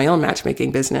started my own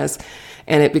matchmaking business,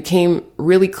 and it became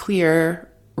really clear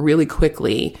really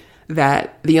quickly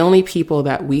that the only people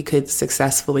that we could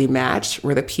successfully match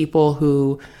were the people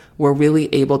who were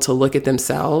really able to look at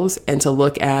themselves and to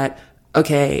look at,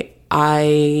 okay,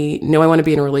 I know I want to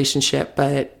be in a relationship,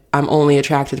 but I'm only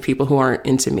attracted to people who aren't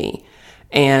into me.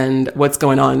 And what's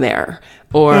going on there?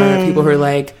 Or people who are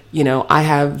like, I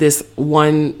have this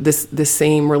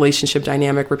same relationship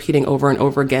dynamic repeating over and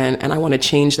over again, and I want to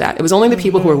change that. It was only the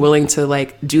people who are willing to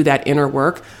like do that inner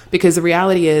work, because the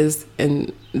reality is,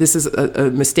 and this is a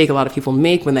mistake a lot of people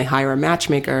make when they hire a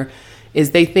matchmaker,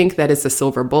 is they think that it's a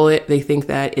silver bullet. They think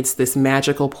that it's this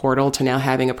magical portal to now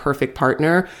having a perfect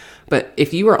partner. But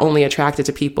if you are only attracted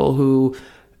to people who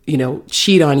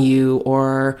cheat on you,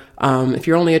 or if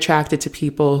you're only attracted to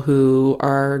people who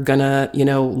are gonna,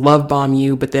 love bomb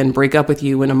you, but then break up with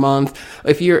you in a month,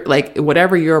 if you're like,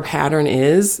 whatever your pattern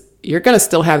is, you're gonna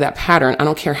still have that pattern. I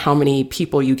don't care how many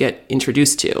people you get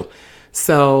introduced to.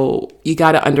 So you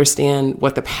got to understand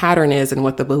what the pattern is and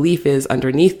what the belief is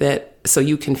underneath it, so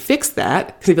you can fix that.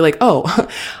 Because you'd be like, oh,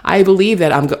 I believe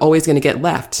that I'm always going to get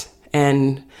left.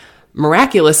 And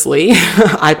miraculously,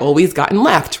 I've always gotten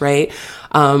left, right?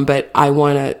 But I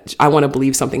want to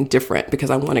believe something different, because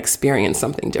I want to experience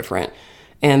something different.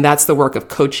 And that's the work of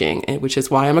coaching, which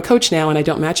is why I'm a coach now and I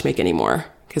don't matchmake anymore,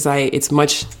 because it's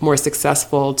much more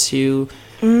successful to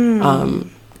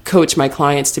coach my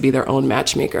clients to be their own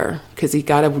matchmaker, because you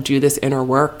got to do this inner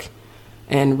work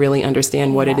and really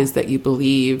understand what it is that you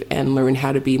believe, and learn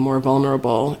how to be more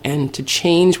vulnerable and to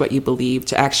change what you believe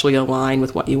to actually align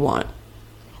with what you want.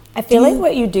 I feel like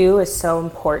what you do is so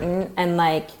important and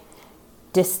like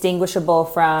distinguishable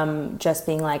from just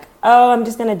being like, oh, I'm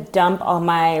just going to dump all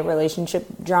my relationship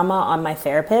drama on my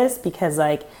therapist, because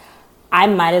like I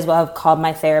might as well have called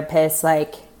my therapist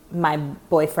like my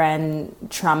boyfriend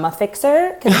trauma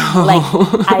fixer. 'Cause, like,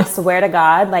 I swear to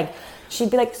God, like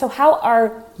she'd be like, so how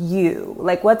are you?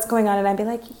 Like, what's going on? And I'd be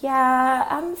like, yeah,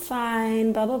 I'm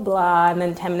fine, blah, blah, blah. And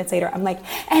then 10 minutes later, I'm like,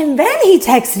 and then he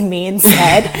texted me and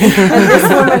said, and this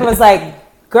woman was like,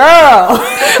 girl.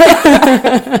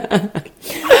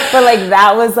 But like,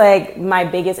 that was like my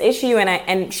biggest issue.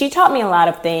 And she taught me a lot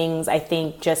of things, I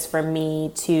think, just for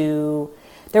me to,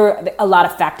 there were a lot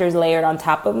of factors layered on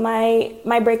top of my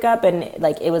breakup, and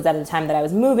like it was at a time that I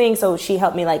was moving, so she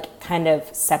helped me like kind of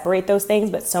separate those things.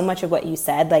 But so much of what you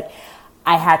said, like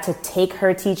I had to take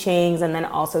her teachings and then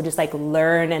also just like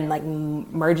learn and like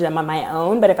merge them on my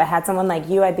own. But if I had someone like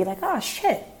you, I'd be like, oh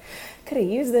shit, could have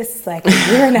used this like a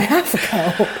year and a half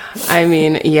ago. I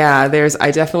mean, yeah,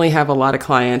 I definitely have a lot of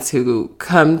clients who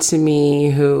come to me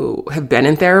who have been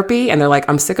in therapy, and they're like,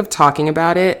 I'm sick of talking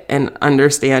about it and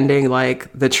understanding like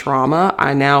the trauma.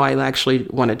 I actually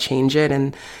want to change it.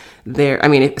 And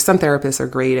some therapists are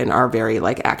great and are very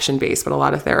like action based, but a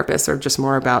lot of therapists are just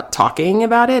more about talking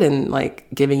about it and like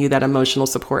giving you that emotional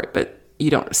support, but you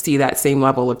don't see that same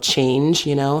level of change,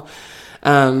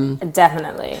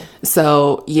 Definitely.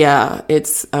 So yeah,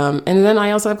 it's, and then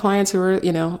I also have clients who are,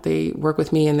 they work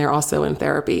with me and they're also in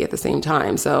therapy at the same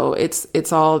time. So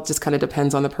it's all just kind of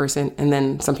depends on the person. And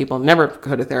then some people never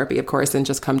go to therapy, of course, and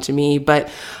just come to me. But,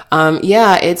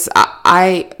 yeah,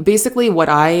 I basically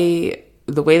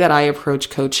the way that I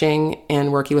approach coaching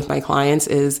and working with my clients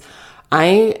is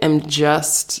I am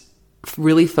just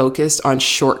really focused on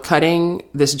shortcutting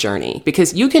this journey,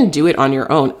 because you can do it on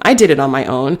your own. I did it on my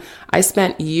own. I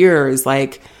spent years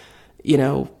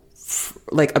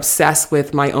obsessed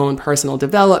with my own personal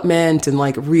development and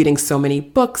like reading so many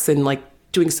books and like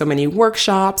doing so many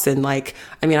workshops. And I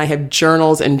have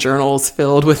journals and journals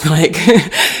filled with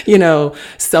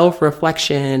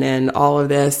self-reflection and all of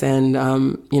this. And,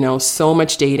 so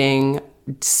much dating,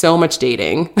 so many,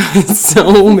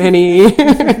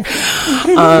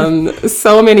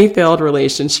 so many failed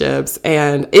relationships.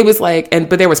 And it was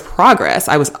but there was progress.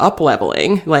 I was up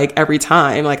leveling every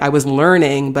time, I was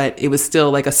learning, but it was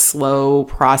still a slow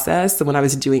process when I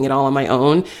was doing it all on my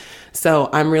own. So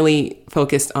I'm really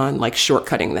focused on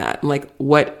shortcutting that.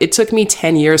 What it took me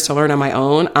 10 years to learn on my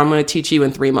own, I'm going to teach you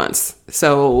in 3 months.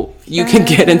 So you can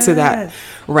get into that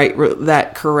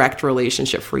that correct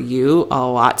relationship for you a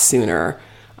lot sooner.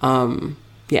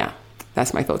 Yeah,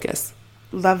 that's my focus.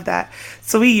 Love that.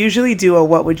 So we usually do a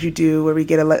what would you do, where we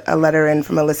get a letter in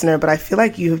from a listener, but I feel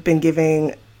like you have been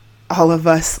giving all of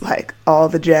us all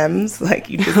the gems.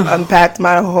 You just unpacked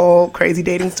my whole crazy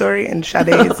dating story and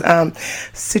Sade's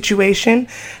situation.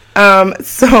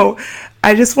 So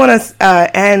I just want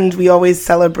to end. We always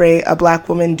celebrate a Black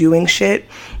woman doing shit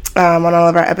on all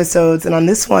of our episodes, and on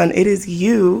this one, it is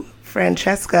you,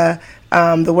 Francesca.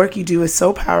 The work you do is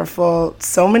so powerful,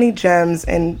 so many gems,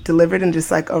 and delivered in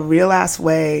just a real ass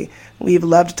way. We've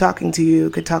loved talking to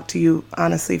you. Could talk to you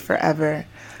honestly forever.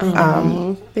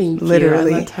 Thank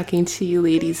literally. you. I love talking to you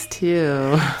ladies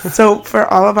too. So for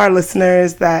all of our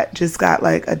listeners that just got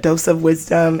a dose of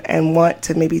wisdom and want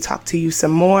to maybe talk to you some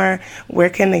more,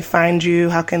 where can they find you?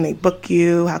 How can they book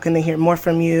you? How can they hear more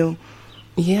from you?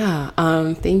 Yeah.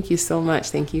 Thank you so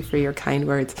much. Thank you for your kind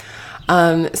words.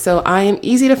 So I am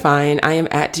easy to find. I am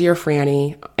at Dear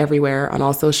Franny everywhere on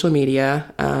all social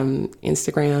media,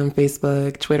 Instagram,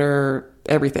 Facebook, Twitter,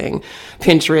 everything,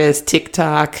 Pinterest,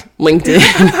 TikTok, LinkedIn.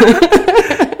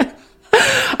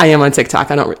 I am on TikTok.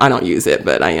 I don't use it,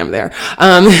 but I am there.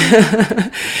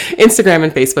 Instagram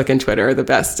and Facebook and Twitter are the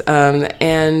best. Or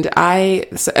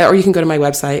you can go to my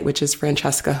website, which is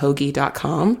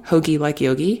francescahogi.com, Hogi like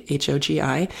yogi,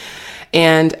 Hogi.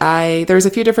 And there's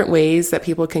a few different ways that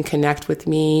people can connect with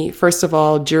me. First of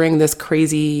all, during this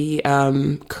crazy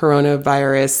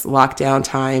coronavirus lockdown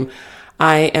time,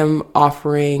 I am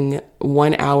offering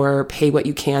 1 hour pay what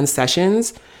you can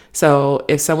sessions. So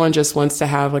if someone just wants to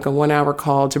have a 1 hour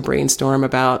call to brainstorm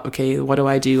about, okay, what do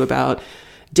I do about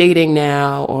dating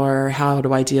now? Or how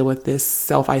do I deal with this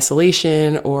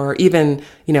self-isolation? Or even,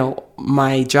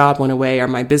 my job went away or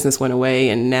my business went away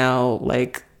and now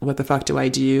what the fuck do I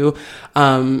do?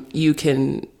 You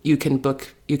can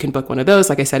book one of those.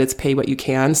 Like I said, it's pay what you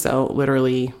can. So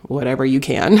literally whatever you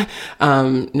can,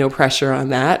 no pressure on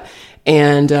that.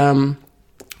 And,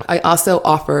 I also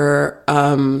offer,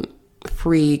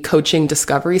 free coaching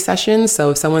discovery sessions.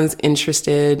 So if someone's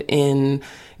interested in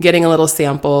getting a little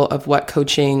sample of what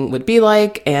coaching would be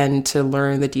like and to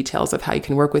learn the details of how you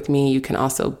can work with me, you can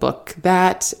also book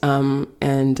that.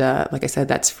 Like I said,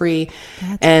 that's free.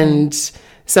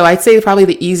 So I'd say probably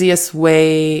the easiest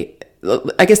way,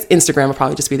 I guess Instagram will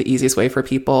probably just be the easiest way for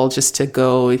people just to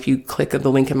go. If you click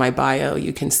the link in my bio,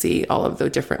 you can see all of the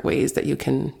different ways that you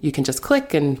can just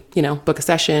click and, book a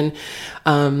session.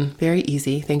 Very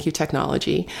easy. Thank you,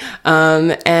 technology.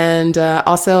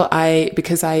 Also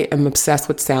because I am obsessed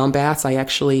with sound baths, I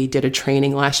actually did a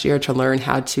training last year to learn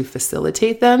how to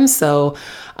facilitate them. So,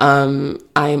 I'm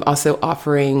also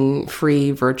offering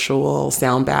free virtual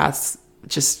sound baths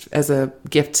just as a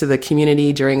gift to the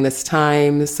community during this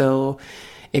time. So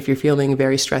if you're feeling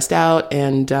very stressed out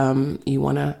and you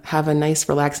want to have a nice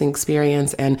relaxing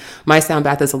experience, and my sound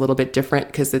bath is a little bit different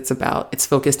because it's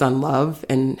focused on love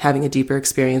and having a deeper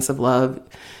experience of love,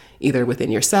 either within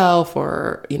yourself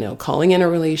or, calling in a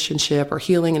relationship or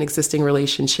healing an existing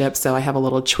relationship. So I have a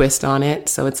little twist on it.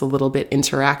 So it's a little bit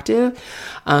interactive.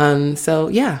 So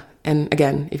yeah. And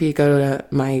again, if you go to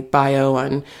my bio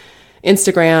on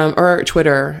Instagram or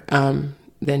Twitter,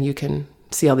 then you can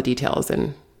see all the details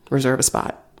and reserve a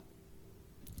spot.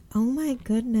 Oh my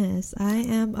goodness, I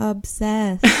am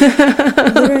obsessed.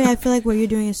 Literally, I feel like what you're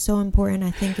doing is so important.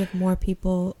 I think if more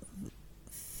people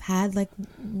had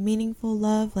meaningful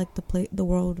love, the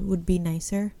world would be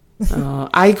nicer.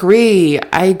 I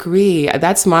agree.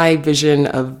 That's my vision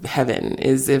of heaven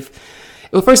is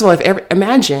well, first of all,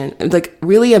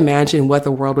 really imagine what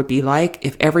the world would be like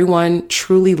if everyone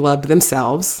truly loved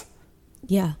themselves.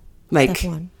 Yeah. Like,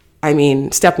 Step one. I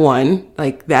mean, step one,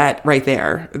 like that right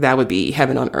there, that would be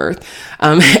heaven on earth.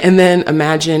 And then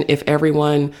imagine if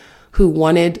everyone who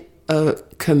wanted a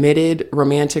committed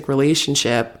romantic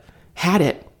relationship had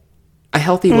it, a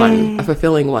healthy one, a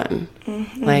fulfilling one.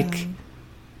 Like,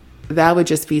 that would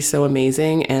just be so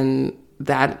amazing. And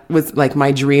that was like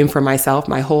my dream for myself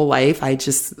my whole life. I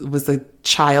just was a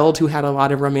child who had a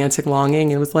lot of romantic longing.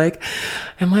 It was like,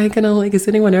 am I gonna, like, is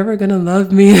anyone ever gonna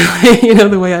love me,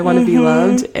 the way I want to be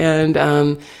loved? And,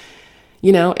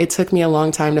 it took me a long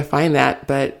time to find that,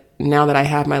 but now that I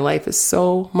have, my life is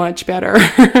so much better.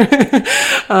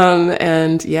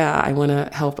 And yeah, I want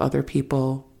to help other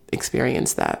people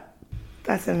experience that.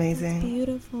 That's amazing.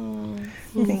 Beautiful.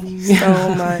 Thank you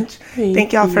so much.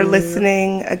 Thank y'all for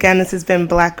listening. Again, this has been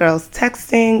Black Girls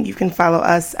Texting. You can follow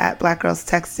us at Black Girls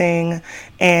Texting,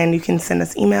 and you can send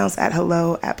us emails at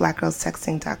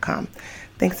hello@blackgirlstexting.com.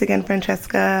 Thanks again,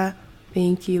 Francesca.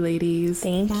 Thank you, ladies.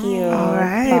 Thank you. All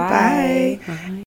right. Bye.